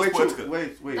 Yeah, Wait, wait, what's etiquette?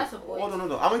 wait. That's a boy. Hold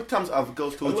on. How many times have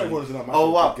girls told you? Oh Oh,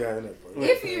 wow.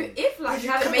 If like you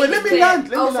haven't made Wait, it let me clear-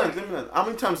 land. Oh, sorry. How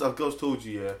many times have girls told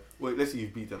you? Yeah. Wait, let's say you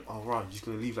beat them. Oh, right, you're just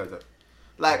gonna leave like that.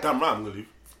 Like, Damn right, I'm gonna leave.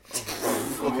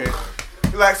 okay.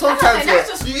 Like sometimes, That's yeah.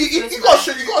 just- You got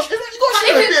shit. You got shit. Show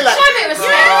me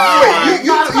respect.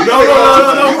 You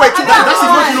wait. That's if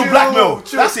what you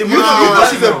That's it. You know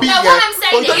she's a beat. No, what I'm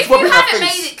saying Don't is, if rub you in her haven't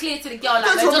face. made it clear to the girl, like,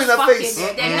 Don't they're rub in just her fucking face.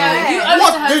 it, then no, you owe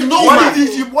What? it to her They to know, do man.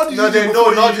 it. What did you No, do they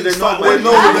before know, you they start? know.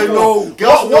 They know.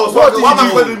 What did Why am I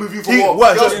you playing do? with you for He- what?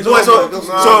 what? Girls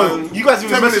So know. you guys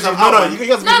even 10 minutes, message him. I'm No, out, no, man. you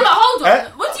guys. No, but hold on. Eh?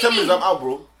 What do 10 you minutes, mean? I'm out,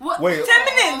 bro. What? Wait. 10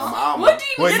 minutes. I'm out, What man. do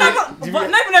you Wait, mean? You're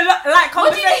not not even a like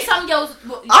What do you mean conversation. some girls?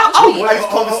 I'll like to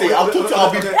conversate. I'll talk to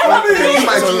I'll be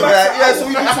yeah, so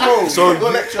we need to know. So Go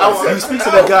lecture. you speak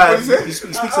to the guy. You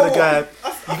speak to the guy.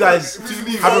 You guys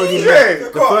haven't really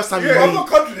met. The first time you I'm meet. not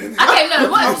cuddling. Okay, no.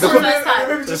 What was the first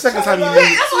time? The second time you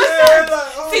meet. That's what I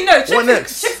said. See, no, What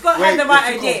next? Chicks got has the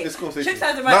right idea. Chicks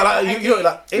has the right Like, idea. you know,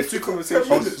 like It's if two conversations.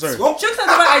 oh, sorry. Chicks has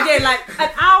the right idea. Like an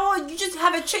hour, you just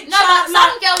have a chit No, but chat.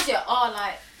 some girls here are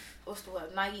like, what's the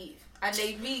word? Naive. And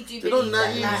they really do They're not believe that,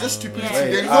 naive, like- it's just stupidity. Yeah.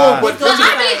 They Wait, know, but No,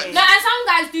 I mean, no, and some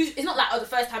guys do. It's not like the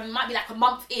first time. It might be like a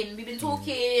month in. We've been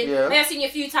talking. Yeah. Maybe I've seen you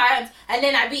a few times, and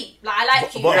then I beat. Like I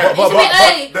like you. but- It's a bit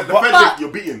early. the but- friendship you're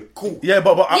beating, cool. Yeah,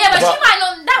 but Yeah, but she might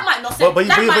not. That might not. but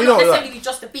That you might know, not like- necessarily be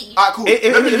just a beat. Alright, cool. If-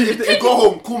 Let me if- leave. if- Go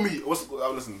home, call me.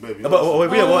 Listen, baby. But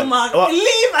wait, Oh my god,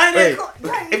 leave and Wait,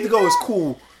 then if the girl is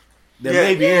cool, then Yeah.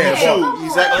 maybe yeah. Chill,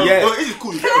 exactly. Yeah. Well, it is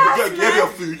cool. You get your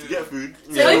food. You get food.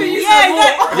 So maybe you yeah, say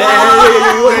more.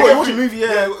 Yeah. Watch a movie,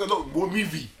 Yeah, yeah. look, what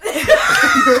movie?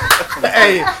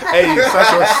 Hey,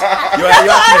 Sasha, you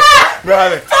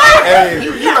actually, hey,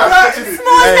 You are touching it.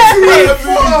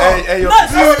 hey, yo,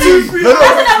 That's another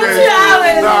 2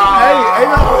 hours.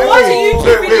 Watch a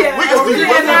YouTube video. We can do Really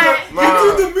a night. You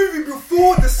do the movie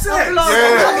before the sex.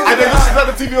 Yeah, and then this is not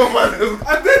the TV on, man.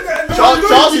 And then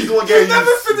Charles is the one getting you never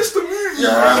used. finished the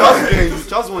movie.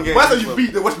 Charles won't get Why don't you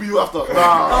beat? Then watch me you after.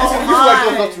 Nah, this is like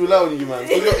girls not to rely on you, man.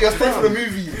 You're staying for the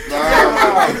movie.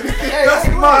 That's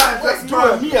mad. That's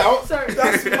mad. Me out. Sorry.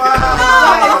 That's mad.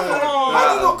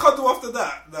 I did not cuddle after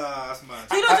that. Nah, that's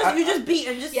mad. You just beat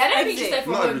and just Yeah, I don't think you exit. stay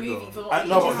for Not one every movie. girl. For not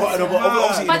no, but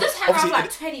obviously, But just hang out for obviously,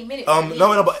 like 20 minutes.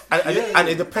 no, but and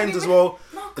it depends as well.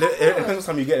 It depends what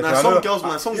time you get it. Nah, 'cause I some know- girls,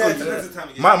 man, some Yeah, girls. depends the time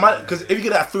you get. because if you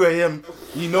get it at 3 a.m.,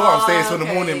 you know I'm staying till the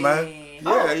morning, man.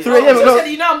 Yeah, 3 a.m. Just No, so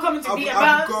you know I'm coming to beat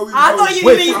about. going I thought you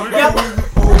Wait, mean.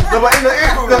 no, but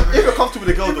if you're comfortable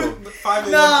with the girl though, 5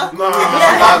 a.m. No.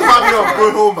 I'm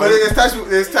going home, man. But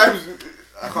there's times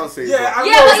I can't say. Yeah, I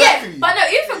Yeah, know but exactly. but no,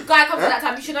 if a guy comes at that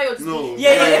time, you should know you're just No. beating.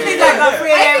 Yeah, if it's like at 3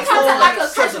 If a.m. he comes at like a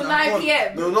 7, casual I'm 9 gone.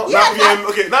 p.m. No, not Yeah, 9 p.m.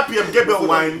 Okay, 9 p.m. Get a bit of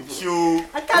wine, chill.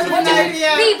 I can't Well, no,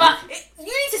 yeah. me, but you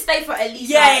need to stay for at least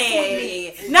Yeah, like, yeah, 40 yeah,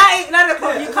 minutes. yeah. 9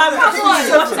 o'clock, you can't Come on,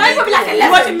 so it's probably like 11. You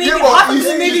watch a movie, Yeah, but half of you the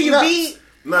see movie you snaps. beat.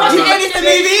 Nah, Watch nah. the end of the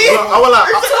movie. I will like.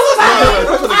 I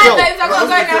know, I gotta go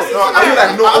now. I mean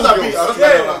like no other beat.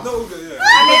 Yeah, no,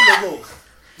 yeah.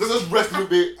 Just rest a little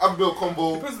bit. Have a bit of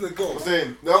combo. Depends on the girl. I'm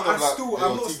saying.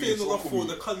 I'm not staying long for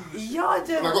the cuddling. You're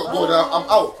the. And I got bored. I'm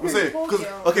out. I'm saying, Poor because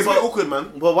girl. okay, it's a bit awkward,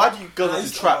 man. But why do you girls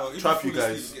have to Nah, trap you you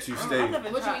guys fall to asleep. stay? I've never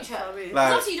What do you mean, tried, chat? sorry. Like,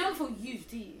 Obviously, you don't feel used,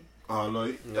 do you? Oh no,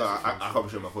 I can't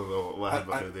show my phone what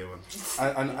happened back in the day,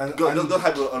 man. and Don't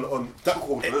have it on that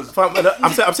call. fam,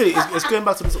 I'm saying it's going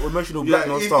back to this emotional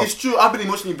blackmail stuff. it's true. I've been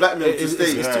emotionally blackmailed to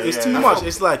stay. It's too much.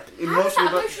 It's like Emotionally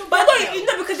blackmailed. But I don't, you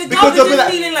know, because the Because girl they'll is be just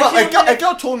like, feeling "Fuck, like a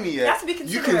girl told me, You have to be you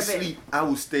can considerate a bit. sleep. I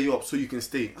will stay up so you can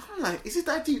stay. I'm like, is it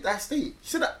that deep that I stay? She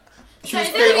said that. She So will is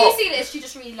stay it you up. see this? She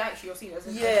just really likes you or see it as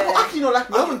a Yeah. Oh, actually, no, like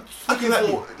me. I haven't fucking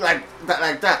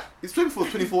like that. It's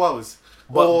 24 hours.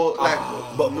 Or like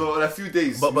a few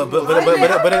days. But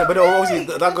obviously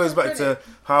that goes back to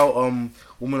how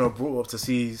women are brought up to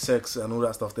see sex and all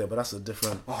that stuff there. But that's a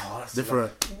different.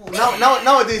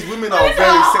 Nowadays women are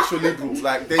very sexual liberal.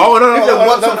 Like they, Oh, no, if they no,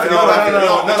 want no, something, no, they'll have it.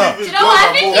 no. Do you know what?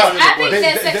 I think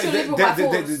they're sexual liberal by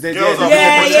force.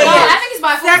 I think it's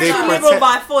by force. Sexual liberal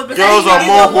by force. because Girls you are get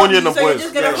more your horny horny, than so you're boys.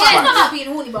 just gonna Yeah, it's fuck. not about being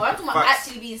horny, but I'm talking about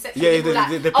actually being sexual Yeah, liberal.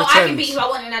 they Like, oh, I can pretend. beat who I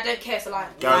want and I don't care, so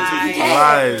like, Guaranteed. who cares?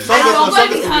 Lies. And your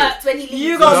body hurts when he leaves.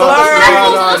 You got No, learn.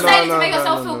 I'm no, not saying no, to make no,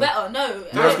 yourself no, feel no. better. No, I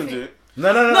Girls don't can do think. it.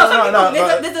 No, some No.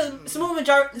 people, there's a small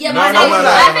majority. Yeah, No, but no, I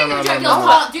no, think no, the majority of no, girls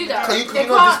no. can't do that. Can you They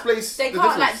not can't. displace They the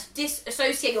can't like difference?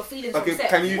 disassociate your feelings Okay, from sex.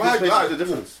 can you Why displace not? the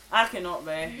difference? I cannot,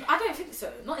 man. I don't think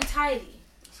so. Not entirely.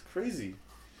 It's crazy.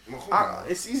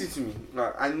 It's easy to me.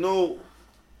 Like I know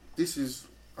this is.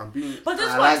 I'm being. But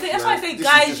that's I why I like say, you, that's why I like, say, this is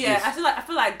guys, just yeah. this. I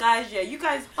feel like guys, yeah. You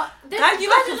guys, But guys, you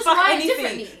guys can just fuck wired anything.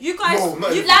 differently. You guys, No, no,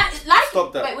 you Like,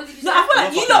 Stop that. Wait, what did you say? No, I feel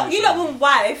like Not you fucking lot won't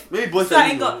wife Maybe boys certain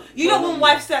are girls. legal, You but lot not won't me.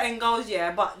 wife certain girls,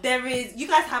 yeah. But there is, you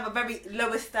guys have a very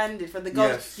lowest standard for the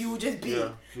girls. Yes. You will just beat. Yeah,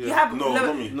 You yeah. have No,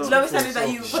 not me. No. lowest standards that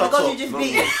you for the Shut girls up. you just No,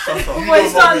 beat. Shut up. Boy,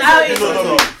 starting out. Shut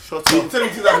up. Shut up. Tell me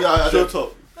things that Shut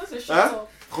up. That's a Huh? shut off.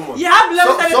 Come on. You have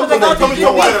low standards for the girls Tell me that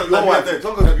your you wife. beat. Your wife.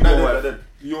 Some girls Your are wife. dead.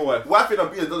 Your wife. Wife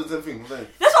and beating does the same thing. I'm saying.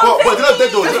 That's what I'm But they're not dead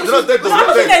though. saying. They're not dead though. I'm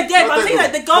not saying they're dead, but I'm Not saying dead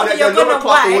that the though. girls But that you're they're gonna not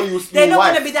classed the one wife, they're not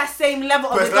wife. gonna be that same level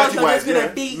of the girls that you're just gonna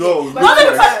beat. No.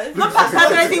 Not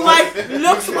personality wise,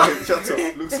 looks wise. Shut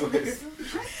up. Looks wise.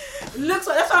 Looks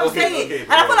like, that's what I'm Okay, saying. okay,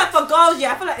 And I feel like for girls,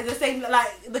 yeah, I feel like it's the same.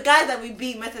 Like the guys that we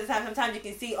beat most of the time, sometimes you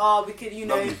can see, oh, we could, you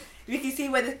know, Lovely. we can see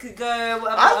where this could go.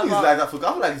 Whatever, I think it's whatever. like that for guys.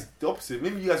 I feel like it's the opposite.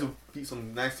 Maybe you guys will beat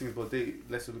some nice things, but they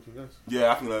lesser looking guys.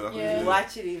 Yeah, I think like that. Yeah. Well,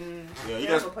 actually, Yeah, you yeah,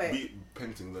 guys good point. beat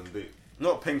paintings and they.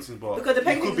 Not painting, but Because the you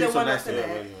paintings could beat don't some want nice us in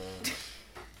things. it.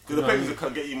 Because the paintings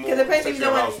can get you more. Because the paintings sexually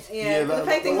don't want, aroused. yeah, the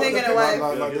paintings ain't gonna like,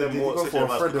 wife. like Yeah, they they're more go for a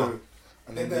sexually Fredo, aroused.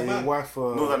 and then They're they mad. wife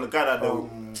for No, than the guy that they'll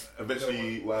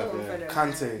eventually wife. Come on, Yeah. Fredo,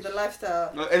 Kante. man. The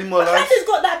lifestyle. Any more But lies? Kante's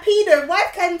got that pedo.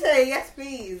 Wife Kante, yes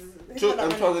please. He's got that I'm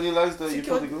money. trying any lies that you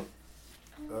Secure- told the girl?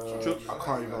 I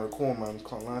can't even recall, man.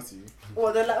 Can't lie to you.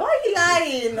 Or the why are you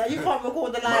lying? You can't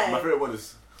record the My lie. favorite one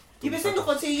is. You've been single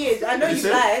for 2 years. I know You you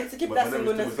said- lied to keep But that my name is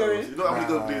singleness Toby going. Santos. You know how many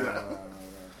girls do that?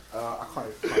 I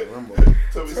can't remember.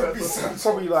 Toby Santos.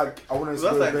 Probably like I wouldn't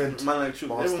That's go like to bed. man like chooks.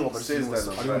 But I Everyone still says got that. to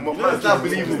though. see what's Like, up. you know, it's not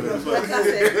believable as well.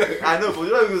 Classic. I know, but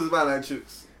you know it was man like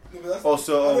chooks. No, but that's,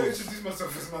 Also, I don't introduce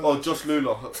myself as man. or Josh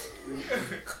Lula.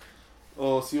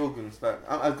 Or Seogans. Like,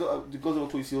 I got the girls ever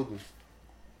call you Seogans.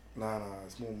 Nah,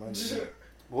 it's more man.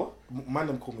 What? Man,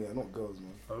 them call me that, not girls,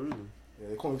 man. Oh really? Yeah,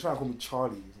 they try and call me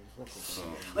Charlie. Fuck off.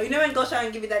 Oh, you know when girls try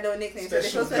and give you that little nickname, so they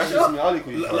feel That's special. just me. I'll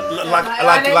call you.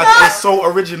 Charlie. Like it's so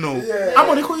original. Yeah. I'm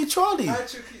gonna call you Charlie. Hi,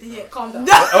 Chucky. Yeah, calm down.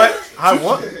 Hi,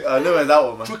 what? I know that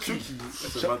one, man.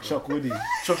 Chuck Woody.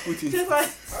 Chuck Woody. Just like,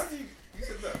 How do you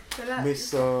said that? relax. Miss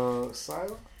Sila?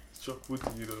 Chuck Woody,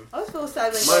 you know. I always feel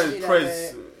sad when Mine girls do is that.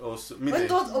 Prez though. or When midday.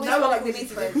 girls always No feel one like they calls need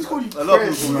you to. Who's called you? A lot of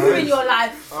Prez, people, man? Ruin your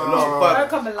life. No, but Don't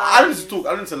come and lie. I don't need to talk. I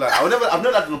don't need to lie. I've never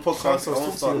that on a podcast. So I won't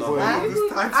talk to start your now. boy.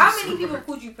 How many people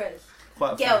called you Prez?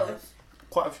 Quite a few. Girls.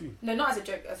 Quite a few. No, not as a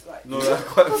joke. That's like. No, like,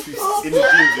 quite a few. In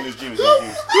his dreams.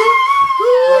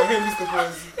 Right, here, Mr.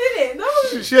 Prez. Isn't it? No.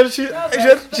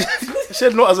 She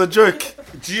had not as a joke.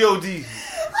 G.O.D. I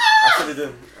said it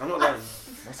then. I'm not lying.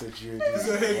 That's a G.O.D.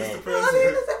 So, hey, Mr. Oh, Prez.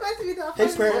 that's supposed to be the Hey,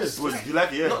 Prez. What, do you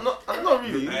like it? Yeah. Not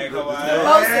really. Hey, come on. I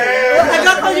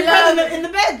got called you president in the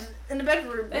bed. In the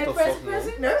bedroom. Hey, the Prez, fuck, Prez.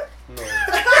 No? No.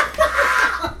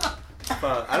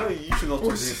 Fine, I don't. You should not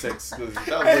talk to sex because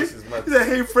that voice is mad.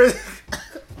 Hey, Prez.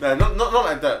 Nah, not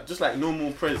like that. Just like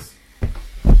normal Prez.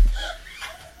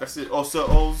 That's it. Or Sir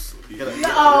O's. You get it.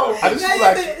 No. I just feel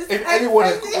like if anyone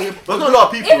is But not a lot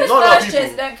of people. If it's Not a lot of first chairs,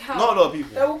 people. don't count. Not a lot of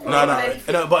people. no,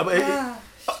 but Ah,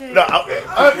 shit.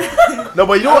 no,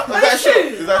 but you know what? Is that shit?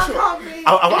 Is that shit? Can't be.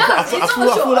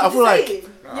 I feel like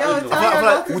Yo,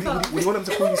 tell your would you want them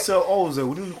to call you Sir O's or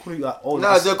would you call you like oh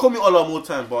Nah, they call me Ola more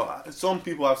time, but some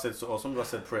people have said so, or some people have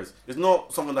said Prez. It's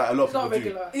not something that a lot of It's not people do.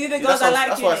 regular. You the Yeah, girls that's are what-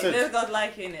 that's what I liking it. said. There's girls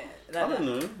liking it. I don't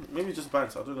know. Maybe just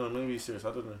banter. I don't know. Maybe it's serious.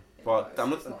 I don't know. But I'm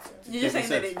not. You're just it's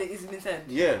saying been that it's been said.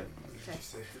 Yeah.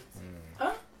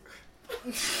 Well,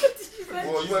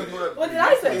 you want to do that? What did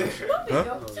I say? Nothing.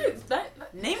 No. Jokes.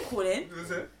 Like, Name calling. What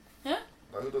is it? Like,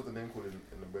 who does the name calling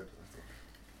in the bed?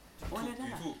 What did You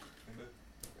that? talk.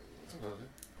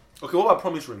 Okay. What about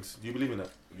promise rings? Do you believe in that?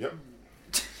 Yep.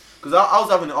 Because I was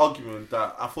having an argument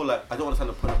that I feel like I don't understand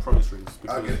the point of promise rings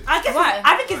because. Okay. I guess Why?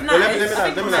 I think it's nice. Well, let me I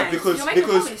think know it's that nice. because You're making a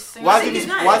promise, so why I think do it's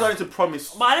you, nice. why do I need to promise?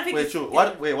 But I don't think Wait, it's- sure.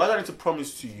 yeah. Why do I need to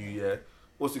promise to you? Yeah,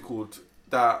 what's it called?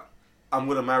 That I'm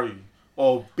gonna marry you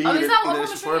or be Oh, in is a that what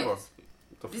relationship promise ring forever. is?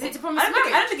 The Is fuck? it to promise I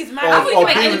don't marriage? think it's Or, marriage. I thought you or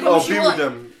make be, any or promise be you with want.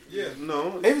 them. Yeah.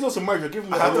 No. if it's also marriage, give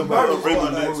them I have to a marry Ring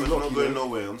on Like, it, so it's not going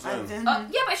nowhere. I'm I saying.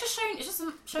 don't- Yeah, but it's just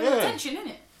showing Yeah. attention, isn't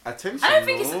it? Attention. I don't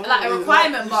think it's no. like a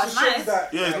requirement, but it's Just shows nice.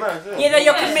 that, Yeah, it's nice. Yeah, no,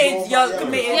 you're Yeah. committed. You're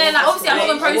committed. Yeah, like obviously I'm not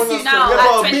gonna propose to you now Yeah, at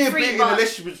but being 23, in a but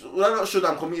relationship, I'm not sure that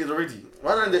I'm committed already.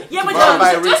 Why don't they? Yeah, but why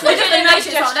buy a just ring just for because it? you're in a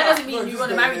relationship, that gesture. doesn't mean No, you just want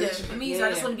to the marry them. relationship. It means Yeah. I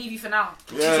just want to be with you for now.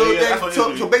 Yeah, So, yeah, that's what so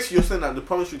it is. basically you're saying that the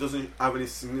promise doesn't have any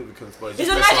significance, but It's a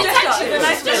just nice special. gesture. It's a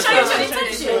nice Just gesture. show your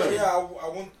intention. Yeah, I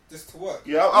want this to work.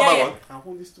 Yeah, I'll buy Yeah, one. I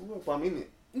want this to work, but I'm in it.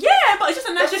 Yeah, but it's just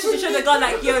a nice gesture to show the girl,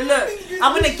 like, yo, look,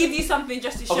 I'm gonna give you something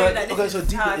just to show that this Okay, is so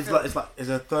deep, how I it's feel. like it's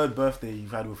a third birthday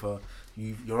you've had with her.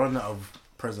 You're running out of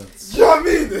presents. Do you know what I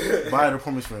mean? Buy her the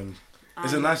promise ring.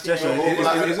 It's a nice gesture. Oh,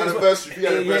 like anniversary,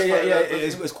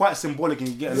 It's quite symbolic and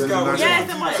you get a This little guy nice was- Yeah, one.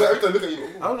 it's a nice. So every time I look at you,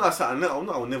 I don't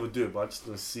know. I will never do it, but I just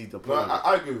don't see the no, point. of it.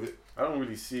 I agree with it. I don't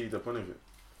really see the point of it.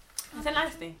 It's a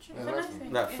nice thing. It's a nice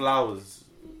thing. Like flowers.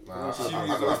 Nah, She was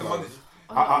wasting money.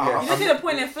 You don't see the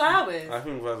point in flowers. I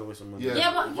think flowers are a waste of money. Yeah.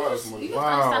 Yeah, but you Wow. just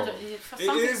Wow. understand what for It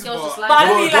some is, things girls just but- But I like.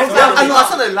 don't really like Well, flowers. I know. I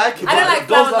said I like it. I don't but like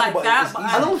flowers like it, like but that, it's but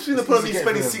easy. I don't see the point of me Easy to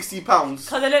spending get £60.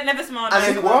 because they don't never smell And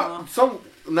nice. then what? Some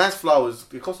nice flowers,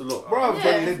 it costs a lot. Bro,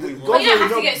 Yeah. girls But you don't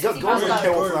have to get girls 60 don't pounds.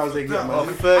 care what flowers they get, Oh, man.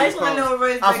 I 30 just want a pounds. little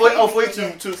rose. And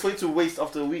bouquet. for you to waste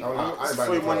after a week, I ain't throw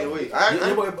buying money no away. flowers.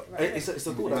 Yeah, but it's a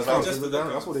thought that counts.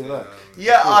 That's what they like.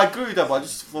 Yeah, I agree with that, but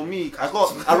just for me, I'd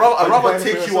rather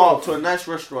take you out to a nice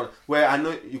restaurant where I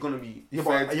know you're gonna be Yeah,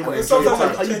 fed. but and are enjoy you your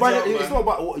time. buying? Change It's out, not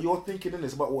about what you're thinking,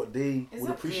 it's about what they would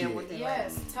appreciate.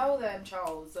 Yes, tell them,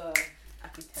 Charles.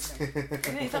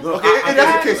 Okay, in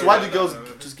that case, why do girls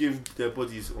just give their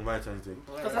bodies on Valentine's Day?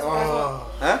 Because that's what guys want.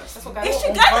 Huh? That's what guys If want.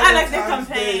 you guys act like they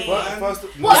campaign. First,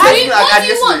 What I do you think I want?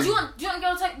 yesterday. Do you want a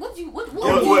girl to take? What do you want?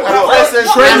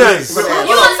 trainers.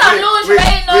 You want some lingerie?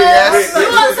 No.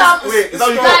 You want some? Wait, is that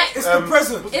what you Like, It's the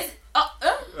present. it's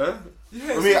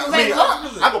Yeah, I mean, Wait,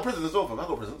 what? I got presents as well, fam. I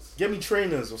got presents. Get me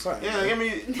trainers or something. Yeah, give me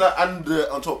that and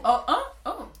on top.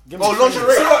 Give me Oh, trainers.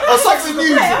 lingerie. Or something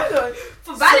new.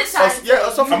 For Valentine's Yeah, or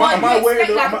Day, something. Am I wearing expect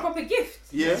the- like am a I- proper gift.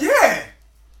 Yeah. Yeah.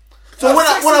 So when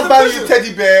Sex I is the buy you a present.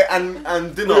 teddy bear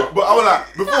and dinner, But I was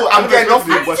like, before I'm getting off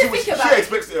it, it. but How did you think about it? she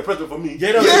expects a present from me.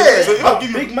 Yeah, no, Yeah. So if I give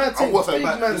you, big man I'll thing. what's like Big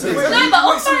back. man thing. No, but on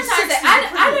Wait, so Valentine's Day, sex is I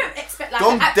the don't expect like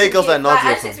Don't an actual date girls gift. like Nadia I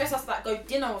or just something. expect us to like go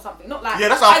dinner or something. Not like Yeah,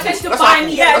 that's how I expect you to that's buy how-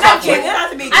 me. Yeah, That's that's how- it. It has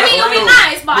to be. I mean, it'll be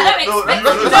nice, but I don't expect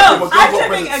no, you to no, No, But I girls just want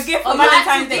think a presents. gift Oh, for yeah,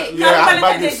 Valentine's Day. yeah, I Valentine's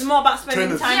bag Day this. is more about spending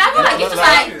Trainers. time. Yeah, I feel like it's just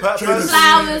like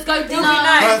flowers, go dinner.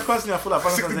 nice. Personally, I feel like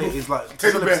Valentine's Day is like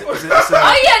Teddy bear. Oh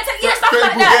yeah, stuff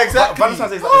like Yeah, that. exactly.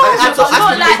 Valentine's Day is I like.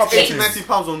 Oh, like spent kids. 80, 90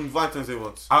 pounds on Valentine's Day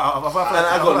once. I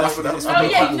got nothing. it's Oh for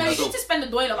yeah, me. you know, you need to spend the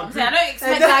doilo. I'm saying I don't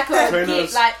expect like a Trainers.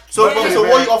 gift like. So But- so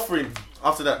what are you offering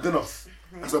after that? Dinner.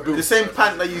 That's a bill. The same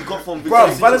pant that you got from Bro,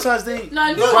 Victoria's Valentine's Day.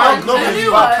 No, new buy- one, no, a new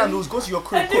you buy one. candles. Go to your A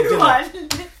crib, cook new dinner. one.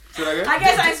 Should I get? I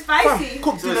guess that's spicy. Fam,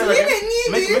 cook dinner.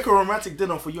 Make a romantic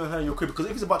dinner for you and her in your crib. Because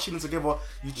if it's about chilling together,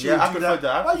 you chill. Yeah, I do prefer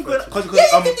that. Why you going? Because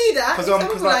Yeah, you can do that. Because Some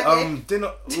people like it.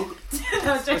 dinner.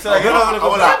 No, it's just-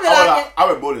 I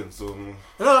went bowling, so. Do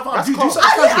something I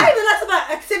casual. even asked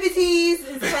about activities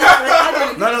and stuff. Like, I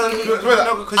don't No, know.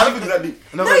 I don't think that deep.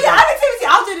 No, yeah, activity.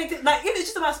 I'll do it. Like, if it's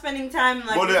just about spending time,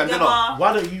 like, Bowling and together. dinner.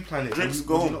 Why don't you plan it? Drinks, Would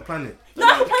go you home. not plan it? No,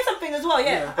 I can play something as well.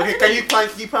 Yeah. Okay, can you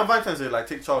plan Valentine's Day, like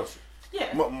take charge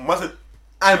Yeah. Must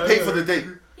and pay for the date?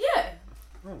 Yeah.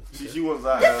 she wants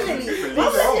that. Definitely. Why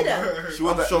would I do that? She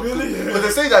wants that. Shocked. Because they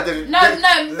say that then. No.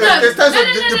 There's times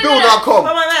when the bill will not For come.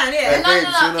 my man, yeah.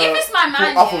 No. If it's my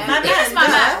man, off of yeah. it. If it's my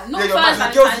man, not Yeah, your first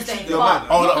man. Valentine's Day. Your but man.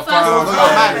 Oh, not like, the first oh, Your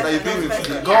Valentine's man Day. that you've been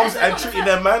with. Girls and treating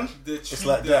their man. It's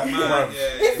like that.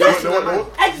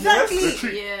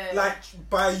 Exactly. Yeah. Like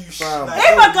buy you shit. Fam. Like,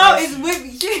 If a girl is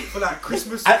with you, for like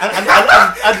Christmas. And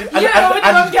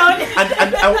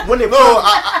when they No,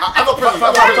 I got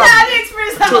presents.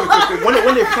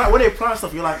 when they plan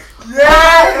stuff, you're like,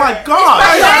 oh my god,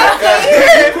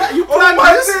 you plan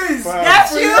this?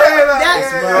 that's you.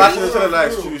 That's No, I should tell her that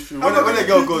it's true, it's true. When the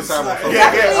girl goes time off.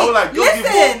 Yeah, I was like, girls give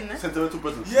Listen. more sentimental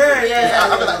presents. Yeah. I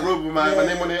got that robe with my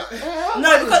name on it.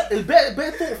 No, because It's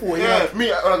better thoughtful. Yeah,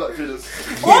 me, I got trainers.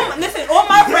 all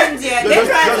my friends, yeah, they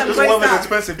try some great stuff.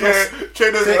 expensive. Yeah,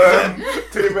 trainers,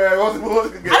 teddy bear, what's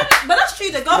But that's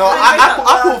true. The girls No, plan great stuff.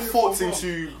 I put thoughts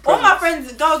into. All my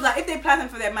friends, girls, like if they plan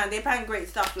for their man, they plan great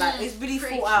stuff. Like it's really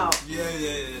thought out. Yeah. Real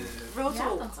Yeah, I've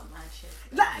talk. done some mad shit.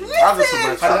 Like, I've done some listen,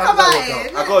 mad talk shit. about How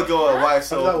it. I got a girl at How YSL does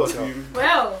that work costume.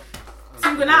 Well,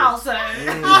 single now, so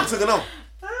Took it on.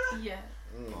 yeah.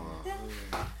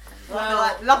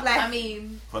 Well, love life. I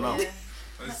mean, For now. yeah.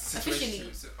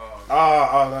 Officially.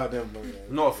 No, them.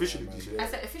 Not officially. I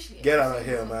said officially. Get out of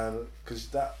here, man. Because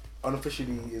that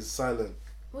unofficially is silent.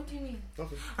 What do you mean?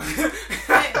 Nothing.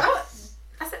 Wait, what?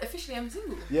 I said officially I'm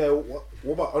single. Yeah. What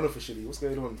about unofficially? What's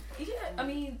going on? Yeah, I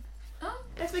mean,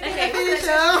 Let's okay, begin the what's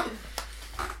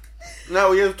finish. Now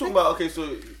we're talking about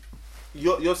so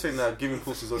you're saying that giving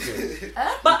puss is okay.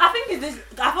 But I think it's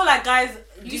this. I feel like guys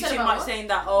You do said too about much what? saying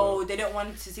that they don't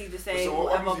want to see the same So or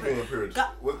what whatever. happens if you're in a period?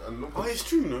 Ga- Oh, it's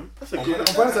true, no? That's a On good.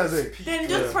 Valentine's Day. Then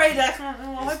just Yeah. pray that. I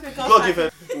hope it You goes. gotta give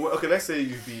her. Okay, let's say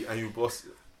you be and you boss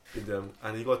with them,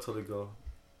 and you gotta tell the girl,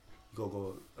 you gotta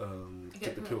go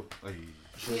take the pill.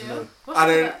 Yeah. And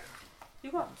then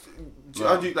You got.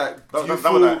 how do you like? Do you That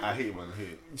feel? one I hate it, man. I hate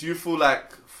it. Do you feel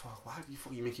like fuck? Why the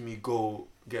fuck are you making me go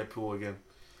get a pill again?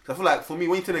 'Cause I feel like for me,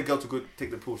 when you tell a girl to go take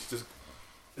the pill, she just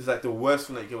it's like the worst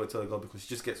thing that you can ever tell a girl because she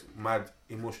just gets mad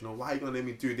emotional. Why are you gonna let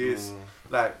me do this?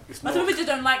 Like it's But not. some people just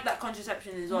don't like that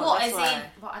contraception as well. What That's as why. in?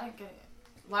 But I don't get it.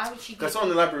 Why would she? That's on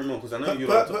the library more because I know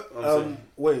you.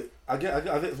 Wait. I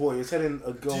get what you're telling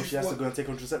a girl Do you she has to want- go and take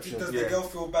contraception. Does Yeah. the girl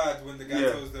feel bad when the guy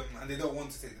Yeah. tells them and they don't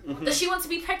want to take them? Does she want to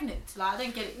be pregnant? Like, I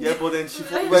don't get it. Yeah, but then she.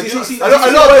 See, Well, see, I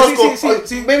know see, girls go,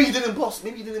 see, maybe you didn't boss.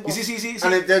 Maybe you didn't boss. See.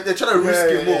 And they're trying to risk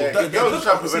it more. The girls are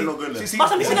trying to prevent not going there. See, But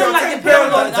some people see, don't like the pill.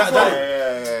 That's why.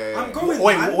 I'm going.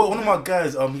 Wait, man. one of my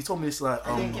guys, he told me this like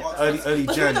early But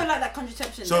people Jan. don't like that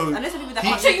contraception. So, unless the people that Oh,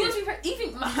 can't so take you want it. to be pregnant? Even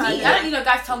me, I don't need no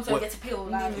guys tell me to What? get a pill.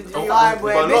 Like, Yeah,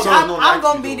 boy, but bitch, no, I'm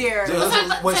gonna be there. So- so they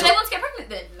want to so- get pregnant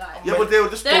then? Like, Yeah, but they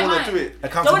just They don't don't want to do mind. it. Don't want to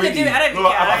Accountability. do it. I don't No,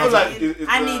 care. I feel like it's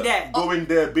I need that. Going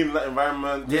there, being in that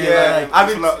environment. Yeah, I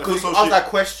mean, like, because so ask shit. that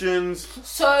questions.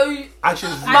 so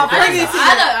Actions. But pregnancy-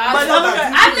 I've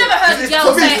never heard a It's girl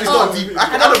not say, deep, it's "Oh, not deep. I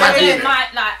I'm don't imagine it.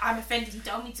 I'm offended. You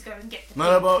told me to go and get the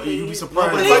No, but you'll be No,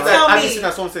 surprised. but the Please fact that tell I've me. seen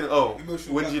that someone saying, "Oh,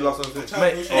 Emotional when did you last blackmail. something?" Child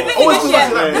Mate, emotional The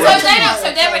thing blackmail. is, yeah.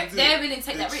 So they're willing to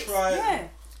take that risk, Yeah.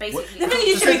 basically. The thing is,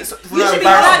 you To should be say- to glad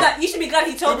embarrass that you should be glad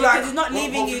he told you Like, because he's not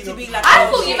leaving you to be like. I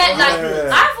oh, thought you shit. meant like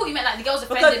Yeah. I thought you meant like the girl's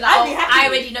Because offended, like I'd be oh, happy. I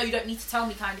already know you don't need to tell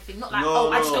me kind of thing. Not like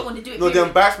I just don't want to do it. No, the period.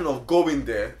 embarrassment of going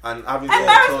there and having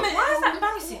Embarrassment. Why is that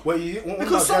embarrassing? Wait, you, one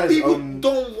Because of some my guys, people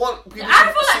don't want people I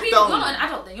to feel like sit people, down. you're not an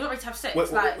adult then. You're not ready to have sex.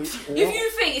 Wait, like, wait, if what? you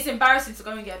think it's embarrassing to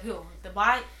go and get a pill, then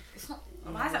why? It's not.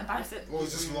 Why is that embarrassing? Well,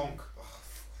 it's just long.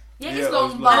 Yeah, Yeah, it's it long,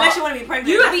 was but long. Unless you want to be pregnant.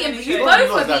 You would that's be when in- it's you good. both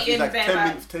No, were it's like, beating it's like bare 10 back.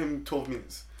 minutes, 10, 12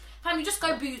 minutes. Fam, you just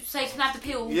go boot, say, can I have the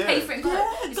pill, Yeah. pay for it and go.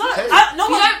 Yeah, It's go. not- No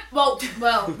you one. don't,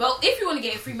 well, if you want to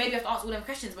get it free, maybe you have to answer all them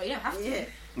questions, but you don't have to. Yeah.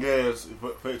 Yeah, it's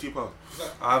 £32. No,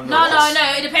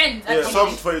 it depends. Yeah, actually. some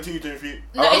 32, 23.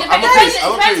 No, it I'm depends, okay, it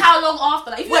I'm depends okay. how long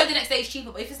after. Like, if you know the next day is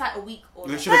cheaper, but if it's like a week or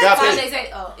Then like should the guy 5 pay? days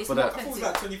later, it's For more that? I thought it was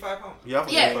expensive. like £25. Yeah,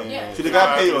 Yeah. Should the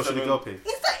guy pay or should the girl pay?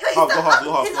 It's like, Half, go half,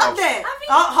 go half, it's go up half. there. I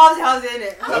think- How's it,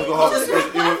 innit? Let's go half.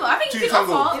 Whatever. I think you Two could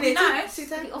tango. offer. Is it Nice. two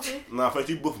tango? Offer. Nah,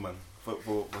 32 buff, man. For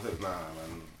nah,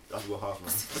 man. That's go half, man.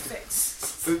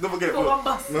 Sex. Don't forget, For one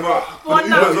bus. No, One I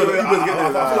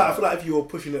night. feel like if you were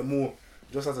pushing it more,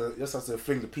 just have to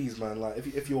fling the peas, man. Like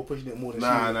if you were pushing it more than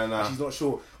Nah. she's not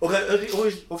sure. Okay,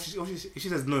 if she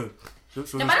says no, she'll No,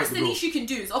 but that's respect the the girl. least you can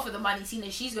do is offer the money, seeing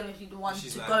that she's going to be the one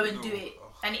She's to like, go and no. do it.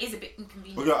 And it is a bit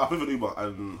inconvenient. Okay, I pay for the Uber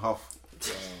and half.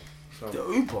 The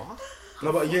Uber?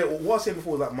 No, but yeah, what I said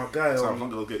before was like my guy. So I'm not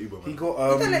gonna get Uber, man. He got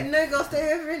Don't let no girl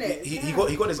stay over, innit? he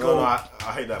got this No, girl. I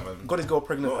hate that, man. Got his girl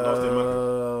pregnant. No, that's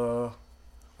the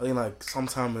I think like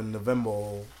sometime in November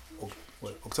or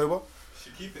October.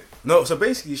 Should keep it. No, so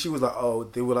basically she was like,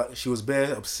 she was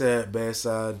bare upset, bare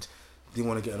sad, didn't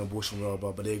want to get an abortion, blah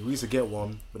blah. But they agreed to get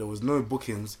one, but there was no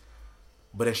bookings.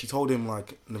 But then she told him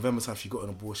like November time she got an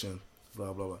abortion,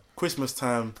 blah blah blah. Christmas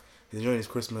time, he's enjoying his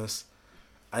Christmas,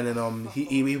 and then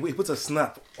he puts a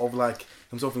snap of like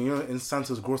himself in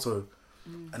Santa's grotto,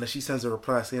 and then she sends a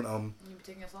reply saying You're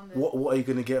taking us on there. what are you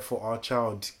gonna get for our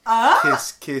child?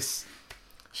 Kiss.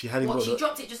 She hadn't What, got she the,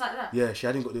 dropped it just like that? yeah, she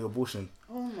hadn't got the abortion.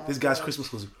 Oh my This guy's God.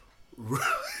 Christmas was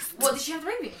What, did she have the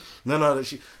baby? no.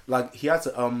 She he had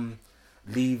to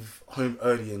leave home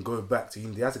early and go back to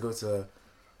uni. They had to go to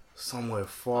somewhere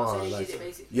far. Oh, so they like did it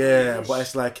basically. yeah, but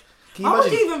it's like can you How would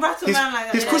imagine? you even rattle His, around like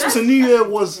that? his Yeah. Christmas and New Year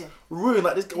was ruined.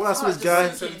 Like this when I saw this guy.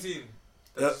 2017.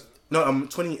 Yeah. No,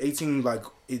 2018. Like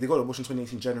they got the abortion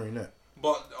 2018 January, innit?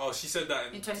 But she said that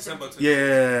in In December 2017.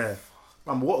 Yeah.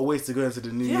 What a waste to go into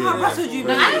the new Do you year. know how yeah. rattled you've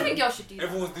No, been? I don't think y'all should do that.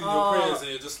 Everyone's doing Oh. your prayers and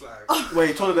you're just like, Wait,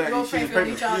 he told her You're that she praying was for a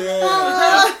new pregnant. child.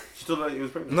 yeah. She told her that he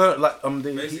was pregnant. No, like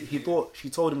he Basically. thought she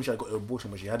told him she had got the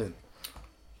abortion, but she hadn't.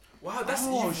 Wow, that's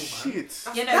evil, Oh man. shit.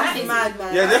 Yeah, no, That's that is mad,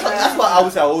 man. Yeah, that's why I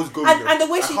would say I always go. And, with and the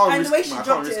them. way I she can't and the way risk- she I can't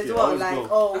dropped risk it as I well, always like, go.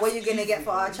 oh, what are you gonna get for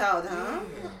our child, huh?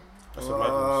 That's a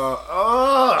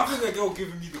madness. Even a girl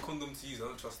giving me the condom to use, I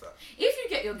don't trust that. If you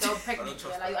get your girl I pregnant, don't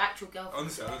trust yeah, like your actual girlfriend,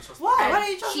 Honestly, I don't trust Why? that. Why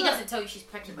don't you trust she her? doesn't tell you she's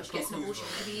pregnant, but she gets an abortion.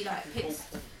 Maybe like pics.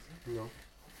 No.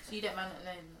 So you don't mind not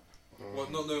knowing.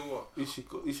 What, not knowing what? If she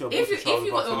If you aborted if child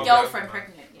you got by your Okay, girlfriend okay.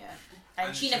 pregnant, yeah, and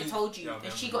And she never she- told you, yeah, and yeah,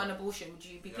 she yeah. got an abortion, would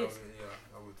you be Yeah, pissed?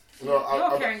 I would. No,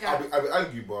 You're a caring guy. I'll be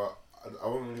angry, but I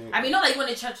won't really. I mean, not like you want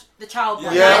to judge the child,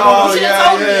 but Yeah, like, oh, you should yeah, have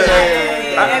told me. yeah,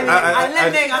 Like, yeah, And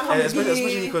let me go, I can't especially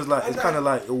be- because like it's kind of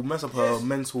like it will mess up her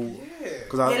mental.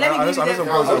 Because Yeah, let me I know give you some that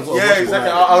girls that advice. got Yeah, abortion, exactly.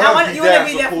 like- I'll I have want- to you be wanna there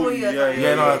be and there support for you. you.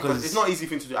 Yeah, no, because 'cause- it's not easy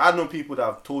thing to do. I know people that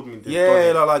have told me. they've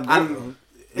Yeah, done it. like And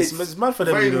it's mad for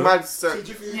them. very You know? mad. So do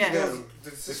you think Yeah. the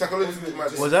decision psychologically wasn't mad.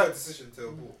 just Was a that? decision to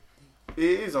abort? It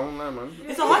is. I won't lie, man.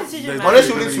 It's a hard decision, They- man. Unless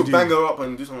you're They willing really to do. bang her up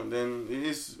and do something, then it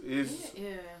is.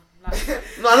 yeah, like,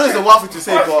 No, I know it's a wild thing to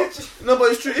say, but no,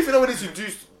 but it's true. If you're not willing to do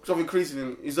something crazy,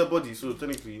 then it's her body. So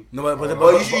technically, No, but But you-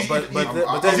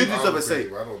 but then you then deserve a say.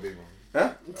 I know, baby.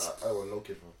 Huh? I want no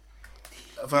kid,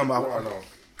 man. fam, No, I know.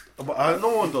 but I No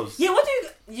one does. Yeah, what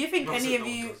do you think No, any so of no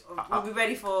you one will be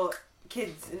ready for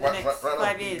kids in the next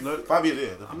 5 years? 5 years,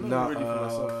 yeah. I'm not ready for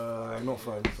myself. Not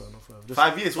 5. Just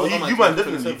 5 years. Well, you man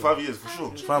definitely need 5 years for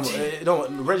sure. No,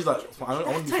 Reggie's like, I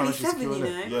want to be financially 27, secure. you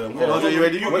innit? know. Yeah. Roger, you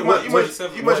ready? You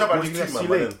must have had you this too man,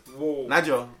 late. man. Whoa.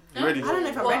 Nadia, you ready? I don't know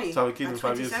if I'm ready. To have a kid in I'm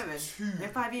 5 years. 27. In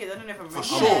 5 years, I don't know if I'm ready.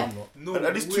 Sure. No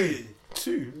At least way.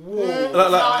 2. Whoa.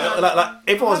 Like,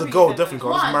 if I was a girl, definitely, because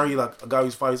I'll just One. marry like a guy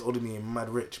who's 5 years older than me and mad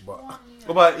rich. But What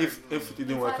about if it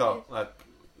didn't work out? Like,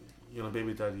 you're in a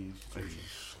baby daddy situation.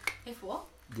 If what?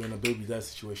 you're in a baby dad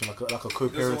situation, like a This was the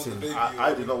co-parenting. baby.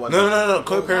 I did not want No.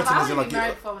 Co-parenting I is in want like to be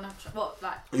married before when I'm what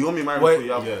like You want me married Wait, before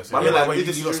you have? yeah, But I mean, like, when if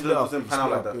this you got situation split up, doesn't pan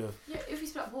out like that. yeah. If we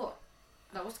split up, what?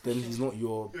 Like what's the Then question? he's not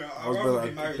your Yeah, I'd husband, rather be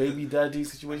like married baby daddy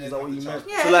situation. Is that what you meant?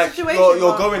 Yeah, So like, situation, you're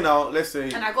but- going out. Let's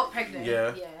say, And I got pregnant.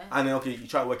 Yeah. Yeah. and then okay, you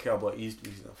try to work it out, but he's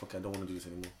like, fuck, I don't want to do this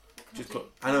anymore. Just Can go.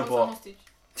 I I know, hold someone but hostage?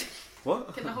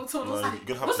 what? Can I hold someone No, hostage?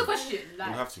 you'd have What's to. the question? You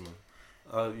Like, have to, man.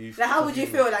 Like, how would you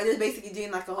feel like just basically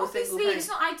doing like a whole single obviously, thing? it's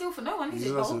not ideal for no one, is it?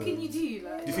 Yeah, But that's what it. can you do?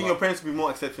 Like, Do you think your parents will be more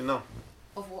accepting now?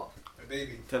 of what? A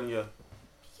baby. Telling you,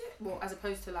 Well, as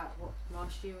opposed to like what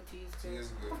last year or 2 years 2 ago. years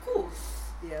ago. Of course.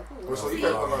 Yeah, of Well, course. so you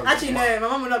guys- Actually, no, my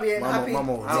mum would not be happy.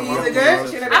 Mama 2 years would- ago,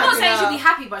 Mama- she'd have been I'm not happy saying she'll now. be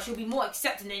happy, but she'll be more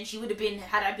accepting than she would have been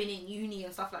had I been in uni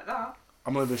and stuff like that.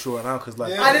 I'm not even sure right now because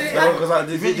like, Yeah. I didn't- because like,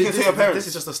 You think you can tell your parents? this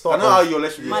is just a I start. know how your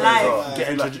relationship My is. life.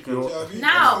 Getting like, your,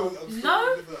 Now,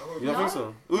 no. You don't think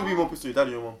so? Who would be more pissed, your dad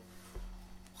or your mom?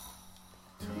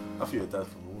 I feel your dad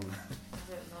for a woman.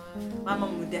 My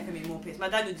mum would definitely be more pissed. My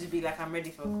dad would just be like, I'm ready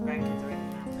for grandkids already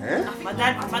now. Eh? My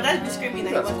dad would be screaming that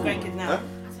he wants grandkids now.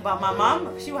 But my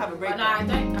mum, she will have a But no, I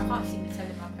breakdown. can't see me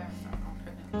telling my parents that I'm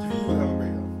pregnant. Do you think you would have a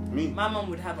breakdown? Me? My mum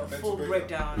would have a full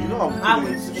breakdown. You know I I'm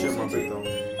would willing to share my breakdown.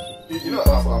 You know,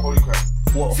 I'll probably cry.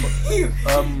 what? If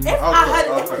I'll I cry, had,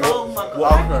 I'll cry. oh my god,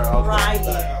 Well, I'll cry.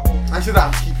 crying. I said that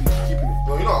I'm keeping it.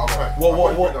 No, you know, I'll cry.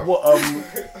 What?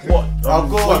 I'll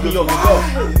go. What do you go?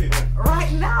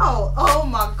 Right now, oh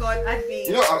my god, I'd be.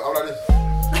 You know, I'm like this.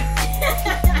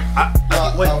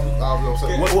 Wait. I'll be upset.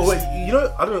 Wait, you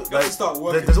know, I don't You have like. to start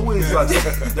working. There's always like,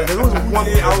 there's always one.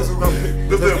 8 hours a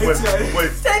week.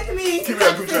 Wait. Take me. Keep it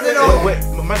a good Is chat. it all? Wait,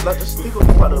 man, like just think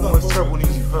about the most terrible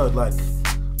news you've heard. Like,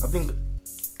 I think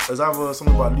it's either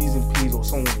something about losing peas or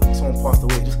someone passed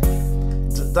away.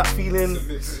 Just that feeling,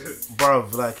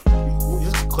 bruv. Like,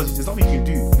 just because there's nothing you can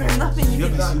do. There's nothing you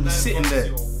can You're sitting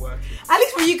there. At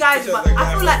least for you guys, but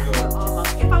I feel like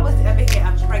if I was to ever hear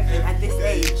I'm pregnant at this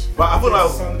age, But I feel like,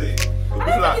 Sunday.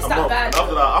 it's that bad.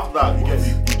 after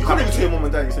that, You can't even tell your mom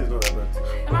and dad you say it's not that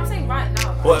bad. And I'm saying right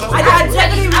now. What? I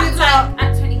genuinely really I'm like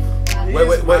at 20.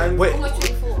 Wait. Almost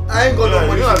 24. I ain't got no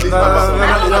money.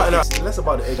 No. Less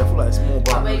about the age. I feel like it's more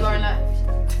But about. where you are in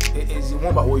life. It's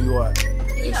more about where you are.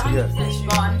 You know, Yeah. 100%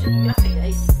 sure. I'm just, I think the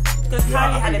age. because Yeah,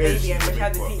 Kylie I had a think baby and she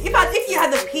had the peas. If you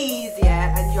had the peas,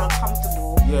 yeah, and you're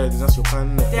comfortable, Yeah, that's your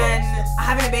plan. Innit? then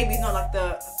having a baby is not like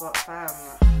the fam.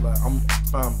 Like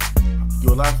fam,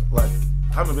 your life, like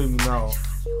having a baby now,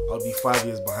 I'll be 5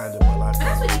 years behind in my life. But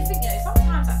that's what you think, you know.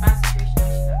 Sometimes that bad situation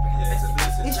actually like brings the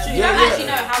best of you. It's true. You don't actually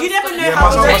know how You it's never gonna know be. how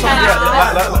my son, it's gonna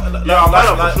yeah, Yeah, I'm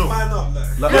for sure. Man up,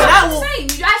 like. No, like that I'm will saying,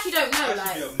 you actually don't know, That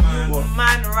like. should be a man.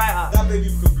 man right up. That baby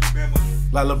could bring bare money.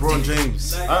 like LeBron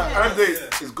James. I think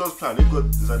it's God's plan. If God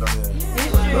decided that.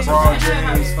 LeBron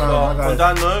James, fam. On that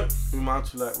guy. that note, we might have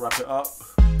to like wrap it up.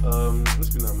 It's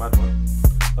been a mad one.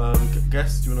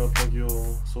 Guess, do you want to plug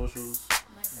your socials?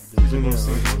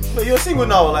 But you're single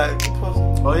now, like post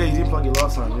Oh yeah, you didn't plug it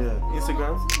last time. Yeah,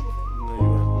 Instagram. No, you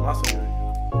weren't. Last time you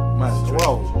were. man.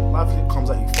 Wow, life comes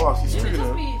at you fast. It You just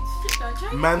know. be shit,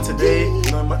 don't you? Man today,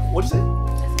 you know, what'd you say?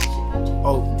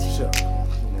 Oh shit.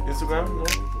 Instagram, no?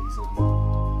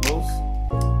 Most?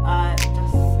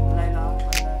 Just Lola on the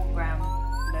gram.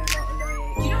 Lola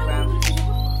Do you know gram. how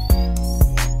people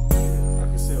listen to your I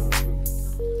can see it on the screen.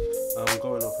 I'm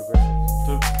going on progression.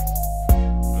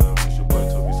 It's your boy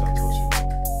Toby Santos.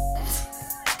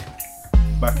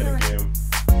 Back in the game.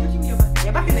 What do you mean you're back?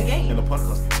 You're back in the game. In the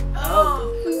podcast game. Oh.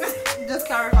 Just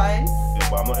clarifying. Yeah,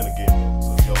 but I'm not in the game.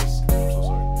 So girls, I'm so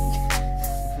sorry.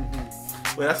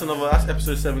 Well, that's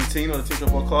episode 17 on the Team Shop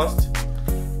Podcast.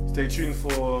 Stay tuned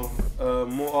for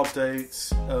more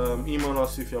updates. Email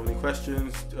us if you have any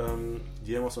questions.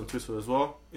 DM us on Twitter as well.